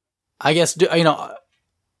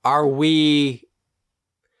are we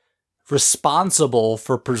responsible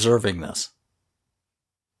for preserving this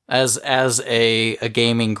as a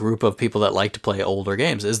gaming group of people that like to play older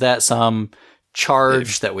games? Is that some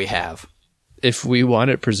charge that we have? If we want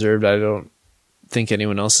it preserved, I don't think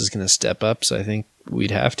anyone else is going to step up, so I think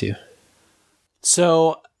we'd have to.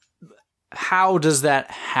 So how does that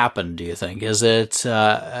happen, do you think? Is it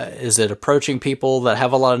approaching people that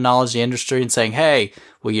have a lot of knowledge in the industry and saying, hey,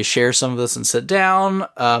 will you share some of this and sit down?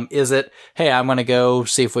 Is it, hey, I'm going to go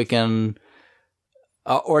see if we can,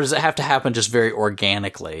 or does it have to happen just very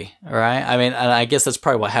organically, right? I mean, and I guess that's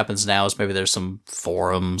probably what happens now is maybe there's some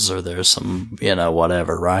forums or there's some,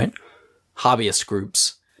 whatever, right? Hobbyist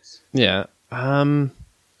groups. Yeah.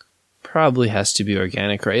 Probably has to be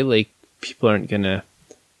organic, right? Like people aren't going to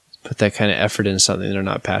put that kind of effort into something they're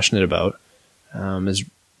not passionate about. As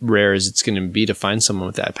rare as it's going to be to find someone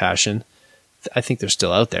with that passion, I think they're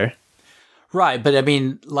still out there. Right. But I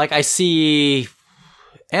mean, like I see,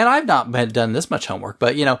 and I've not done this much homework,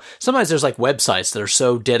 but sometimes there's like websites that are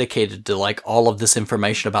so dedicated to like all of this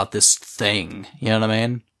information about this thing. You know what I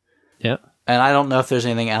mean? Yeah. And I don't know if there's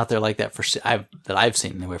anything out there like that that I've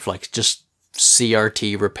seen anywhere for like just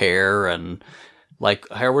CRT repair and like,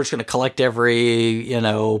 hey, we're just going to collect every,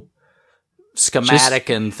 schematic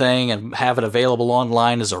and thing and have it available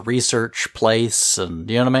online as a research place. And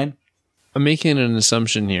you know what I mean? I'm making an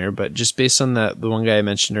assumption here, but just based on the one guy I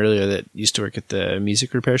mentioned earlier that used to work at the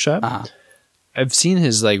music repair shop, I've seen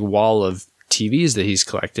his like wall of TVs that he's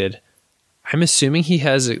collected. I'm assuming he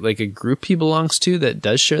has like a group he belongs to that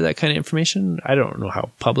does share that kind of information. I don't know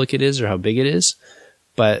how public it is or how big it is,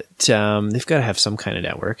 but they've got to have some kind of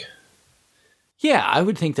network. Yeah, I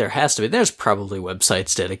would think there has to be. There's probably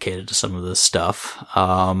websites dedicated to some of this stuff.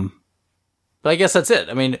 But I guess that's it.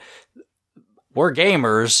 I mean, we're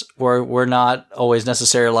gamers. We're not always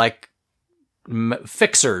necessarily like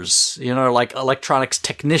fixers, like electronics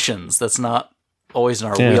technicians. That's not always in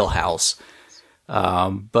our wheelhouse.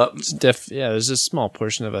 But there's a small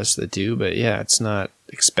portion of us that do, but yeah, it's not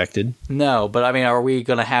expected. No, but I mean, are we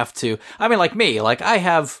going to have to? I mean, like me, like I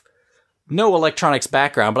have no electronics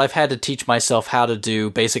background, but I've had to teach myself how to do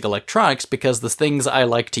basic electronics because the things I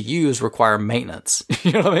like to use require maintenance.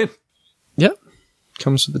 You know what I mean? Yep.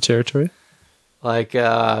 Comes with the territory. Like,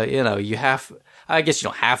 you have, I guess you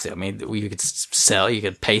don't have to. I mean, you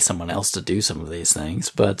could pay someone else to do some of these things,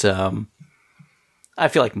 but I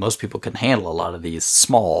feel like most people can handle a lot of these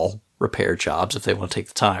small repair jobs if they want to take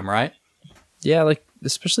the time, right? Yeah, like,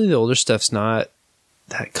 especially the older stuff's not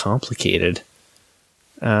that complicated.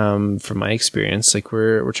 From my experience, like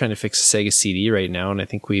we're trying to fix a Sega CD right now, and I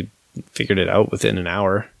think we figured it out within an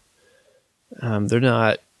hour. They're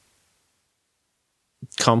not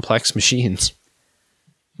complex machines.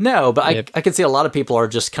 No, but I can see a lot of people are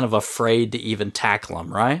just kind of afraid to even tackle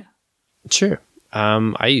them, right? Sure.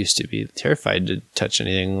 I used to be terrified to touch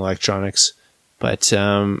anything electronics, but I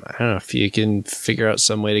don't know if you can figure out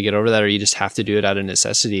some way to get over that, or you just have to do it out of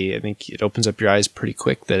necessity. I think it opens up your eyes pretty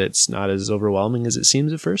quick that it's not as overwhelming as it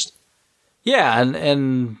seems at first. Yeah,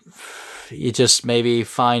 and you just maybe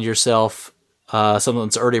find yourself something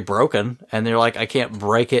that's already broken, and you're like, I can't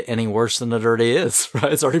break it any worse than it already is,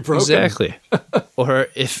 right? It's already broken. Exactly. Or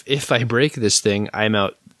if I break this thing, I'm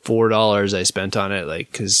out $4 I spent on it,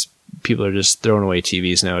 like, because people are just throwing away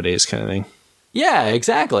TVs nowadays, kind of thing. Yeah,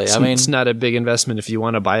 exactly. I mean, it's not a big investment if you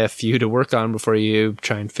want to buy a few to work on before you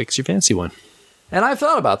try and fix your fancy one. And I've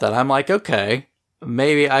thought about that. I'm like, okay,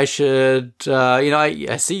 maybe I should,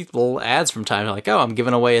 I see little ads from time, like, oh, I'm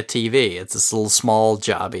giving away a TV. It's this little small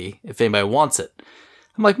jobby if anybody wants it.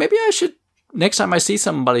 I'm like, maybe I should, next time I see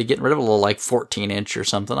somebody getting rid of a little, like, 14-inch or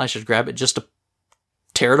something, I should grab it just to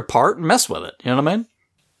tear it apart and mess with it. You know what I mean?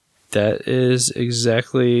 That is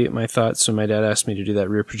exactly my thoughts when my dad asked me to do that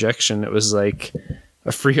rear projection. It was like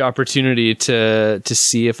a free opportunity to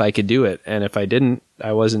see if I could do it. And if I didn't,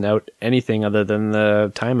 I wasn't out anything other than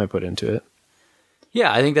the time I put into it.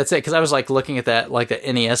 Yeah, I think that's it. Because I was like looking at that, like the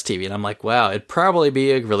NES TV, and I'm like, wow, it'd probably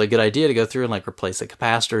be a really good idea to go through and like replace the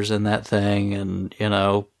capacitors in that thing and,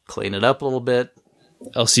 clean it up a little bit.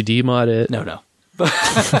 LCD mod it. No.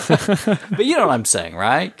 But you know what I'm saying,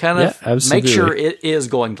 right? Kind of make sure it is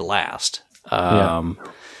going to last.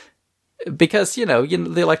 Because,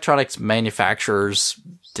 the electronics manufacturers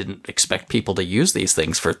didn't expect people to use these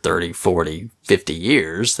things for 30, 40, 50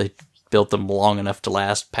 years. They built them long enough to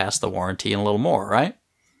last past the warranty and a little more, right?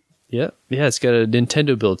 Yeah, it's got a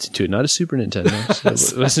Nintendo built into it, not a Super Nintendo.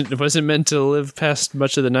 So it wasn't meant to live past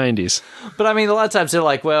much of the 90s. But I mean, a lot of times they're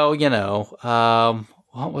like, well,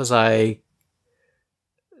 what was I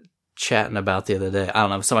chatting about the other day? I don't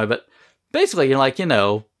know, somebody, but basically you're like,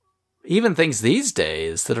 even things these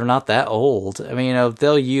days that are not that old, I mean,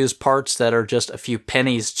 they'll use parts that are just a few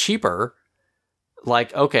pennies cheaper.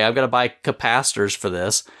 Like, okay, I've got to buy capacitors for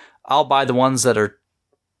this. I'll buy the ones that are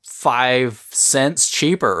 5 cents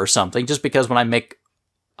cheaper or something, just because when I make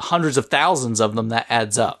hundreds of thousands of them, that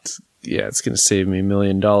adds up. Yeah, it's going to save me $1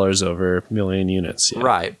 million over a million units. Yeah.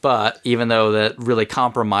 Right, but even though that really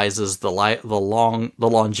compromises the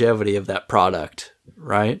longevity of that product,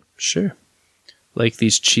 right? Sure. Like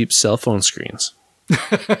these cheap cell phone screens.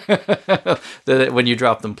 When you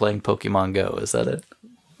drop them playing Pokemon Go, is that it?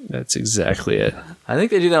 That's exactly it. I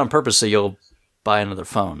think they do that on purpose so you'll buy another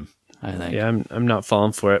phone, I think. Yeah, I'm not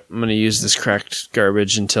falling for it. I'm going to use this cracked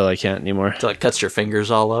garbage until I can't anymore. Until it cuts your fingers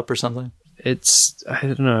all up or something? I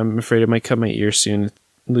don't know, I'm afraid it might cut my ear soon.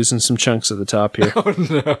 I'm losing some chunks at the top here. Oh,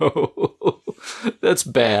 no. That's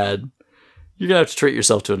bad. You're going to have to treat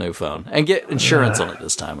yourself to a new phone. And get insurance on it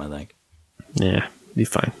this time, I think. Yeah, be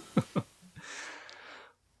fine.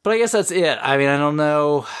 But I guess that's it. I mean, I don't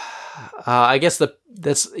know. I guess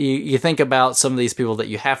you think about some of these people that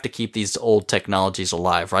you have to keep these old technologies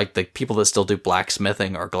alive, right? The people that still do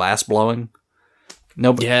blacksmithing or glass blowing.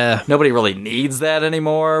 Nobody really needs that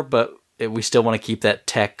anymore, but we still want to keep that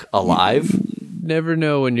tech alive. Never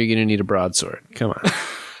know when you're going to need a broadsword. Come on.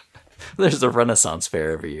 There's the Renaissance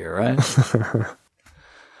Fair every year, right?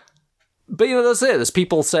 But, that's it. As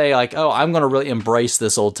people say, like, oh, I'm going to really embrace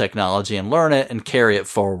this old technology and learn it and carry it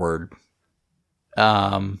forward.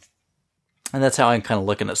 And that's how I'm kind of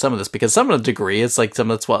looking at some of this, because some of the degree, it's like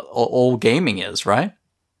that's what old gaming is, right?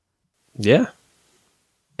 Yeah.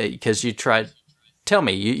 Because you try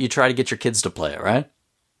to get your kids to play it, right?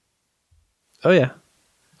 Oh, yeah.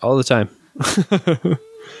 All the time.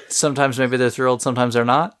 Sometimes maybe they're thrilled, sometimes they're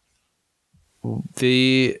not.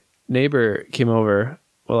 The neighbor came over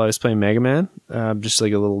while I was playing Mega Man, just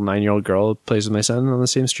like a little 9-year-old girl who plays with my son on the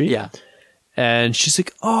same street. Yeah. And she's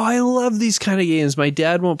like, oh, I love these kind of games. My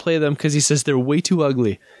dad won't play them because he says they're way too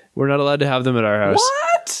ugly. We're not allowed to have them at our house.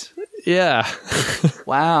 What? Yeah.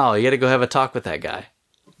 Wow, you got to go have a talk with that guy.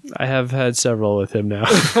 I have had several with him now.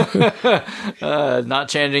 Not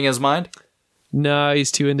changing his mind? No,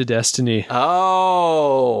 he's too into Destiny.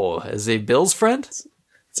 Oh, is he Bill's friend?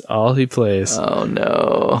 It's all he plays. Oh,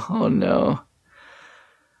 no.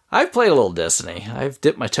 I've played a little Destiny. I've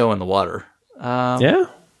dipped my toe in the water. Yeah?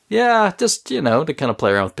 Yeah, just, to kind of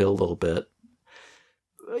play around with Bill a little bit.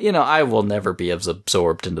 I will never be as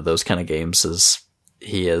absorbed into those kind of games as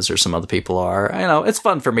he is or some other people are. It's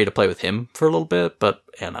fun for me to play with him for a little bit, but,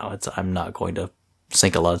 I'm not going to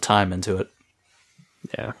sink a lot of time into it.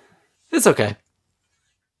 Yeah. It's okay.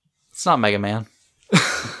 It's not Mega Man.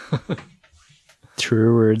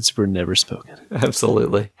 Truer words were never spoken.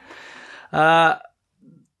 Absolutely.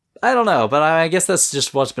 I don't know, but I guess that's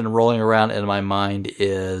just what's been rolling around in my mind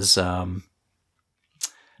is, what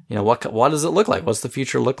does it look like? What's the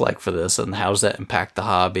future look like for this, and how does that impact the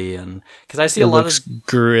hobby? And because I see a lot of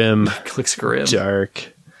grim, looks grim,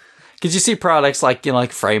 dark. Because you see products like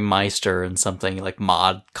like FrameMeister and something like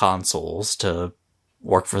mod consoles to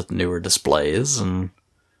work for newer displays, and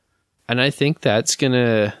I think that's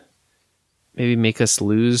gonna maybe make us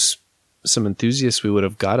lose some enthusiasts we would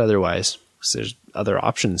have got otherwise. Because there's other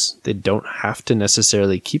options. They don't have to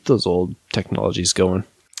necessarily keep those old technologies going.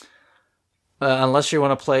 Unless you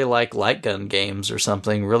want to play like light gun games or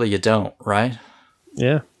something, really you don't, right?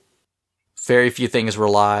 Yeah. Very few things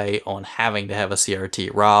rely on having to have a CRT.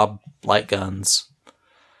 Rob, light guns,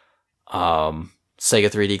 Sega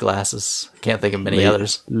 3D glasses. Can't think of many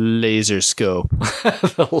others. Laser scope.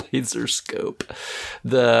 The laser scope.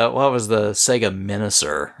 What was the Sega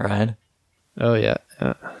Miniser, right? Oh, yeah.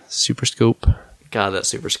 Super scope. God, that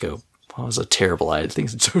Super Scope. That was a terrible idea.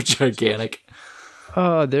 Things are so gigantic.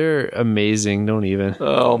 Oh, they're amazing. Don't even.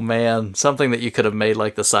 Oh, man. Something that you could have made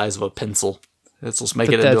like the size of a pencil. Let's make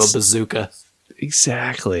it into a bazooka.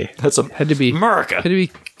 Exactly. Had to be America. Had to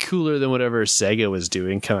be cooler than whatever Sega was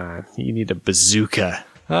doing. Come on. You need a bazooka.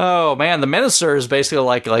 Oh, man. The Miniser is basically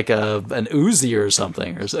like an Uzi or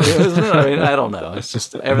something. I mean, I don't know. It's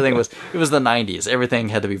just everything it was the 90s. Everything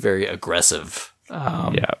had to be very aggressive.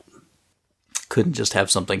 Yeah. Couldn't just have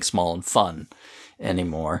something small and fun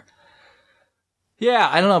anymore. Yeah,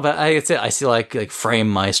 I don't know, but I see like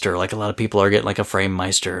FrameMeister. Like a lot of people are getting like a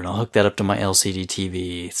FrameMeister, and I'll hook that up to my LCD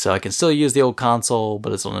TV, so I can still use the old console,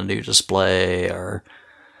 but it's on a new display. Or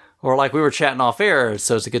like we were chatting off air,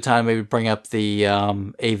 so it's a good time to maybe bring up the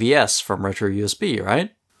AVS from Retro USB,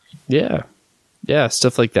 right? Yeah, yeah,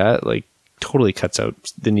 stuff like that. Like totally cuts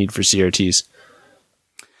out the need for CRTs.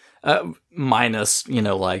 Minus,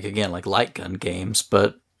 like light gun games,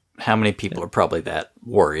 but how many people are probably that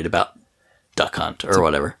worried about Duck Hunt or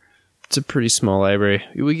whatever? It's a pretty small library.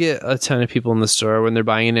 We get a ton of people in the store when they're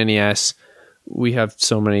buying an NES. We have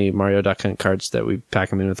so many Mario Duck Hunt cards that we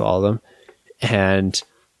pack them in with all of them. And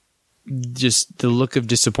just the look of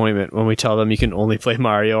disappointment when we tell them you can only play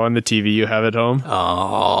Mario on the TV you have at home.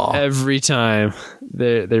 Oh. Every time.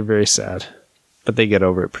 They're very sad. But they get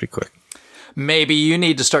over it pretty quick. Maybe you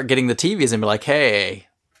need to start getting the TVs and be like, hey,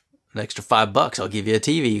 an extra $5, I'll give you a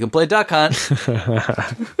TV. You can play Duck Hunt.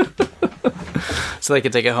 So they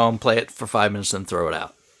can take it home, play it for 5 minutes, and throw it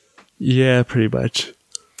out. Yeah, pretty much.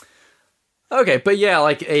 Okay, but yeah,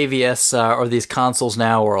 like AVS or these consoles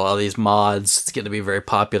now, or all these mods, it's going to be very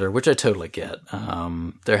popular, which I totally get.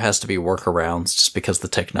 There has to be workarounds just because the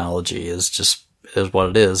technology is what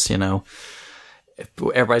it is,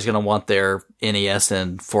 Everybody's going to want their NES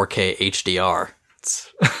in 4K HDR.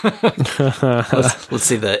 Let's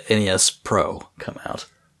see the NES Pro come out.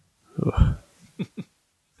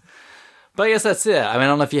 But I guess that's it. I mean, I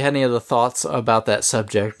don't know if you had any other thoughts about that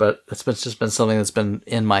subject, but it's just been something that's been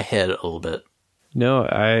in my head a little bit. No,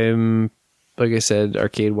 I'm, like I said,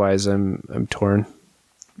 arcade-wise, I'm torn.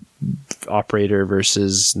 Operator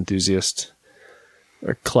versus enthusiast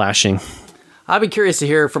are clashing. I'd be curious to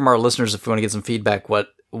hear from our listeners if we want to get some feedback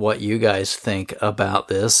what you guys think about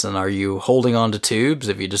this. And are you holding on to tubes?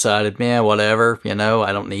 Have you decided, man, whatever,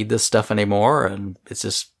 I don't need this stuff anymore and it's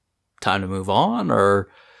just time to move on? Or,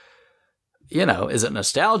 is it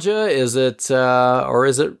nostalgia? Is it, or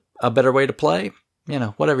is it a better way to play?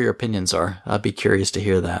 Whatever your opinions are, I'd be curious to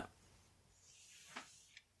hear that.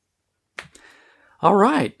 All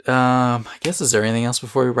right. I guess, is there anything else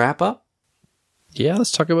before we wrap up? Yeah,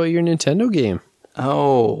 let's talk about your Nintendo game.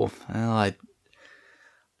 Oh, well, I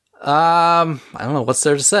don't know what's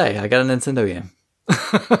there to say. I got a Nintendo game.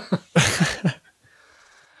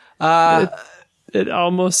 It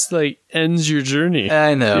almost ends your journey.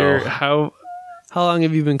 I know. How long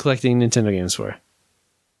have you been collecting Nintendo games for?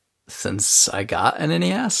 Since I got an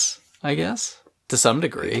NES, I guess. To some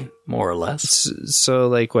degree, more or less. So,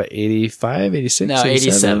 what, 85, 86? No,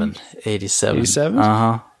 87. 87. 87?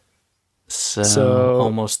 Uh-huh. So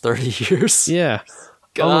almost 30 years. Yeah.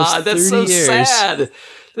 God, that's so sad.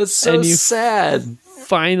 That's so sad.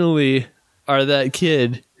 Finally are that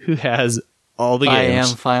kid who has all the games. I am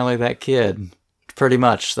finally that kid. Pretty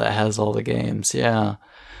much that has all the games, yeah.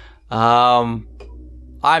 I'm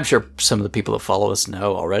sure some of the people that follow us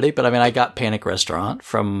know already, but I got Panic Restaurant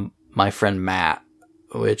from my friend Matt,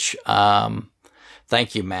 which,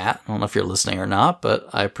 thank you, Matt. I don't know if you're listening or not, but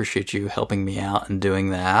I appreciate you helping me out and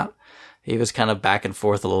doing that. He was kind of back and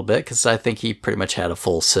forth a little bit because I think he pretty much had a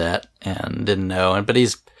full set and didn't know. But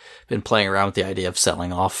he's been playing around with the idea of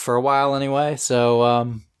selling off for a while anyway.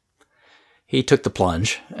 So he took the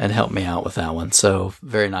plunge and helped me out with that one. So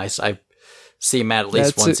very nice. I see Matt at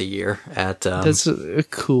least once a year at that's a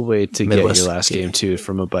cool way to Midwest get your last game too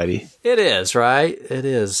from a buddy. It is, right? It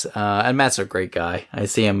is. And Matt's a great guy. I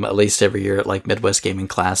see him at least every year at like Midwest Gaming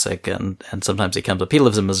Classic, and sometimes he comes up. He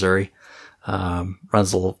lives in Missouri.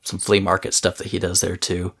 Runs some flea market stuff that he does there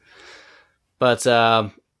too. But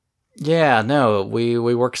yeah, no, we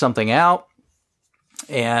worked something out,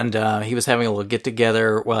 and he was having a little get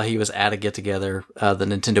together. Well, he was at a get together, the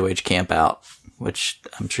Nintendo Age Camp Out, which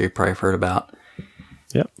I'm sure you probably have heard about.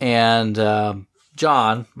 Yep. And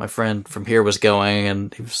John, my friend from here, was going,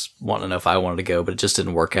 and he was wanting to know if I wanted to go, but it just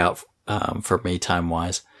didn't work out for me time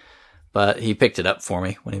wise. But he picked it up for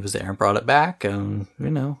me when he was there and brought it back, and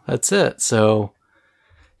that's it. So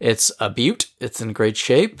it's a beaut. It's in great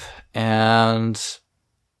shape, and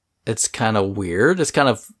it's kind of weird. It's kind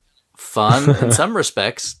of fun in some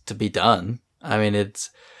respects to be done. I mean, it's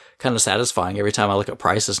kind of satisfying every time I look at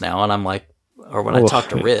prices now, and I'm like, or when I talk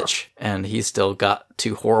to Rich, and he's still got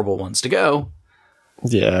 2 horrible ones to go.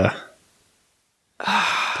 Yeah.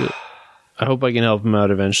 I hope I can help him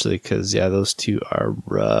out eventually, because those 2 are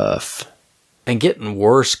rough and getting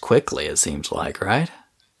worse quickly. It seems like, right?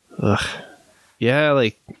 Ugh. Yeah,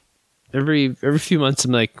 like every few months,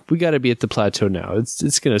 I'm like, we got to be at the plateau now.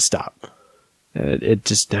 It's gonna stop, and it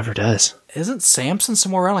just never does. Isn't Samson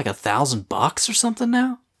somewhere around like $1,000 or something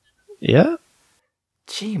now? Yeah.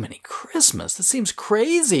 Gee, many Christmas. That seems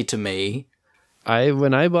crazy to me.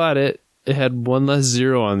 When I bought it, it had 1 less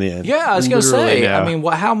 0 on the end. Yeah, I was going to say. Now. I mean,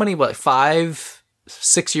 how many? 5,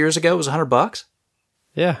 6 years ago? It was $100.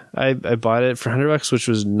 Yeah, I bought it for $100, which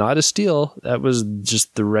was not a steal. That was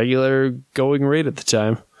just the regular going rate at the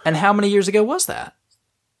time. And how many years ago was that?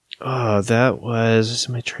 Oh, that was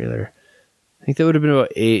my trailer. I think that would have been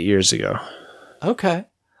about 8 years ago. Okay.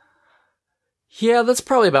 Yeah, that's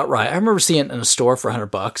probably about right. I remember seeing it in a store for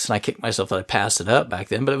 $100, and I kicked myself that I passed it up back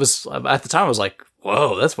then. But it was at the time I was like,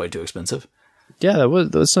 "Whoa, that's way too expensive." Yeah,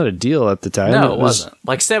 that's not a deal at the time. No, it wasn't.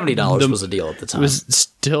 Like $70 was a deal at the time. It was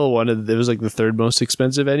still it was like the 3rd most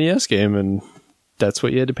expensive NES game, and that's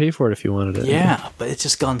what you had to pay for it if you wanted it. Yeah, but it's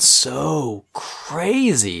just gone so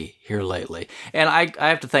crazy here lately. And I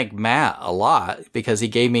have to thank Matt a lot, because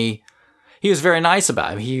he was very nice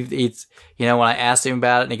about it. He's when I asked him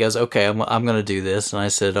about it, and he goes, "Okay, I'm going to do this." And I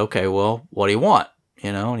said, "Okay, well, what do you want?"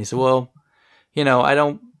 And he said, "Well,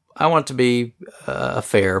 I want it to be a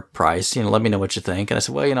fair price. Let me know what you think." And I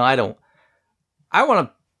said, "Well, I want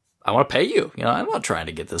to pay you. I'm not trying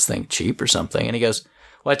to get this thing cheap or something." And he goes,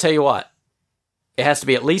 "Well, I tell you what, it has to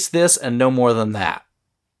be at least this and no more than that."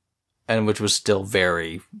 And which was still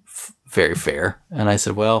very, very fair. And I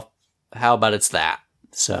said, "Well, how about it's that?"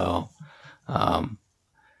 So,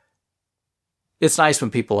 it's nice when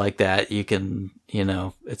people like that, you can,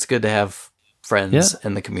 it's good to have friends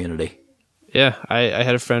in the community. Yeah, I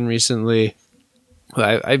had a friend recently.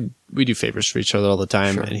 We do favors for each other all the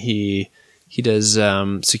time, sure. And he does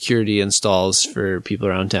security installs for people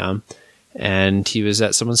around town. And he was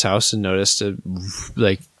at someone's house and noticed a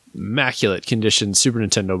immaculate condition Super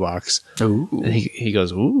Nintendo box. Ooh. And he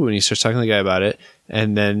goes, "Ooh," and he starts talking to the guy about it.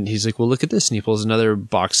 And then he's like, "Well, look at this." And he pulls another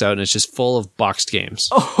box out, and it's just full of boxed games.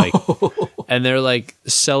 Oh. And they're like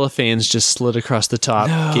cellophans just slid across the top.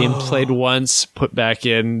 No. Game played once, put back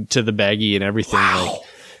into the baggie and everything. Wow. Like,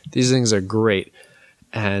 these things are great.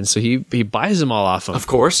 And so he buys them all off him. Of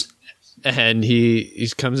course. And he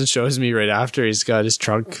comes and shows me right after. He's got his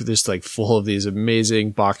trunk just full of these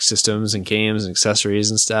amazing box systems and games and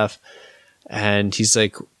accessories and stuff. And he's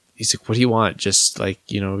like, "What do you want? Just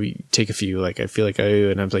take a few. I feel like I owe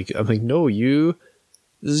you." And I'm like, "No, this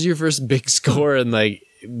is your first big score. And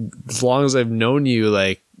as long as I've known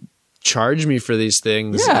you, charge me for these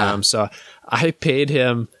things." Yeah. So I paid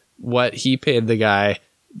him what he paid the guy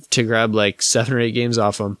to grab 7 or 8 games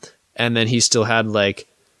off him. And then he still had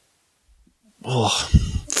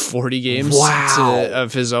 40 games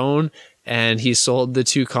of his own. And he sold the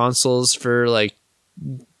 2 consoles for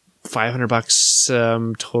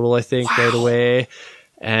 $500 total, I think, right away.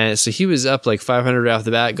 And so he was up $500 off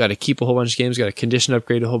the bat, got to keep a whole bunch of games, got a condition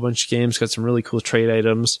upgrade a whole bunch of games, got some really cool trade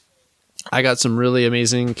items. I got some really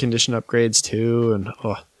amazing condition upgrades too, and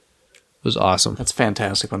it was awesome. That's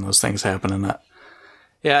fantastic when those things happen. And that,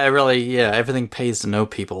 everything pays to know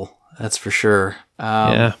people. That's for sure.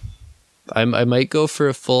 I might go for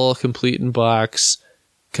a full complete in box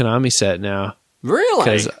Konami set now. Really?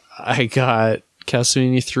 Because I got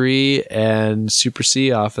Castlevania 3 and Super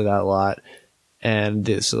C off of that lot.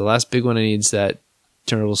 And so the last big one I need is that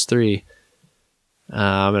Turtles 3.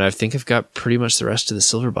 And I think I've got pretty much the rest of the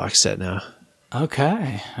silver box set now.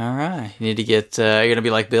 Okay, all right. You need to get. You're gonna be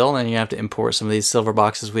like Bill, and you have to import some of these silver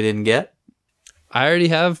boxes we didn't get. I already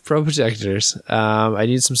have Pro Protectors. I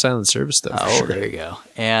need some Silent Service though. Oh, Sure. there you go.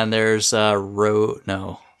 And there's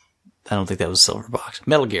No, I don't think that was a silver box.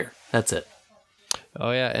 Metal Gear. That's it.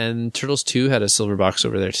 Oh yeah, and Turtles 2 had a silver box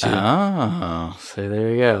over there too. Oh, so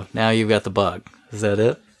there you go. Now you've got the bug. Is that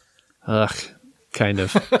it? Ugh, kind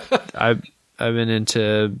of. I've been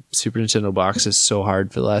into Super Nintendo boxes so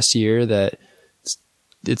hard for the last year that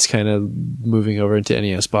it's kind of moving over into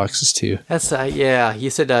NES boxes too. That's yeah. You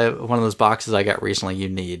said one of those boxes I got recently you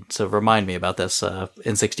need. So remind me about this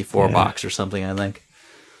N64 box or something. I think.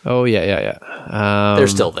 Oh yeah. They're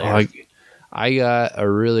still there. I got a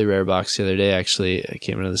really rare box the other day. Actually, I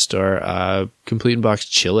came into the store. Complete in box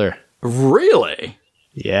Chiller. Really?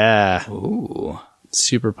 Yeah. Ooh.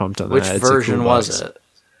 Super pumped on Which that. It's a version cool was box.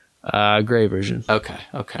 it? Gray version. Okay.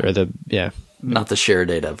 Or Not the share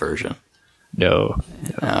data version. No.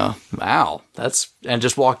 Oh, wow. And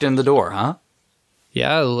just walked in the door, huh?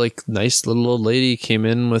 Yeah, like nice little old lady came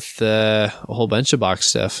in with a whole bunch of box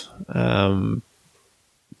stuff. She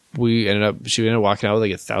ended up walking out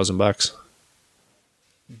with like $1,000.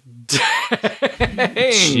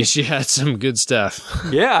 She had some good stuff.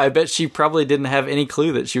 Yeah, I bet she probably didn't have any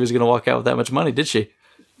clue that she was going to walk out with that much money, did she?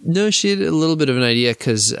 No, she had a little bit of an idea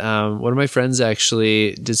because one of my friends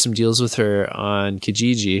actually did some deals with her on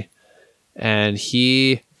Kijiji, and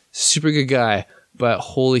super good guy, but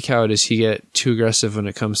holy cow, does he get too aggressive when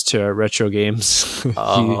it comes to retro games.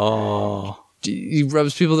 Oh. He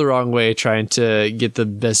rubs people the wrong way trying to get the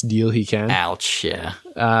best deal he can. Ouch, yeah.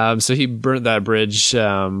 So he burnt that bridge,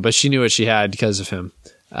 but she knew what she had because of him.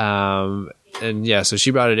 And yeah, so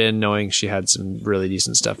she brought it in knowing she had some really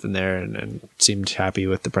decent stuff in there and seemed happy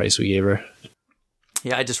with the price we gave her.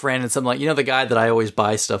 Yeah, I just ran into something like, the guy that I always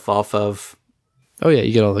buy stuff off of. Oh yeah,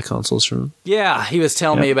 you get all the consoles from him. Yeah, he was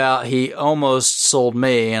telling me about, he almost sold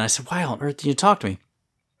me, and I said, why on earth did you talk to me?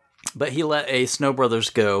 But he let a Snow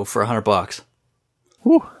Brothers go for $100.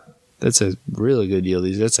 Whew. That's a really good deal.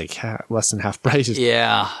 That's like less than half price.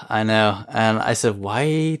 Yeah, I know. And I said,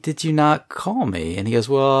 why did you not call me? And he goes,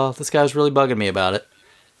 well, this guy was really bugging me about it.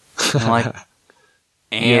 And I'm like,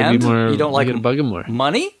 and you don't like to bug him more.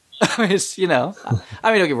 Money? It's, don't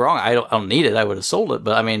get me wrong. I don't need it. I would have sold it,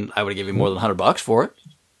 but I mean, I would have given you more than $100 for it.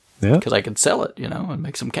 Yeah. Because I could sell it, and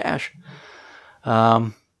make some cash. Yeah,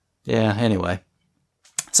 anyway.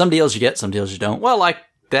 Some deals you get, some deals you don't. Well, like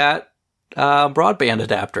that broadband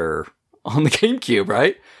adapter on the GameCube,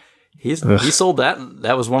 right? He sold that.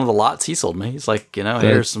 That was one of the lots he sold me. He's like,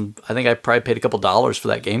 here's some. I think I probably paid a couple $2 for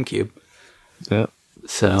that GameCube. Yeah.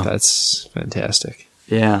 So that's fantastic.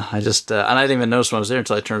 Yeah, I just and I didn't even notice when I was there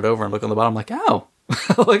until I turned it over and looked on the bottom. I'm like, oh,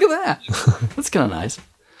 look at that. That's kind of nice.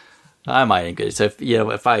 I might include. So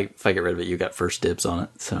if I get rid of it, you got first dibs on it.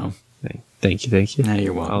 So thank you. No,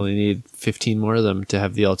 you're welcome. I only need 15 more of them to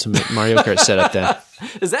have the ultimate Mario Kart setup then.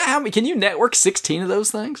 Is that how many? Can you network 16 of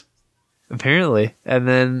those things? Apparently. And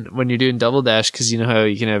then when you're doing Double Dash, because you know how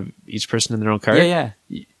you can have each person in their own cart? Yeah.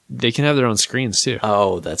 They can have their own screens too.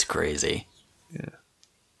 Oh, that's crazy. Yeah.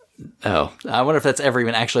 Oh, I wonder if that's ever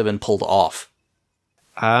even actually been pulled off.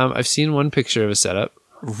 I've seen one picture of a setup.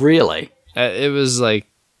 Really? It was like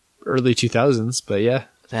early 2000s, but yeah.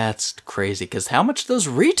 That's crazy, because how much do those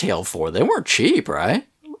retail for? They weren't cheap, right?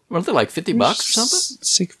 Weren't they like $50 or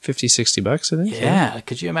something? $50-$60, I think. Yeah.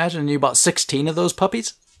 Could you imagine you bought 16 of those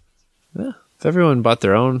puppies? Yeah. If everyone bought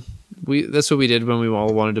their own, that's what we did when we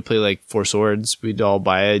all wanted to play like Four Swords. We'd all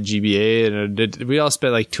buy a GBA and we all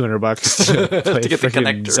spent like $200 to play to get the freaking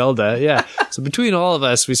connector. Zelda. Yeah. So between all of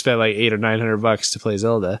us, we spent like $800 or $900 to play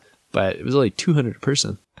Zelda, but it was only $200 a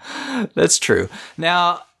person. That's true.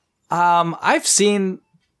 Now, I've seen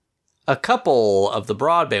a couple of the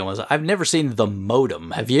broadband ones. I've never seen the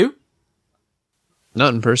modem. Have you?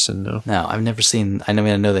 Not in person, no. No, I've never seen. I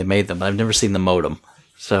know they made them, but I've never seen the modem.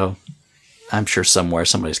 So I'm sure somewhere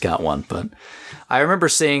somebody's got one. But I remember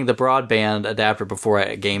seeing the broadband adapter before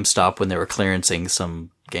at GameStop when they were clearancing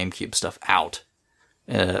some GameCube stuff out,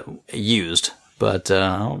 used. But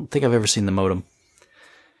I don't think I've ever seen the modem.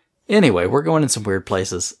 Anyway, we're going in some weird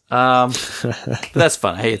places. But that's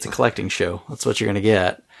fun. Hey, it's a collecting show. That's what you're going to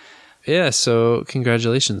get. Yeah, so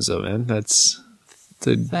congratulations, though, man. That's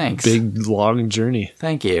a Thanks. big, long journey.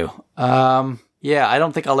 Thank you. Yeah, I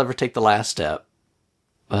don't think I'll ever take the last step.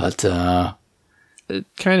 But It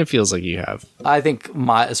kind of feels like you have. I think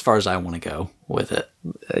as far as I want to go with it.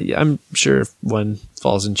 Yeah, I'm sure if one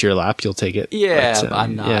falls into your lap, you'll take it. Yeah, but,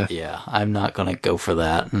 I'm not. Yeah, I'm not going to go for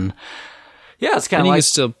that. And yeah, it's kind of you like can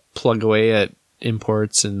still plug away at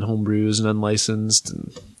imports and homebrews and unlicensed,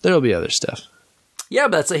 and there'll be other stuff. Yeah,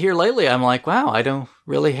 but that's here lately. I'm like, wow, I don't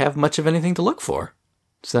really have much of anything to look for.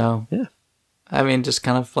 So, Yeah. I mean, just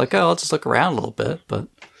kind of like, oh, I'll just look around a little bit. But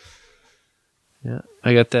Yeah.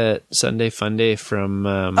 I got that Sunday Fun Day from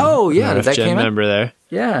Oh, yeah, an did that RFGen came in? member there.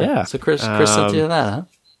 Yeah. So Chris sent you that, huh?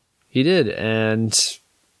 He did, and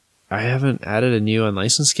I haven't added a new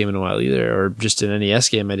unlicensed game in a while either, or just an NES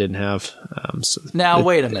game I didn't have. So Now,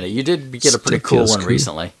 wait a minute. You did get a pretty Still cool feels one cool.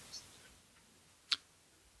 recently.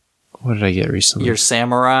 what did I get recently? Your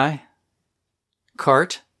samurai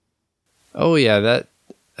cart. Oh yeah, that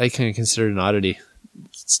I kind of consider an oddity.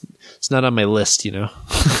 It's not on my list, you know.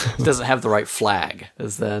 It doesn't have the right flag.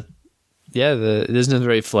 Is that? Yeah, it doesn't have the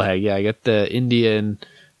right flag. Yeah, I got the Indian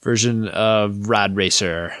version of Rad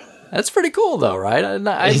Racer. That's pretty cool, though, right? I've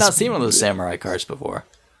not seen one of those samurai carts before.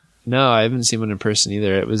 No, I haven't seen one in person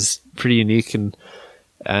either. It was pretty unique, and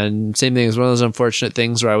same thing. It was one of those unfortunate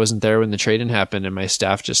things where I wasn't there when the trade-in happened, and my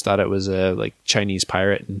staff just thought it was a like Chinese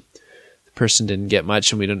pirate, and the person didn't get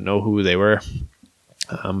much, and we didn't know who they were.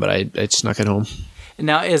 But I snuck it home.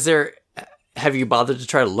 Now, have you bothered to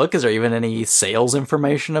try to look? Is there even any sales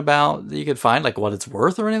information about that you could find, like what it's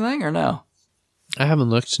worth or anything, or no? I haven't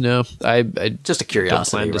looked. No, I Just a don't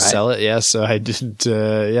curiosity, plan to right? sell it. Yeah, so I didn't.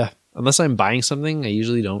 Yeah, unless I'm buying something, I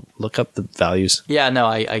usually don't look up the values. Yeah, no,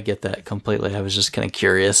 I get that completely. I was just kind of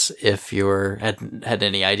curious if you had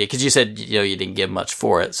any idea, because you said you didn't give much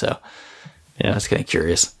for it, so Yeah. I was kind of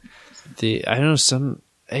curious. I don't know,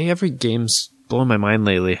 every game's blowing my mind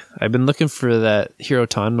lately. I've been looking for that Hero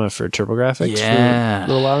Tanma for TurboGrafx Yeah.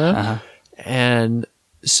 for a little while now. Uh-huh. And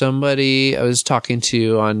somebody I was talking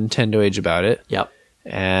to on Nintendo Age about it, Yep.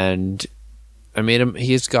 and I made him.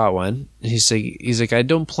 He's got one. He's like, I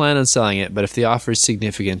don't plan on selling it, but if the offer is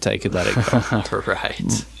significant, I could let it go.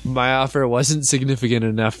 Right. My offer wasn't significant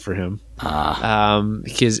enough for him. Ah.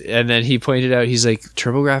 And then he pointed out, he's like,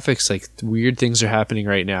 TurboGrafx, like weird things are happening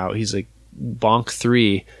right now. He's like, Bonk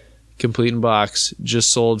 3 complete in box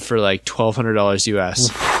just sold for like $1,200 US.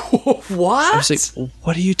 What? I was like,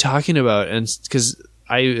 what are you talking about? And because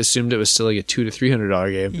I assumed it was still like a $200 to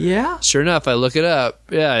 $300 game. Yeah. Sure enough, I look it up.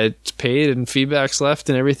 Yeah, it's paid and feedback's left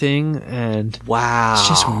and everything, and Wow. it's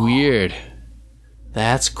just weird.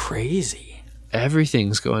 That's crazy.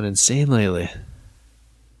 Everything's going insane lately.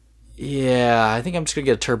 Yeah, I think I'm just gonna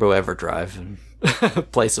get a Turbo EverDrive and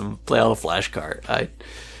play all the Flash Kart. I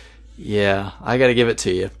got to give it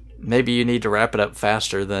to you. Maybe you need to wrap it up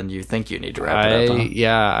faster than you think you need to wrap it up. Huh?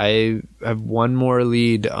 Yeah, I have one more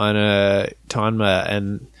lead on a Tanma,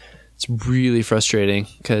 and it's really frustrating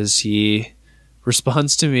because he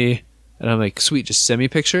responds to me, and I'm like, sweet, just send me a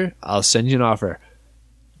picture. I'll send you an offer.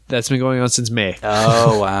 That's been going on since May.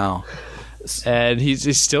 Oh, wow. And he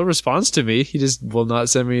still responds to me. He just will not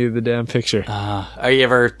send me the damn picture. Are you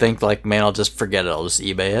ever think like, man, I'll just forget it. I'll just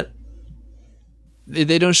eBay it?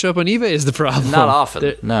 They don't show up on eBay is the problem. Not often.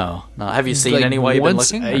 They're- No. Have you seen like any while you've been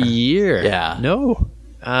once looking? a year. Yeah. No.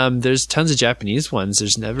 There's tons of Japanese ones.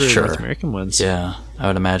 There's never Sure. North American ones. Yeah, I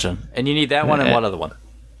would imagine. And you need that one and what other one?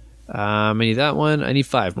 I need that one. I need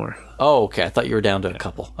 5 more. Oh, okay. I thought you were down to a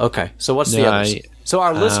couple. Okay. So what's the No, others? So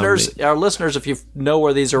our listeners, if you know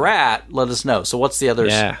where these are at, let us know. So what's the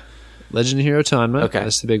others? Yeah. Legend of Hero Tanma. Okay.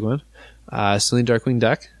 That's the big one. Stanley Darkwing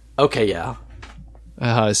Duck. Okay, yeah.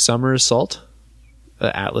 Summer Assault.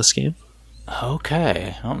 The Atlas game.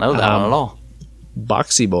 Okay. I don't know that one at all.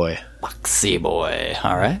 Boxy Boy. Boxy Boy.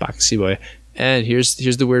 All right. Boxy Boy. And here's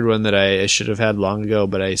the weird one that I should have had long ago,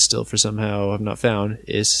 but I still for somehow have not found,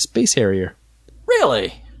 is Space Harrier.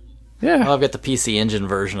 Really? Yeah. Well, I've got the PC Engine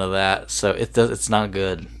version of that, so it's not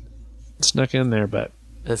good. Snuck in there, but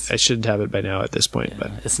It's I should have it by now at this point. But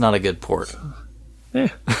it's not a good port. yeah,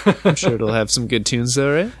 I'm sure it'll have some good tunes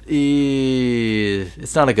though, right?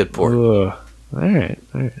 It's not a good port. Ugh. All right.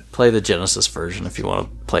 Play the Genesis version if you want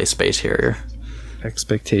to play Space Harrier.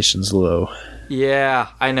 Expectations low. Yeah,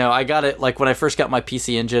 I know. I got it, like, when I first got my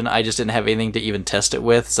PC Engine, I just didn't have anything to even test it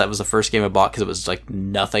with, so that was the first game I bought, because it was, like,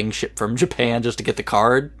 nothing shipped from Japan just to get the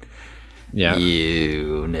card. Yeah.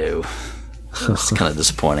 You know. It's kind of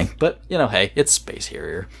disappointing. But, hey, it's Space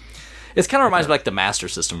Harrier. It kind of reminds me of, like, the Master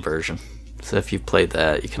System version. So if you've played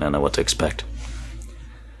that, you kind of know what to expect.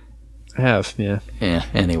 I have, yeah. Yeah,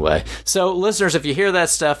 anyway. So, listeners, if you hear that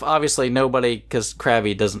stuff, obviously nobody, because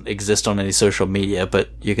Krabby doesn't exist on any social media, but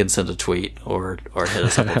you can send a tweet or hit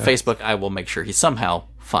us up on Facebook. I will make sure he somehow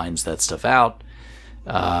finds that stuff out.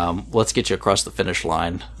 Let's get you across the finish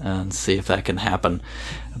line and see if that can happen.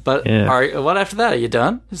 But what after that? Are you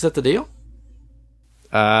done? Is that the deal?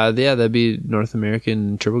 Yeah, that'd be North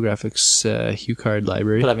American TurboGrafx Hue Card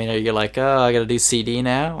library. But I mean, are you like, oh, I got to do CD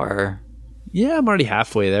now, or? Yeah, I'm already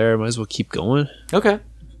halfway there. Might as well keep going. Okay.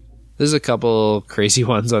 There's a couple crazy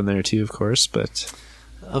ones on there too, of course, but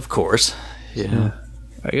Of course. Yeah.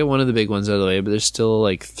 I got one of the big ones out of the way, but there's still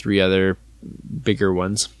like 3 other bigger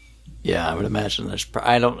ones. Yeah, I would imagine there's.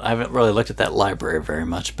 I haven't really looked at that library very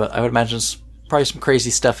much, but I would imagine there's probably some crazy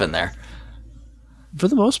stuff in there. For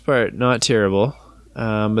the most part, not terrible.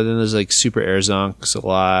 But then there's like Super Air Zonks a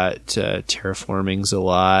lot, Terraforming's a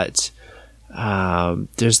lot.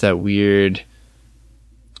 There's that weird,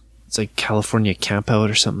 it's like California Campout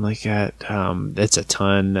or something like that. That's a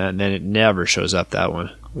ton, and then it never shows up, that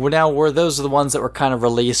one. Well, now, were those the ones that were kind of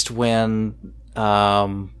released when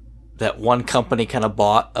that one company kind of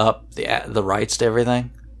bought up the rights to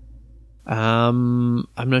everything? I'm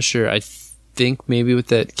not sure. I think maybe with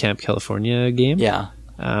that Camp California game. Yeah.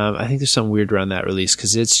 I think there's something weird around that release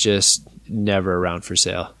because it's just never around for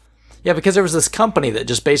sale. Yeah, because there was this company that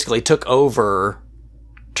just basically took over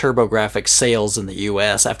TurboGrafx sales in the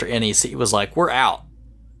U.S. after NEC was like, we're out.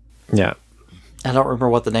 Yeah. I don't remember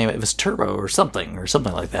what the name, it was Turbo or something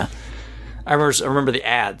like that. I remember the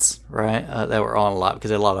ads, right? That were on a lot because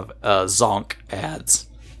they had a lot of Zonk ads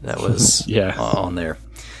that was Yeah. on there.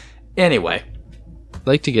 Anyway. I'd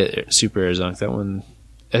like to get Super Air Zonk. That one,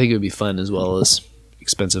 I think it would be fun as well as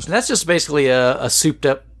expensive. And that's just basically a souped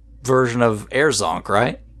up version of Air Zonk,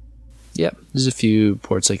 right? Yeah, there's a few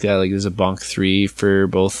ports like that. Like there's a Bonk 3 for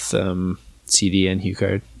both CD and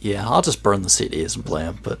HuCard. Yeah, I'll just burn the CDs and play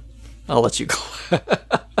them, but I'll let you go.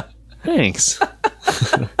 Thanks.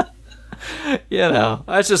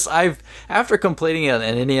 After completing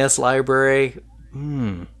an NES library,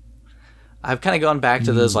 I've kind of gone back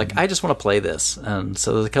to those, like, I just want to play this. And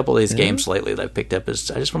so there's a couple of these games lately that I've picked up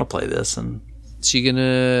is I just want to play this. And So you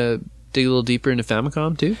gonna dig a little deeper into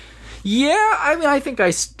Famicom too? yeah, I mean, I think I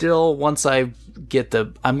still, once I get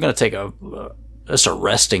I'm going to take just a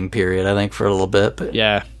resting period, I think, for a little bit. But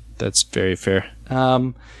Yeah, that's very fair.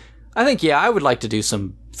 I think, I would like to do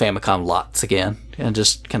some Famicom lots again and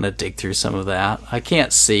just kind of dig through some of that. I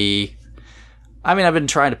can't see. I mean, I've been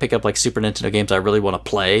trying to pick up like Super Nintendo games I really want to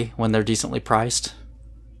play when they're decently priced.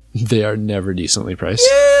 They are never decently priced.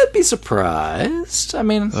 Yeah, I'd be surprised. I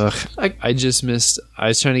mean, I just missed. I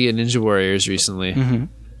was trying to get Ninja Warriors recently,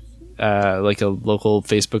 like a local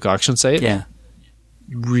Facebook auction site. yeah,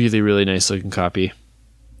 Really, really nice looking copy.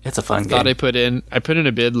 it's a fun Thought game. I put in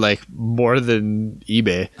a bid like more than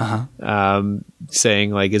eBay,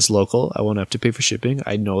 saying like it's local. I won't have to pay for shipping.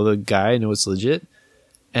 I know the guy. I know it's legit.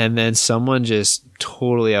 And then someone just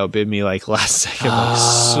totally outbid me like last second,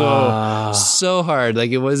 like so hard.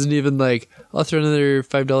 Like it wasn't even like I'll throw another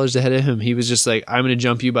 $5 ahead of him. He was just like, I'm gonna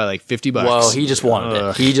jump you by like $50. Well, he just wanted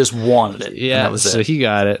it. He just wanted it. Yeah, and that was so it. he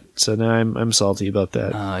got it. So now I'm salty about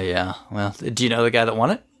that. Oh yeah. Well, do you know the guy that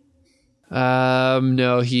won it?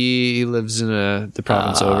 No, he lives in the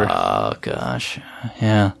province over. Oh gosh.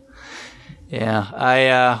 Yeah.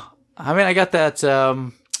 I mean, I got that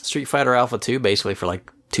Street Fighter Alpha 2 basically for like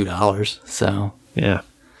 $2. So Yeah,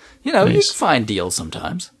 you can Nice. find deals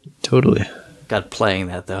sometimes. totally. Got playing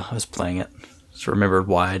that though. I was playing it. Just remembered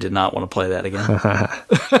why I did not want to play that again.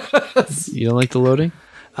 You don't like the loading?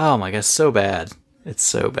 Oh my gosh, so bad. It's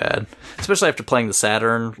so bad. Especially after playing the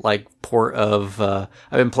Saturn port of I've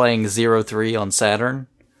been playing 03 on Saturn.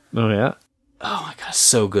 Oh yeah. Oh my gosh,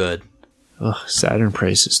 so good. Oh, Saturn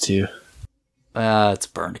prices too. It's a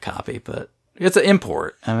burned copy, but it's an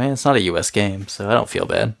import. I mean, it's not a US game, so I don't feel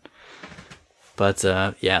bad. But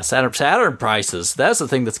Saturn prices, that's the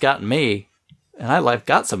thing that's gotten me. And I've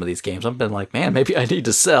got some of these games. I've been like, man, maybe I need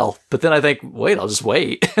to sell. But then I think, wait, I'll just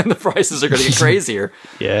wait. And the prices are going to get crazier.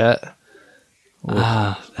 Yeah.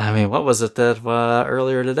 I mean, what was it that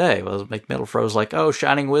earlier today? Was Metal Froze like, oh,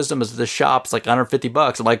 Shining Wisdom is at the shop. It's like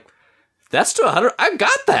 $150. I'm like, that's to 100. I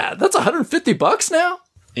got that. That's $150 now.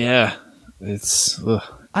 Yeah. It's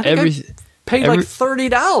I think I paid like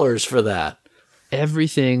 $30 for that.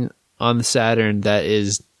 Everything on the Saturn that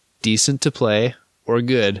is decent to play or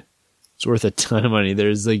good, it's worth a ton of money.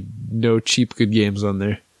 There's like no cheap good games on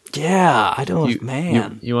there. Yeah, I don't.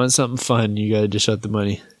 Man, You want something fun, you got to dish out the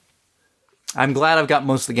money. I'm glad I've got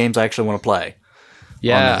most of the games I actually want to play.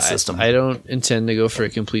 Yeah, on that system. I don't intend to go for a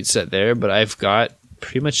complete set there, but I've got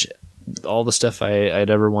pretty much all the stuff I'd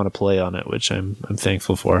ever want to play on it, which I'm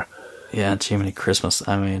thankful for. Yeah, Jiminy Christmas.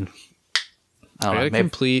 I mean, I don't know.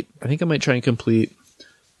 Maybe, I think I might try and complete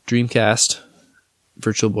Dreamcast,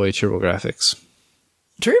 Virtual Boy TurboGrafx.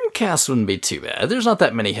 Dreamcast wouldn't be too bad. There's not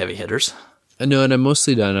that many heavy hitters. No, and I'm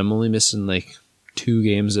mostly done. I'm only missing like 2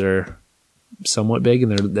 games that are somewhat big,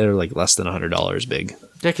 and they're like less than $100 big. Yeah,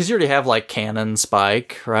 because you already have like Canon,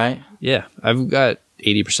 Spike, right? Yeah, I've got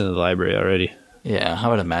 80% of the library already. Yeah, I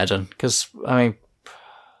would imagine. Because, I mean,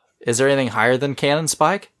 is there anything higher than Canon,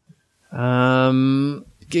 Spike?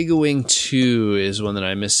 Gigawing 2 is one that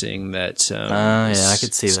I'm missing. That I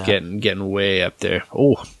could see that. Getting way up there.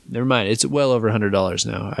 Oh, never mind. It's well over $100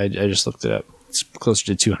 now. I just looked it up. It's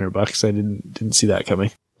closer to $200. I didn't see that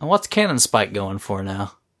coming. And what's Cannon Spike going for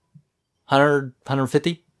now? 100,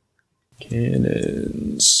 150?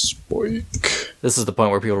 Cannon Spike. This is the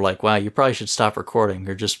point where people are like, wow, you probably should stop recording.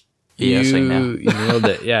 You're just BSing now. You nailed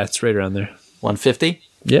it. Yeah, it's right around there. 150?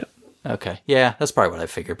 Yeah. Okay. Yeah, that's probably what I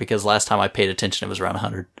figured, because last time I paid attention, it was around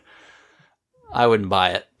 100. I wouldn't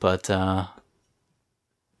buy it, but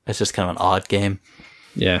it's just kind of an odd game.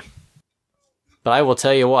 Yeah. But I will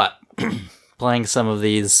tell you what, playing some of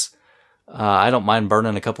these, I don't mind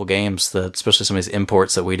burning a couple games, especially some of these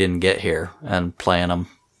imports that we didn't get here, and playing them.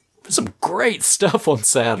 There's some great stuff on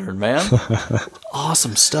Saturn, man.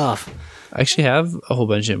 Awesome stuff. I actually have a whole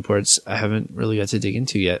bunch of imports I haven't really got to dig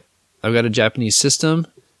into yet. I've got a Japanese system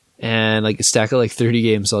and like a stack of like 30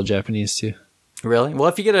 games, all Japanese too. Really? Well,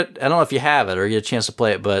 if you get it, I don't know if you have it or you get a chance to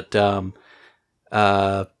play it, but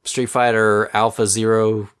Street Fighter Alpha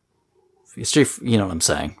Zero, you know what I'm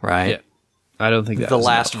saying, right? Yeah. I don't think that the was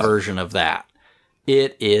last version of that.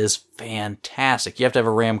 It is fantastic. You have to have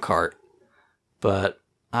a RAM cart, but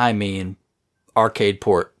I mean, arcade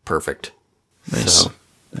port, perfect. Nice. So.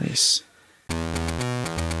 Nice.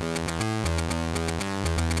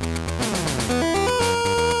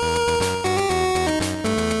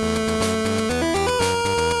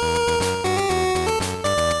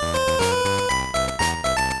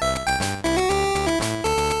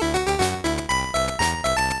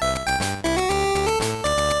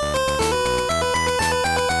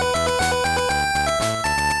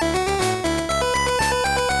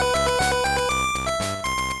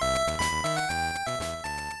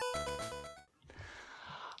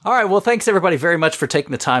 All right, well, thanks everybody very much for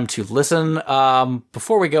taking the time to listen.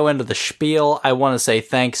 Before we go into the spiel, I want to say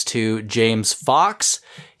thanks to James Fox.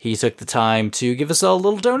 He took the time to give us a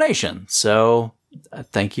little donation. So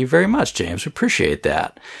thank you very much, James. We appreciate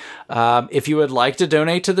that. If you would like to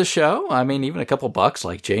donate to the show, I mean, even a couple bucks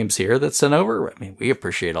like James here that sent over, I mean, we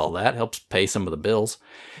appreciate all that. Helps pay some of the bills.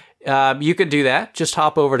 You can do that. Just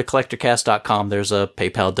hop over to collectorcast.com. There's a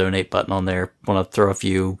PayPal donate button on there. Want to throw a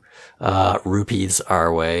few rupees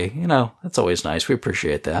our way. You know, that's always nice. We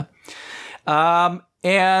appreciate that.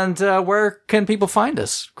 And where can people find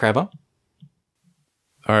us, Crabbo?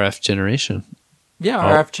 RF Generation. Yeah,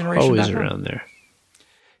 RF Generation. Always around there.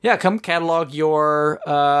 Yeah, come catalog your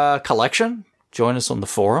collection. Join us on the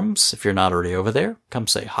forums if you're not already over there. Come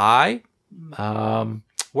say hi.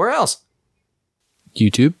 Where else?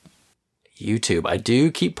 YouTube. I do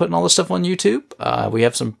keep putting all this stuff on YouTube. We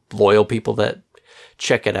have some loyal people that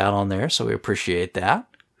check it out on there, so we appreciate that.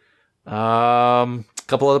 A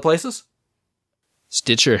couple other places.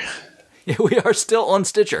 Stitcher. Yeah, we are still on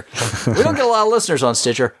Stitcher. We don't get a lot of listeners on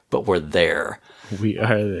Stitcher, but we're there. We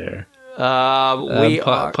are there. We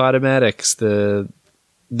are Podomatics, the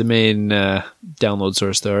main download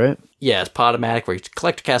source, though, right? Yeah, it's Podomatic.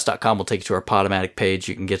 Collectorcast.com will take you to our Podomatic page.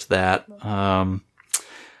 You can get to that.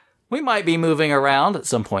 We might be moving around at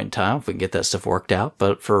some point in time if we can get that stuff worked out.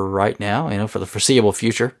 But for right now, you know, for the foreseeable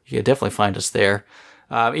future, you can definitely find us there.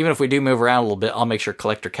 Even if we do move around a little bit, I'll make sure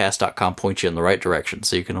collectorcast.com points you in the right direction.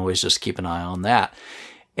 So you can always just keep an eye on that.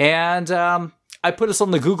 And I put us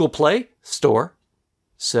on the Google Play store.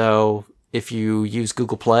 So if you use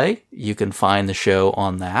Google Play, you can find the show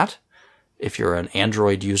on that. If you're an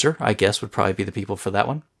Android user, I guess would probably be the people for that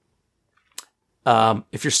one.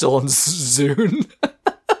 If you're still on Zune...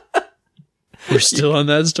 We're still on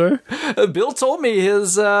that store? Bill told me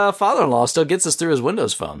his father-in-law still gets us through his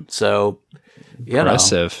Windows phone. So,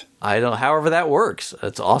 impressive. I don't. However that works,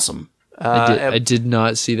 it's awesome. I did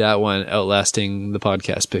not see that one outlasting the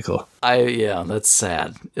podcast pickle. Yeah, that's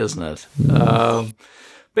sad, isn't it?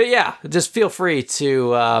 But yeah, just feel free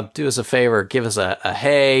to do us a favor. Give us a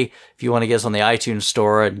hey. If you want to get us on the iTunes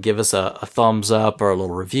store and give us a thumbs up or a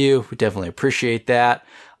little review, we definitely appreciate that.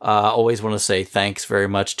 Always want to say thanks very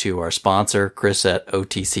much to our sponsor, Chris at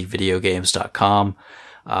otcvideogames.com.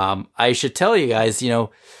 I should tell you guys,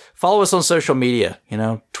 follow us on social media,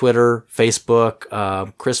 Twitter,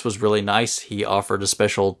 Facebook. Chris was really nice. He offered a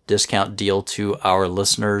special discount deal to our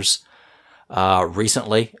listeners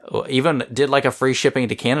recently. Even did like a free shipping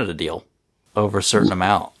to Canada deal over a certain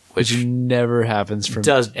amount. Which never happens from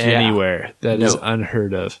anywhere. That is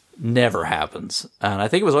unheard of. Never happens. And I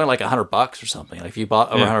think it was only like $100 or something. Like if you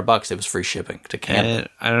bought over $100, it was free shipping to Canada. And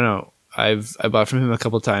I don't know. I bought from him a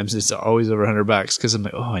couple of times. It's always over $100 because I'm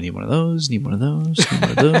like, oh, I need one of those. Need one of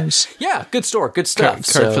those. Yeah, good store, good stuff.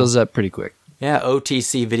 Cart fills up pretty quick. Yeah,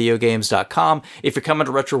 otcvideogames.com. If you're coming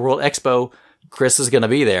to Retro World Expo, Chris is going to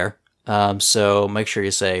be there. So make sure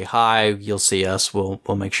you say hi. You'll see us. We'll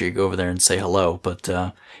make sure you go over there and say hello. But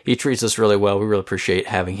he treats us really well. We really appreciate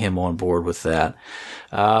having him on board with that.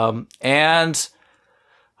 And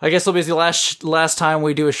I guess it'll be the last time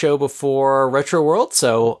we do a show before Retro World.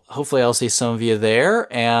 So hopefully I'll see some of you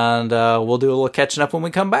there, and we'll do a little catching up when we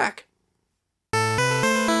come back.